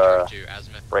your, to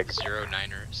azimuth break?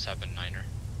 09er 79er.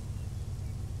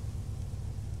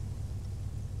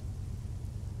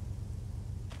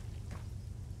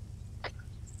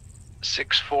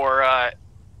 Six four.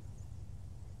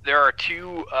 There are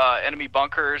 2 enemy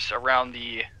bunkers around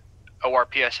the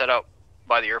ORP I set up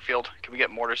by the airfield. Can we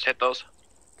get mortars to hit those?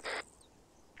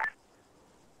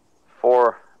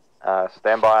 4.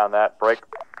 Stand by on that. Break.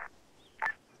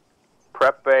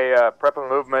 Prep a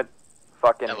movement.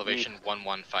 Fucking elevation east.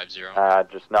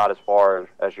 1150. Just not as far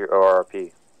as your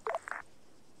ORP.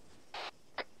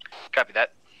 Copy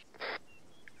that.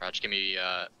 Raj, give me.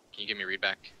 Can you give me a read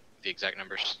back the exact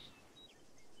numbers?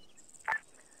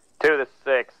 2 to the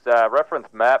 6. Reference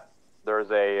map. There's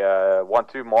a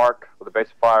 1-2 mark with a base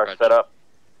of fire set up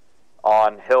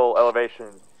on hill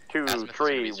elevation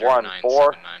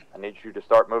 2314. I need you to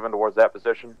start moving towards that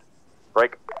position.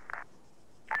 Break.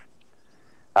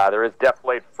 There is depth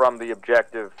plate from the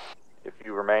objective if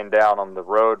you remain down on the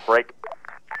road. Break.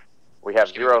 We have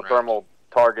 0 thermal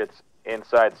targets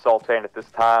inside Sultan at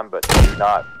this time, but do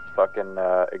not fucking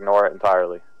ignore it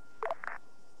entirely.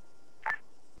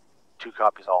 2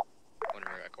 copies all.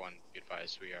 Whenever Echo 1, be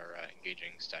advised, we are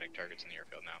engaging static targets in the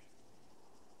airfield now.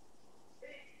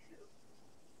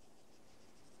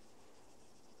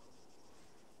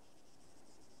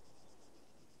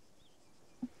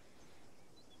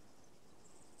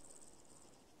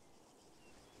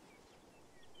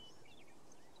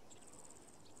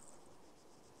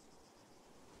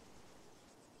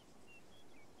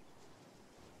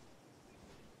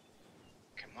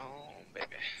 Come on,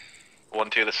 baby.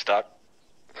 1-2, this is Doc.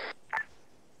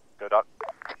 Go, Doc.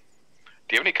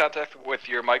 Do you have any contact with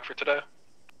your mic for today?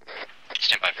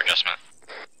 Stand by for adjustment.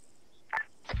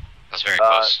 That's very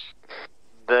close.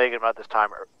 Negative at this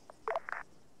time.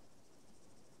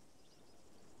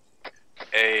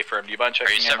 Hey, firm, do you mind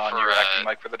checking in on your acting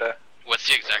mic for the day? What's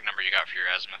the exact number you got for your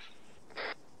azimuth?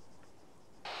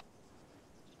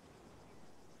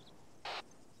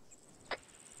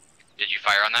 Did you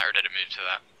fire on that, or did it move to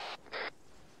that?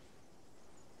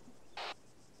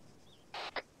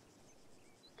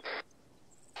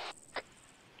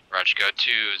 Roger, go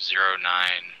to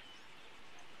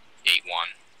 0981,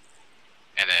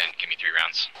 and then give me 3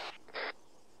 rounds.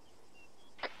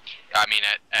 I mean,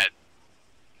 at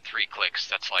 3 clicks,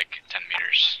 that's like 10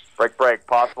 meters. Break.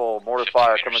 Possible mortar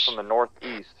fire coming from the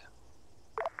northeast.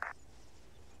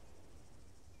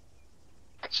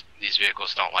 These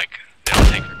vehicles don't they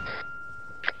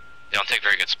don't take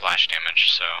very good splash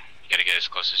damage, so you gotta get as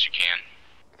close as you can.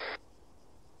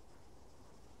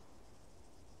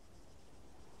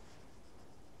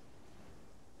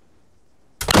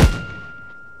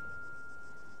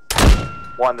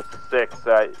 One to 6.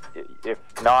 If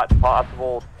not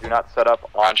possible, do not set up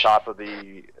on top of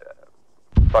the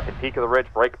fucking peak of the ridge.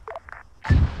 Break.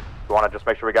 We want to just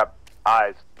make sure we got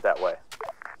eyes that way.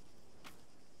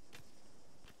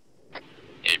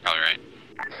 Yeah, you're probably right.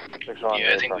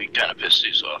 Yeah, I think we kind of pissed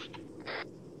these off.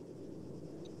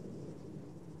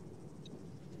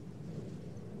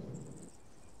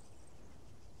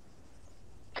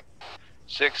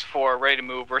 Six 4, ready to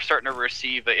move. We're starting to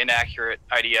receive an inaccurate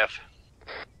IDF.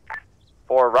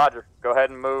 4, Roger. Go ahead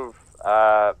and move.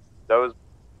 Those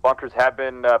bunkers have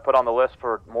been put on the list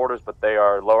for mortars, but they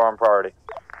are lower on priority.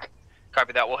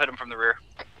 Copy that. We'll hit them from the rear.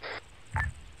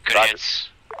 Good hits.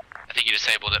 I think you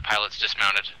disabled it. Pilot's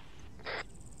dismounted.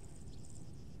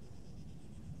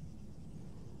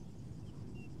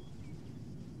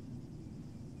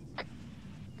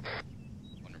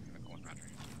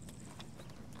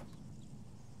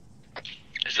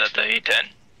 Is that the A-10?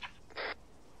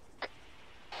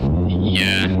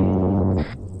 Yeah.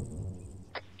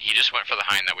 He just went for the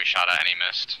hind that we shot at and he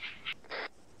missed.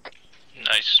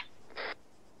 Nice.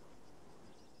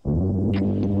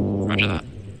 Roger that.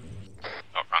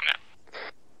 Oh, wrong net.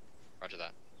 Roger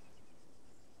that.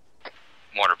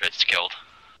 Mortar pit's killed.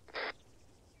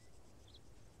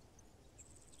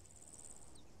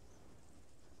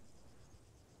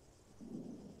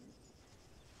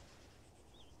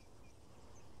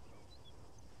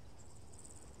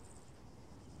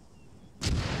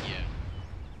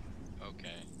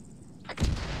 Okay.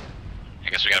 I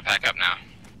guess we gotta pack up now.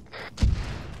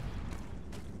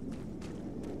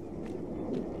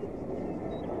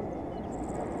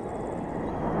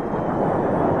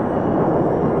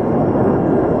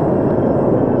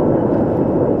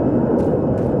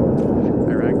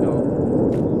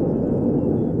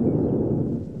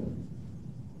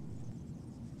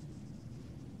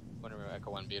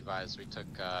 Echo 1, be advised, we took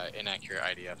inaccurate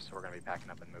IDF, so we're going to be packing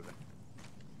up and moving.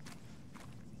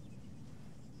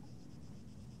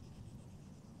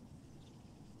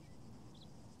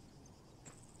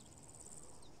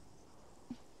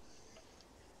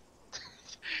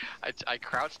 I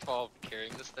crouched while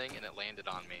carrying this thing and it landed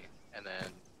on me, and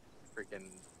then freaking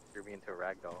threw me into a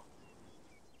ragdoll.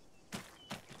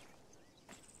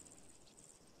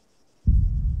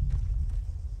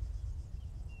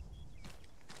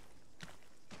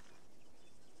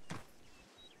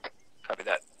 Copy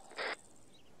that.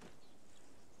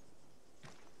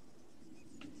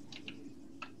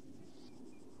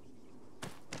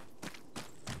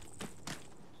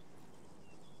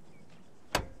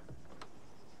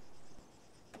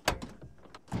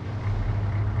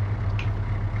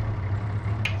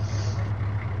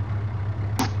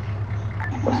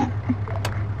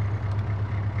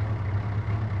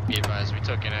 Be advised, we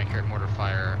took inaccurate mortar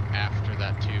fire after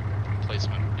that tube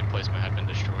emplacement had been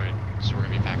destroyed, so we're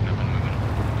going to be packing up and moving.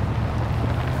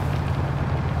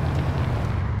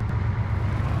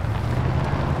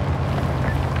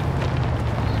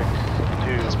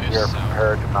 We are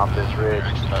prepared to mount this ridge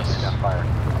and start laying down fire.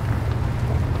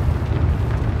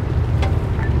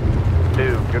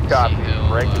 2, good copy.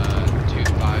 Break.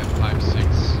 2556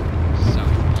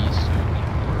 southeast of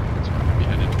 14. That's where we're going to be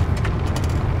headed.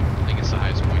 I think it's the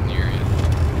highest point in the area,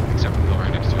 except for the hill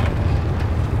right next to it.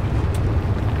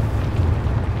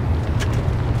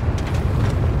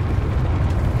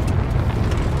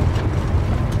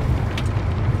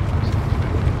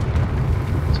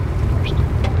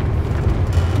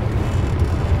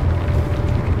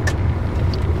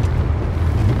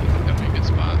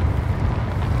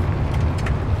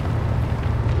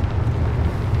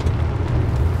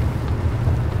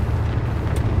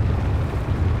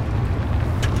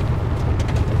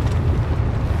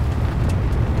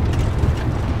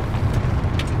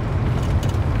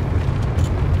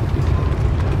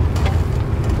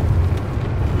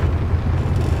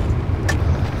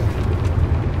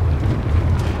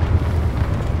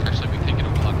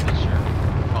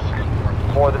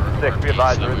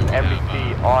 There's an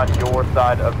MBT on your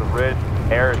side of the ridge.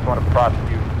 Air is going to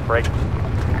prosecute. Break.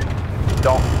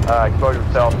 Don't expose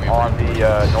yourself on the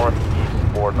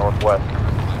northeast or northwest.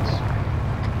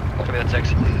 Copy that 6.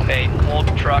 Hey,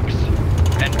 old trucks,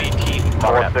 NBT,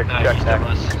 4-6, check east of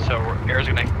us, so Air's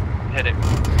gonna hit it.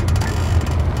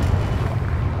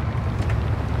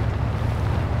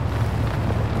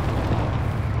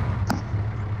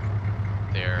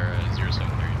 They're 073,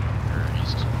 or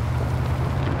east.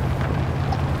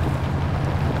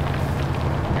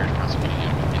 Air's prosecuting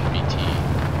him with NBT,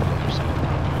 and there's some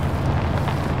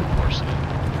horse in it.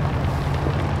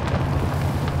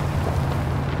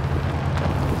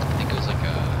 I think it was like a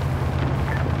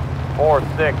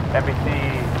 4-6, MBT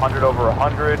 100 over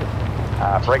 100.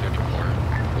 Break.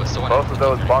 What's the one? Both of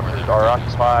those bunkers are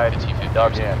occupied,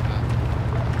 dug in.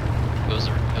 It was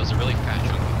a really fat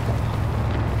chunk.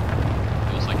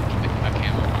 It was like a camo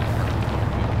one.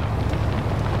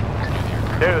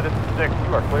 2, this is 6.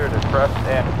 You are clear to crest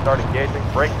and start engaging.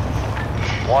 Break.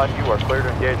 1, you are clear to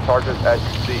engage targets as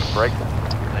you see. Break.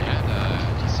 They had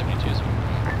T-72s.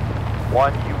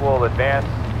 1, you will advance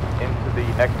into the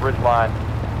next ridge line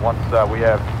once we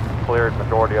have cleared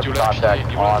majority of the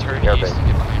contact on the airbase.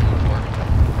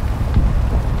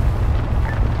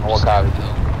 What copy?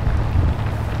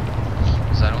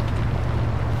 Is that all?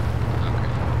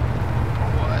 Okay.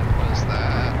 What was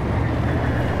that?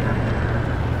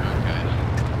 Okay.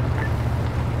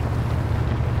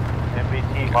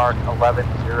 MBT mark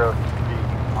 1103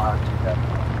 on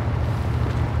 2.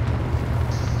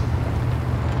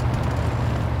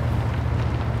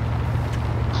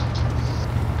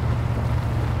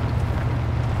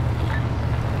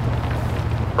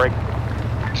 Break.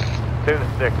 2 to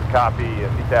 6, copy,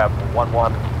 VTAP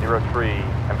 1103,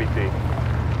 MBT.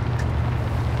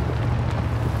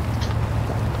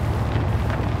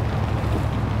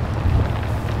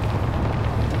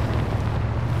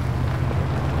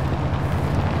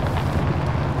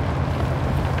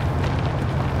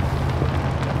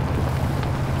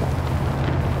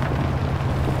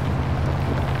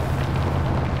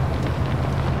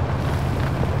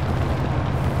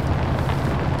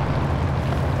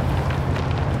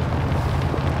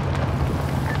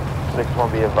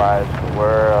 Be advised,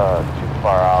 we're too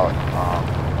far out.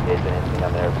 Isn't anything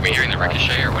on there? Are we hearing the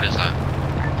ricochet or what is that?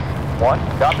 1,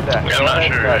 copy that. I'm not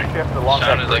sure. Shift along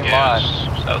that green line.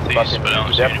 Southeast, but I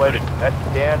don't see anybody. As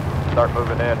you can, start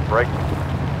moving in. Break.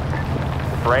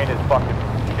 The terrain is fucking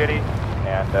shitty,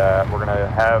 and we're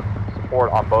gonna have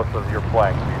support on both of your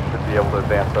flanks. So you should be able to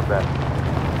advance up in.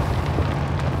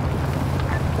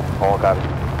 All copy.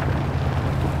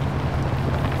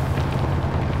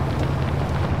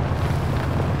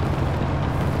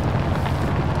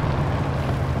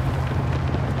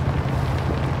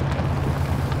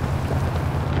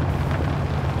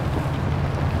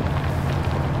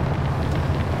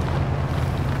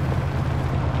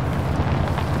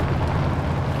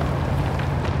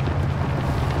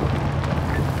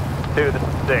 This is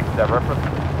 6. That reference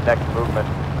next movement.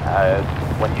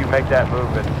 When you make that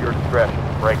movement, your discretion,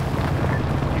 break.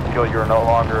 You feel you're no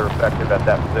longer effective at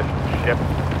that position, shift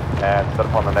and set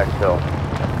up on the next hill.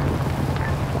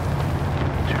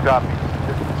 2 copies.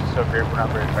 This is so great, we're not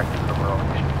very effective in our own.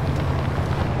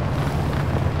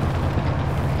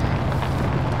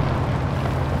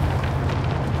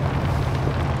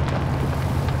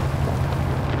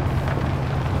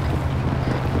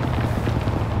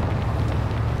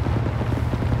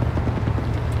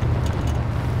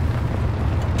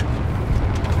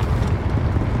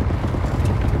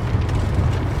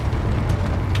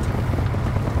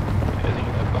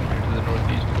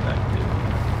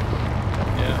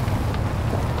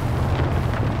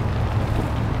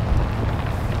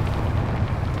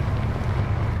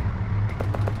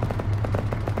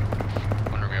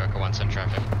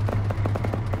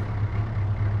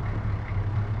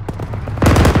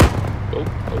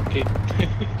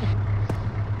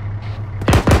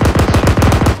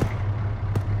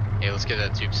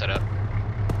 Set up.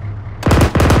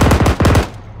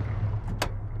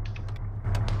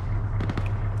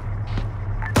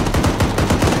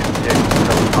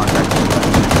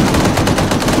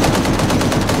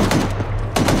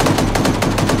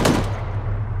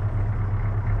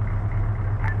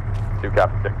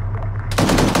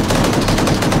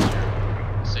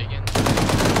 Say again.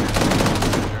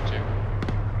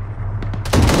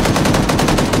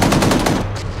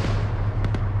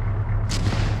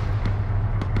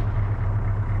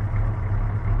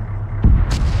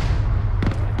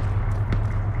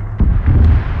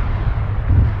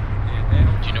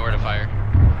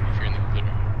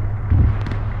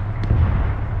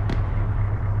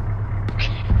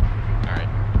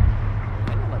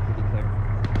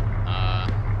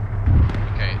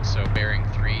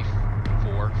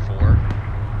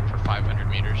 500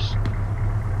 meters.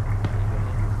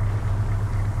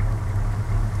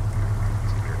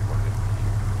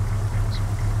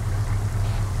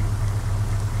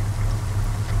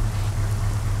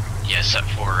 Yeah, set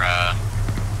for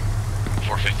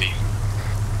 450.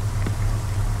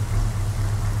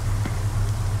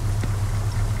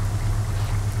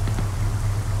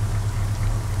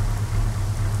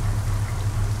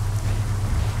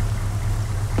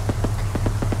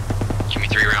 Give me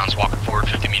 3 rounds, walking forward,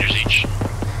 50 meters each.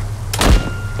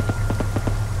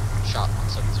 Shot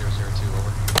 17002,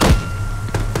 over.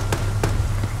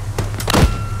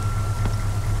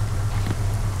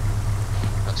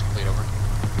 That's complete, over.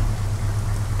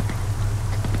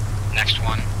 Next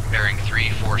one, bearing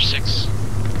 346.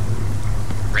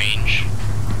 Range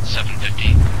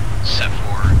 750. Set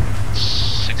for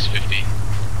 650.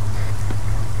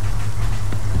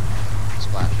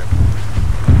 Splash over.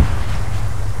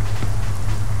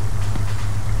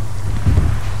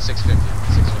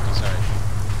 650, sorry.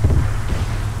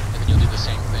 And then you'll do the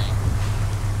same thing.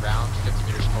 Round, 50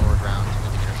 meters forward, round,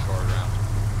 50 meters forward, round.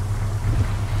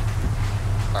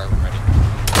 Fire when ready.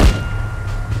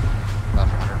 About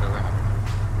 100 over,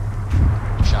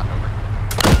 100. Shot over.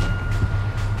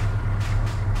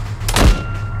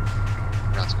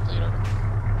 Round's complete, over.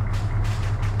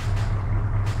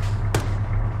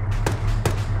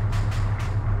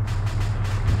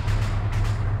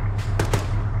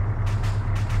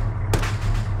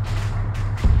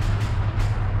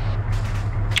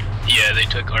 Yeah, they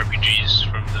took RPGs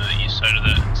from the east side of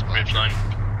the bridge line.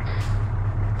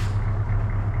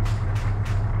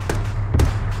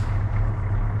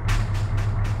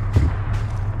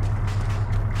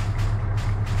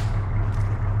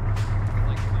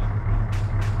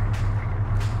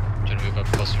 Trying to move up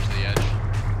closer to the edge,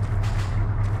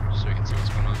 so we can see what's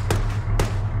going on.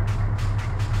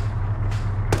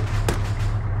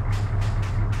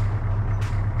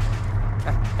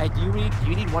 Hey, do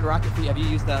you need one rocket for you? Have you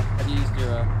used your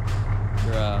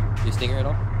Stinger at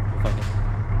all? Your fucking...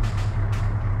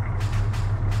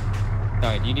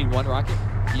 Alright, do you need one rocket?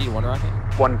 Do you need one rocket?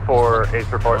 1-4, Ace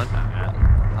report. I'm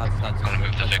gonna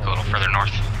move the vehicle a little further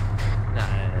north. No.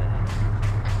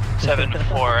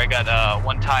 7-4, I got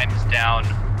 1 times down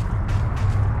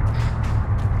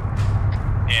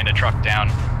and a truck down.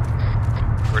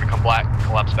 We're gonna come black,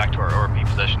 collapse back to our ORP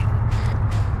position.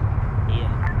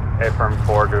 Affirm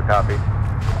 4, good copy.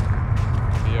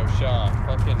 Yo, Shaw,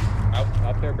 fucking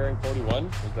out there bearing 41?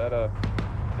 Was that a...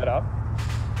 set up?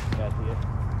 Yeah, I see it.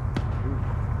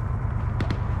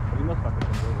 You must fucking been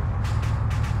over.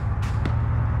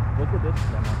 What's the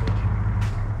distance on that bitch?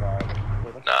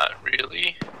 Not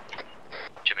really.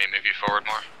 Can we move you forward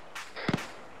more?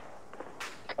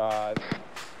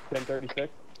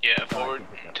 1036? Yeah, forward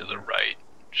and to the right.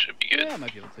 Should be good. Yeah, I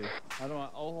might be able to. I don't know.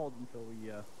 I'll hold until we,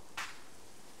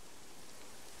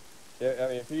 Yeah, I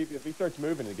mean, if he starts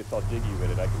moving and gets all jiggy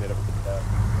with it, I can hit him with the tap.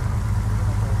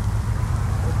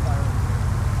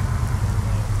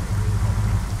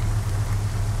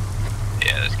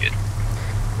 Yeah, that's good.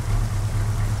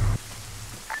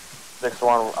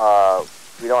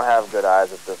 6-1, we don't have good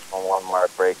eyes at this 1-1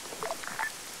 mark break.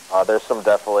 There's some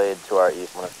defilade to our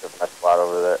east. I'm gonna shift my squad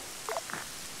over there.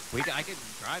 I could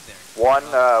drive there.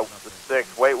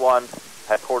 6, wait 1.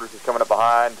 Headquarters is coming up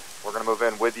behind. We're gonna move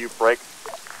in with you, break.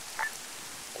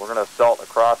 We're gonna assault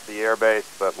across the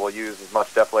airbase, but we'll use as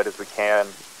much defilade as we can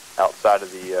outside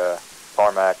of the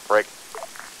tarmac. Break.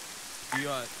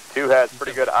 2 has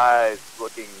pretty good eyes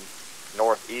looking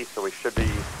northeast, so we should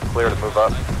be clear to move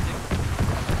up.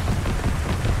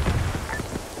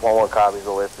 1-1 copies,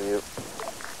 we'll wait for you.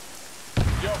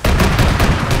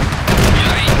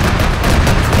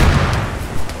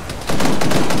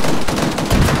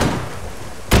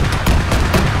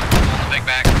 Big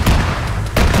back.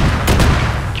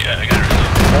 Yeah, I got it.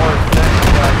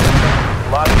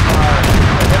 Lots of fire.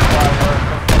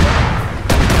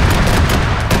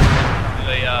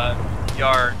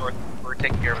 Yar, north, we're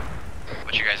taking care of it.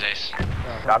 What's your guys' ace?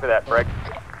 Copy that, break.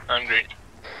 I'm great.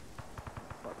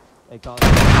 Hey, Colin.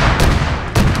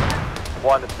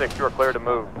 1 to 6, you are clear to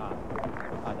move.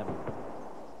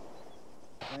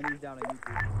 Landy's down at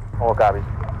YouTube. All copies.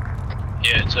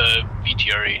 Yeah, it's a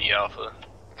VTR 80 Alpha.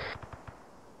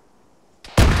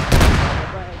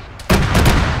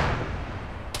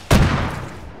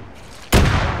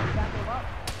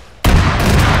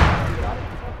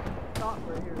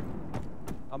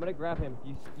 I'm gonna grab him.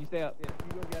 You stay up. Yeah,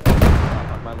 you go get him.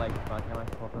 My leg. Can I?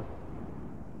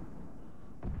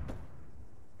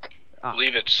 I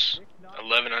believe it's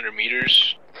 1,100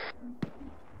 meters.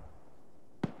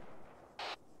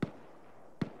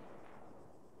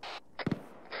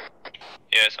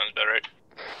 Yeah, sounds about right.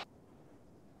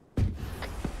 Do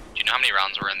you know how many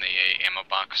rounds were in the ammo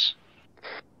box?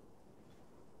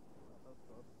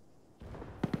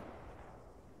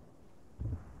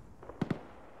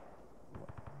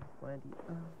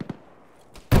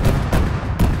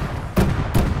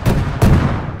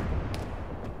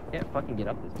 Can't fucking get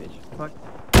up this bitch. Fuck.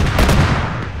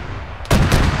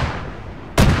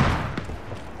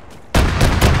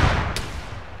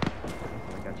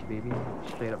 I got you, baby.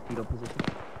 Straight up fetal position.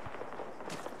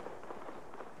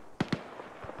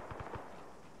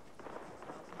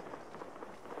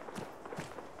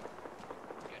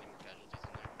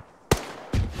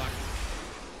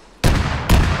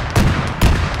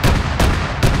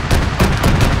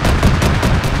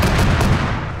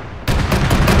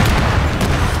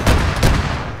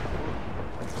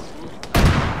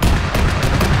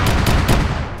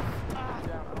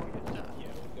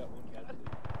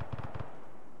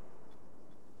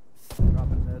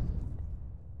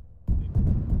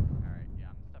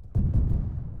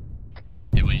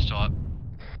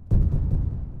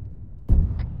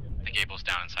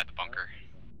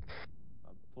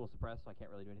 Full suppress, so I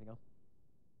can't really do anything else.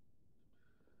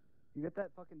 You get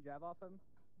that fucking jab off him?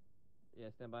 Yeah,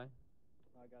 stand by.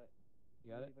 I got it.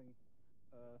 You got it? I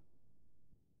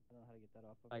don't know how to get that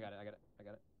off of him. I got it. I got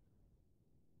it.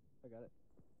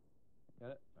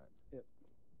 Got it? Alright. Yep.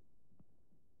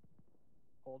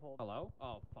 Hold. Hello?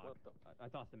 Oh, fuck. I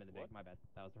tossed him in the big. My bad.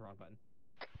 That was the wrong button.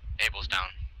 Abel's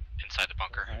down inside the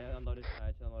bunker. I unloaded.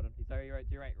 I just unloaded him. He's sorry, you're right.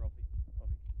 To your right, Rolfie.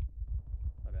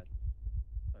 My bad.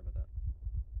 Sorry about that.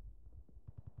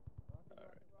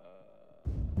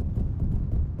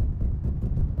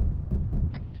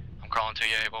 I'm crawling to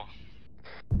you, Abel.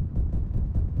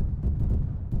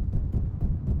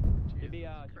 Should be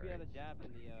on the jab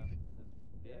in the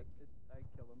yeah, I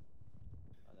killed him.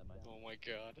 Oh my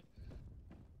god.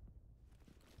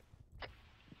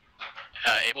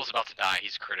 Abel's about to die.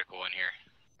 He's critical in here.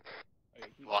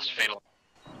 Lost fatal.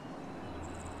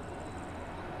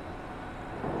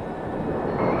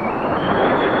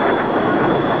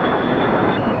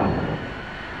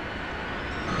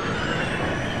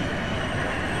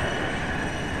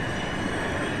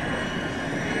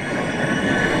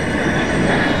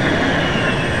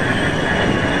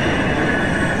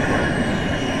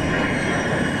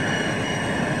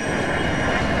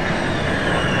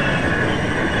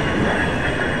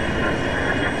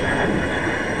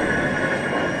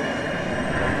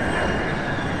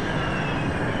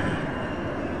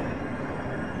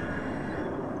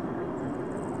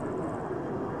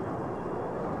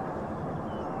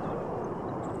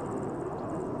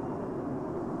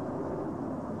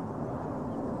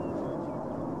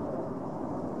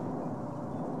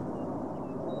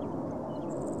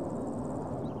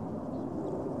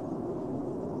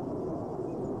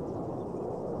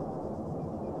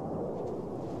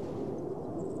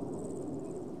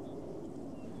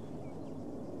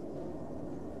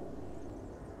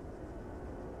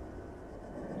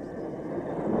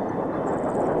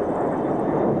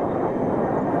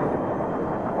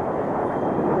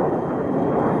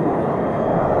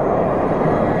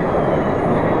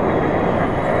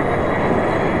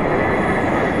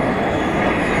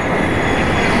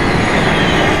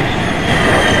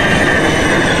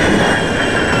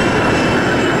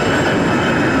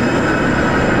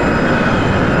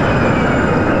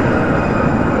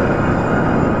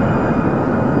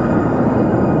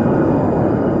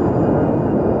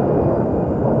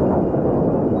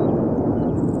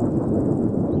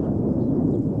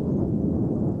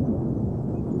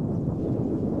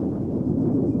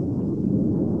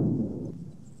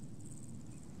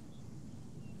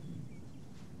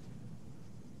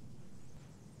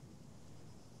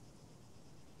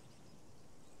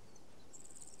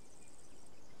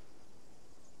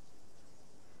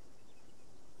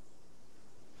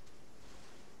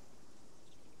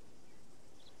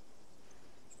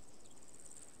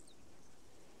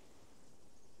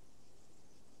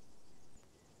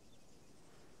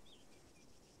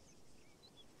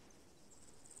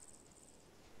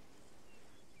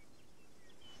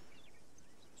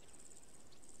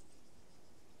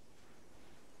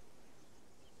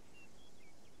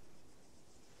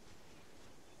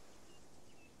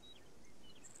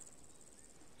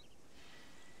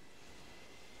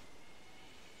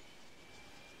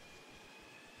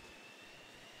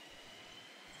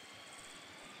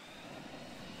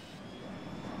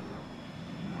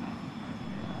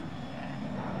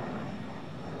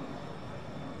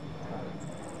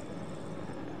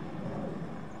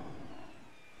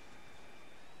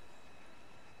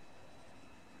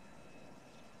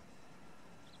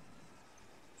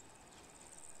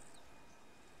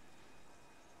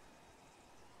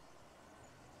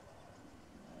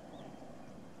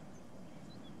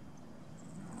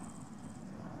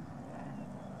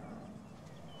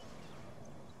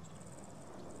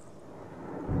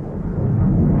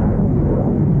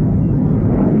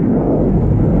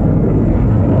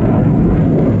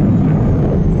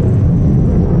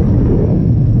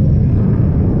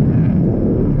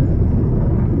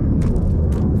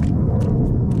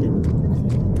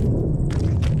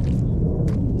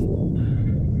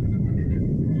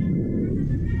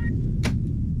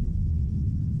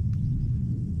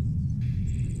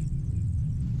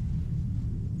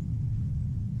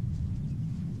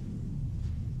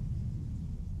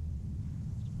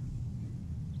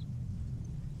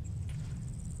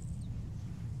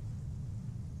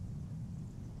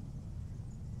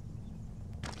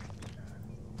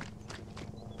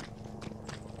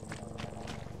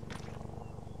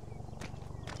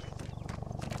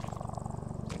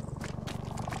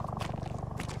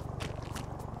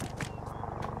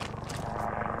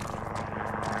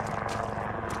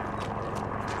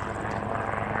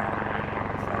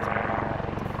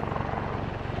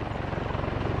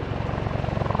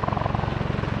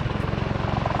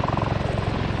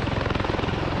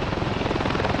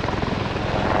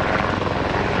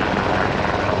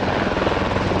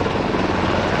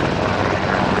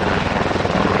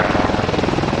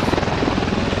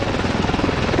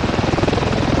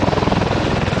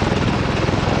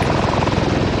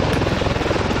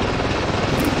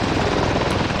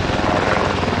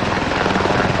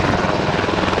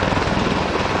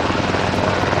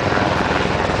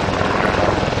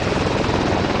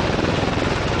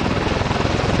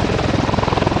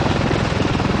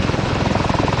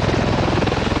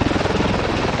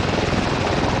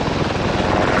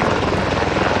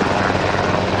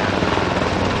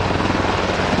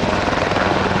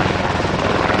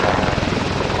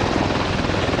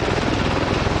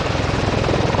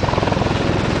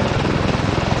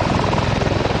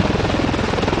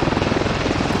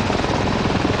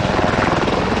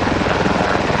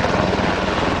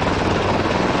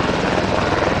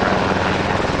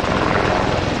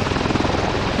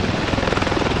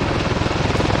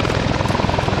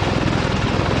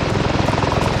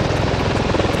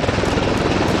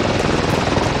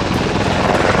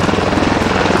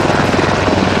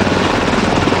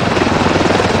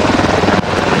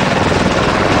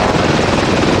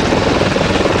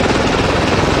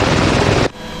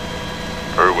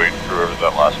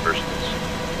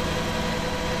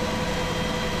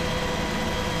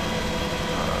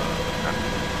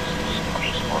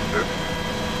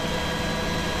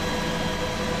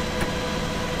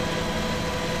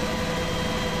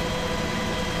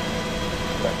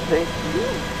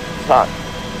 It's hot.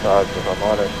 If I'm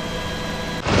honest.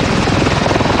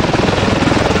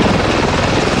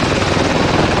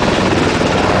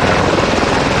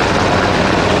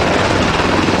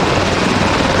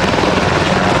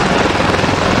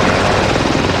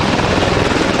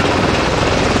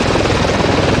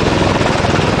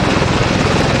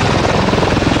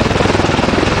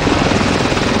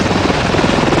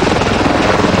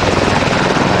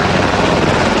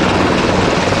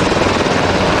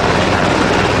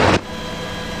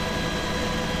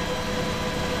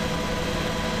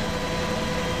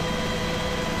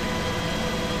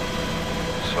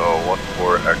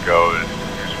 Echo is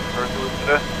referred to it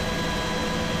today?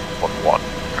 1-1.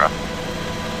 Okay.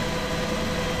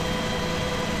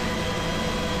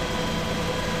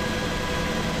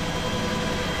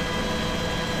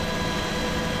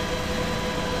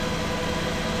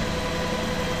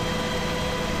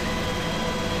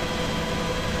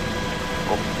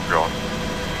 Oh, we're going.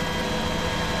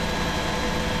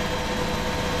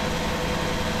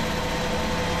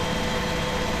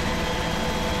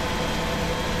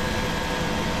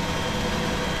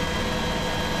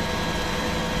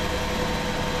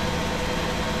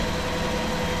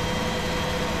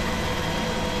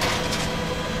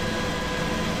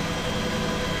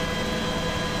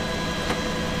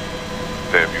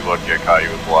 Damn, you lucky I caught you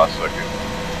at the last second.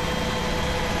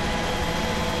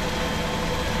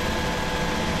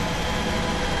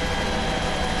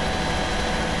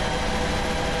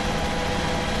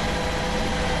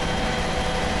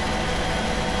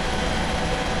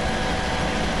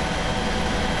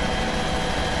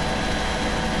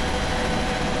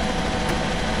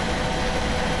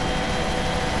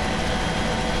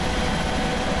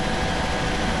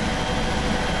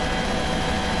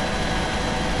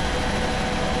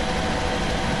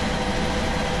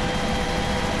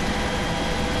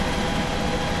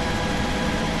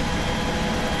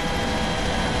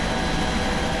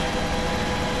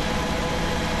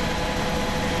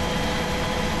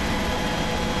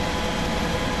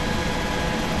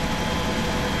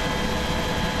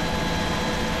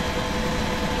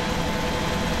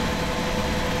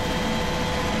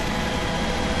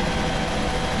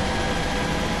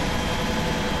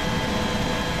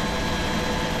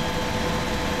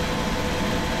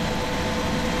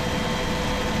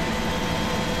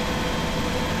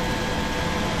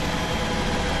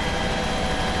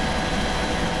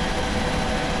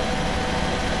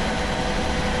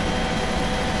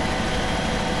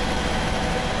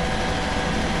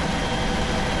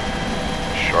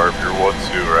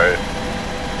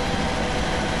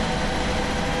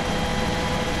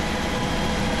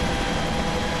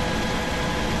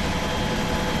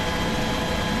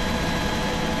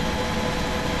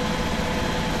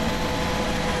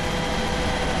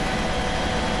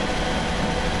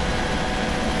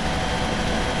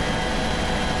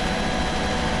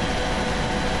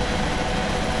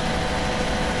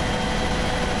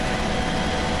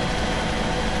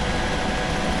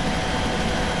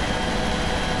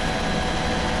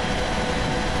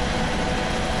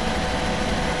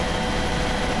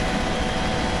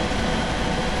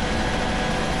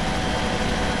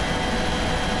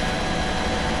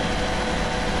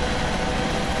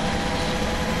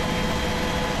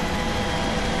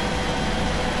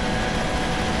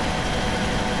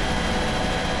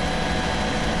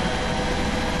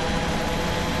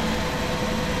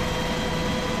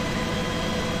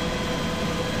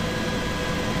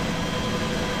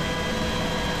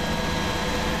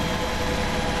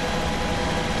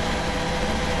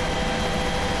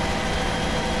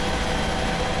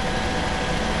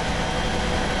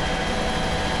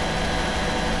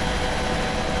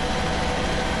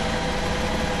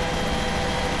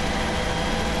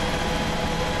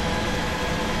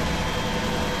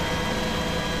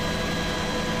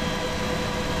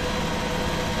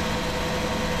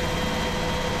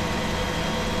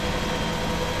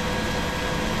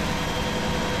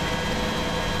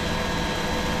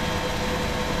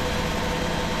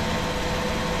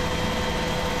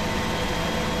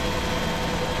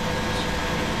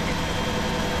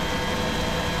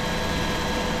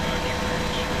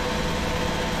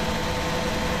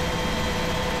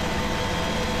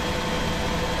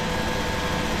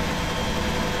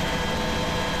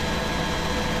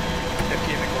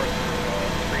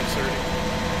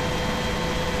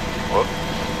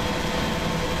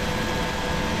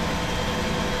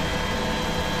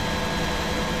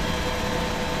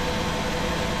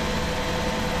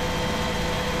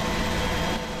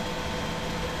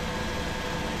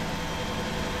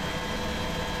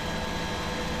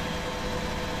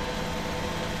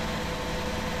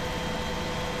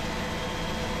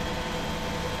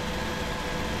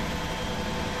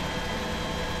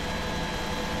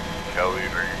 Ellie,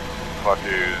 or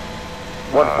fucking...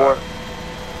 1-4.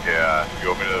 Yeah,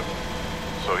 you want me to...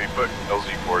 So he put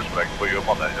LZ4s back, put you up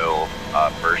on the hill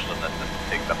first, and then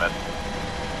take them in.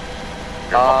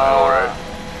 You're up on the hill, right?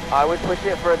 I would push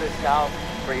it further south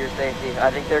for your safety. I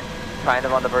think they're kind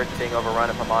of on the verge of being overrun,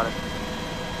 if I'm honest.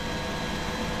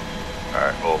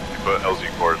 Alright, well, you put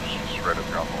LZ4s just right up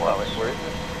here on the left. Wait, where is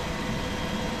it?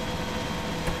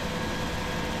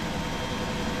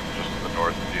 Just to the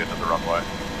north at the end of the runway.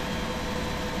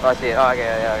 Oh, I see it. Oh, okay,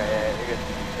 yeah, you're good.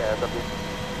 Yeah, it's up here.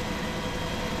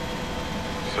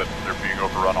 Said they're being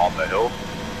overrun on the hill?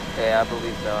 Yeah, I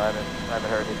believe so. I haven't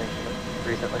heard anything from them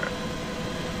recently. Okay.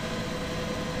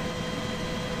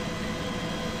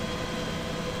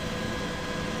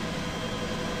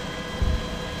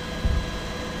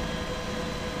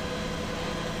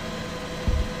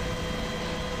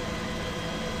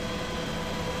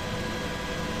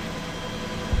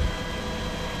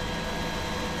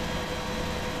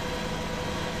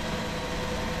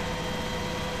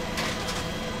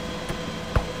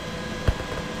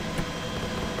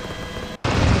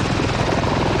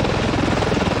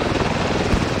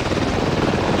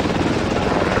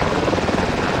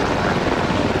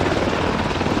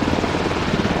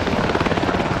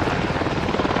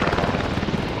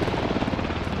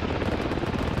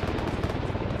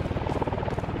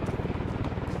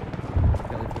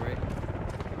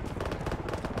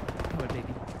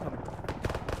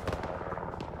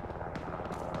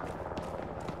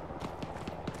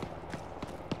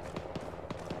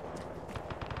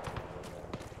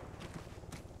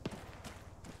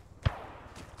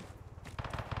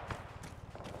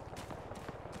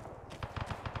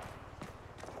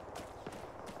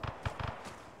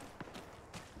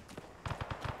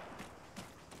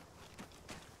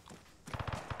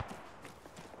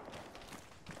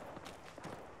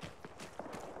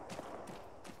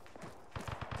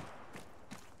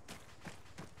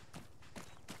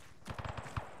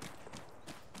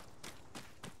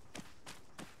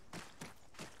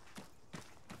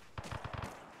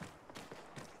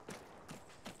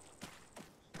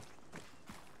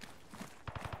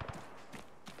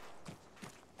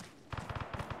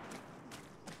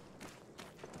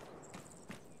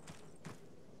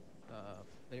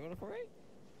 Anyone 48?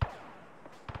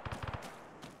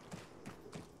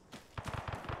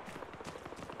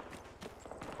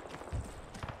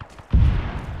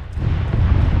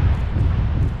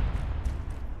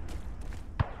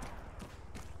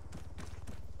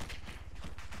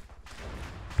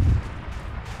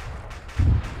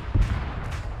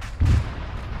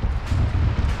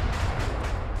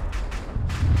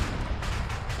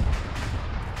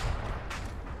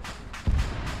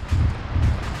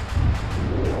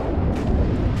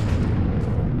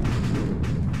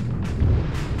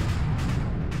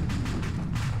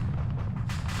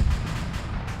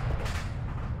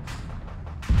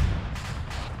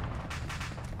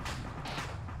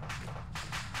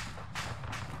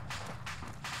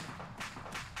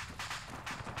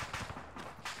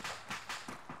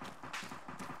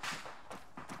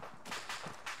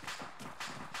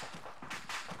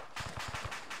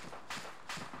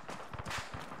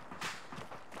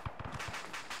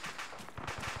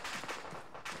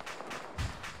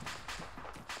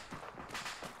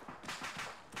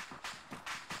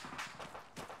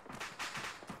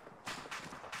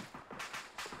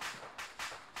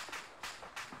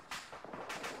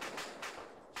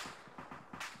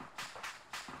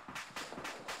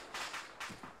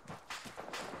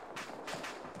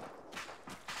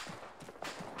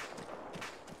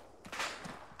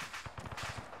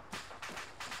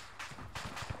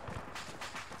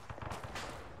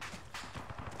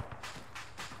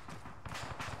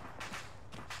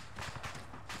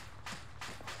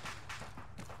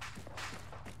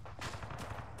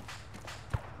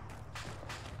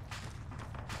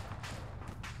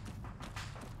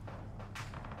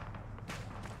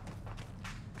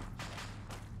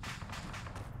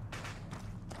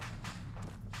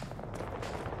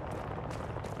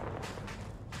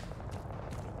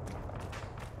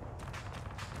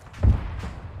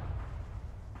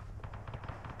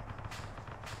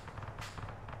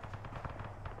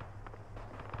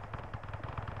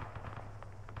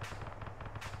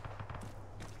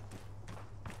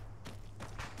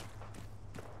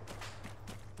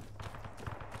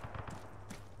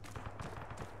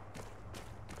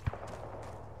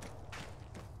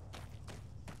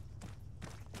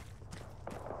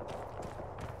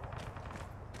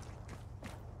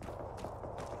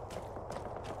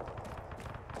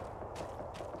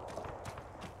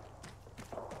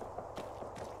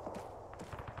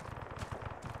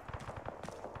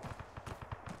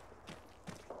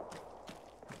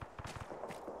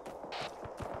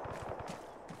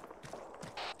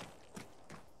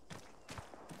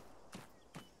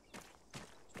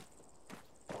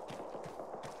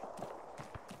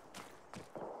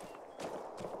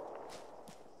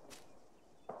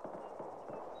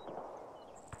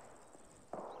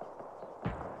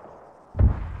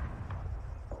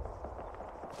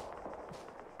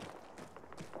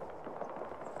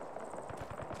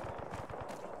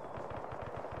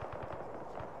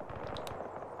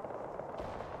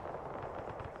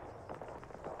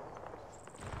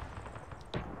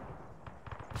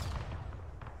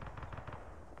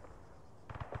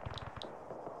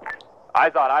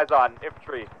 Eyes on,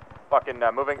 infantry. Fucking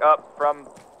moving up from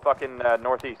fucking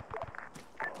northeast.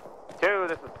 2,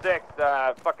 this is 6.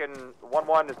 Fucking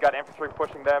 1-1 has got infantry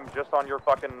pushing them just on your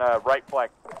fucking right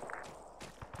flank.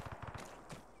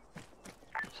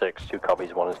 6, 2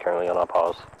 copies, 1 is currently on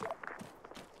pause.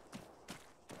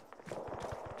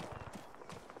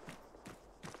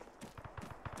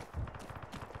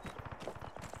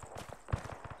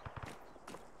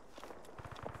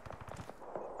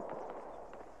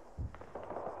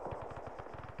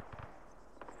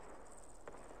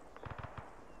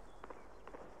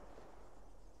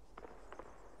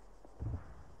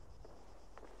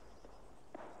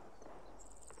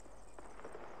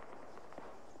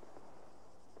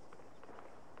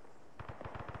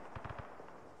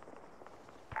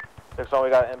 Next one, we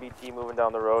got MBT moving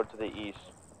down the road to the east.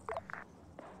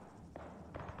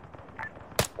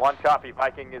 1 copy,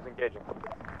 Viking is engaging.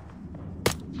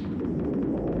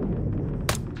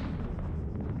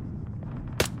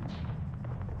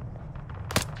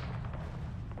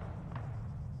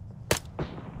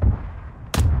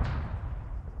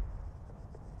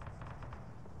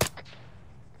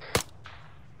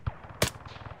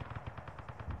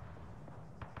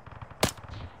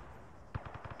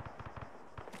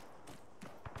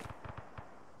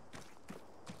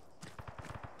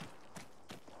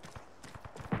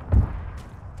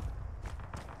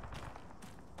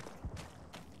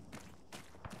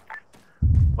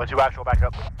 One, 2, actual, back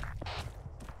up.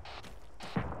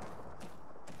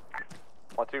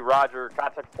 1-2, roger.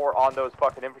 Contact report on those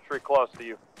fucking infantry close to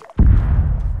you.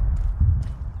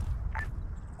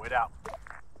 Wait out.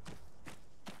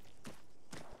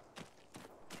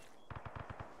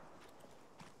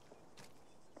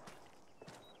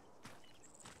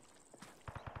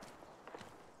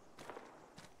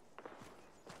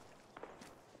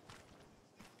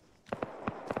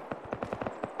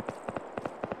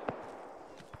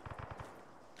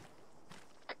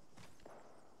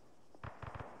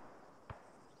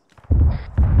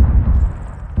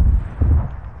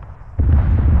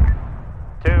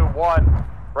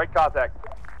 Break contact.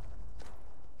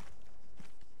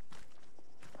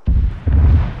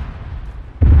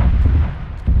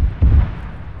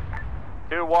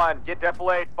 2-1, get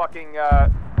defilade fucking,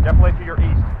 defilade to your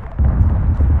east.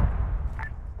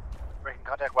 Breaking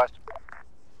contact west.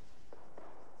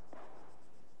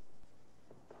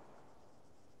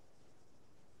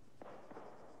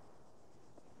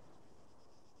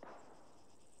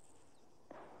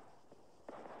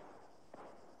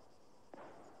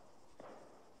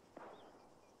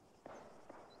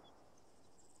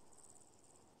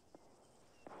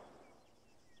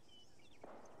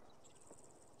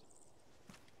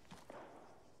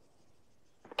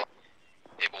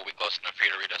 Able will be close enough for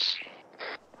you to read us.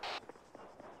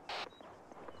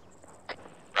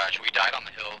 Raj, we died on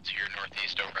the hill to your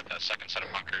northeast over at that second set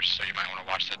of bunkers, so you might want to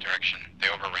watch that direction. They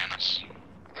overran us.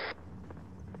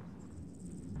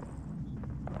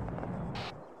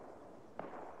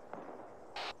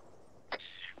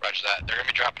 Roger that. They're going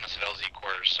to be dropping us at LZ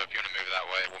quarters, so if you want to move that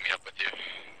way, we'll meet up with you.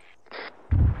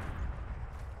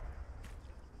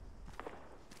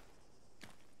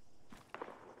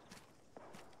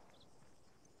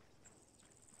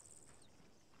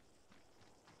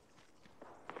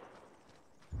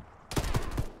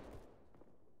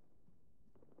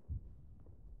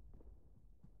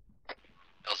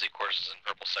 LZ quarters is in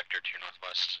purple sector to your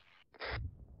northwest.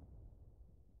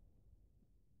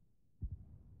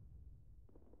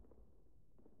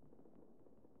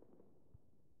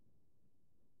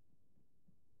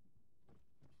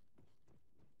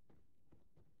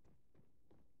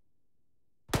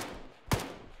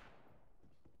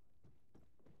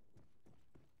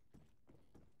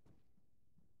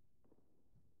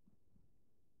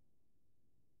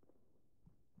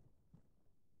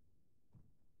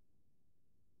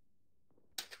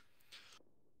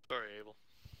 Sorry, Abel.